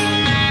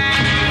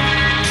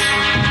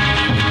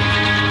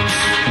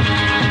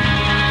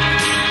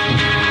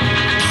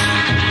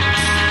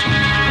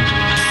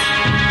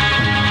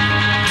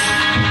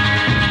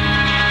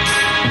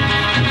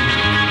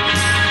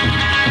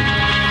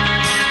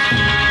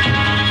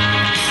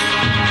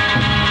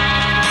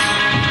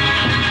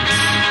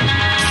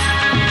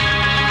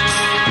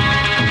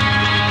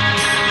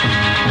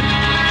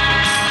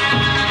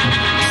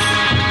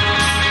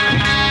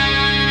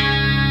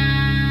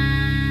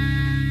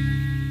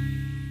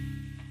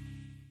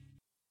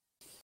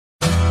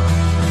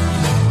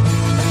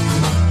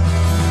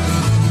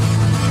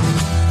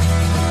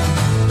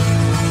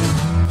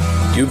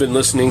 You've been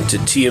listening to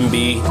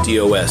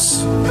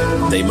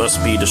TMBDOS. They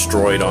must be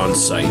destroyed on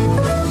sight.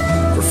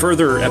 For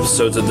further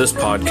episodes of this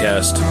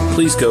podcast,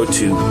 please go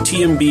to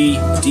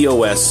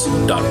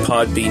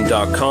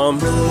tmbdos.podbean.com.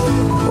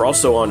 We're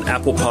also on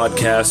Apple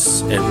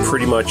Podcasts and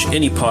pretty much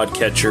any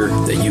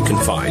podcatcher that you can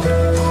find.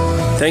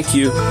 Thank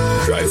you.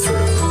 Drive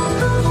through.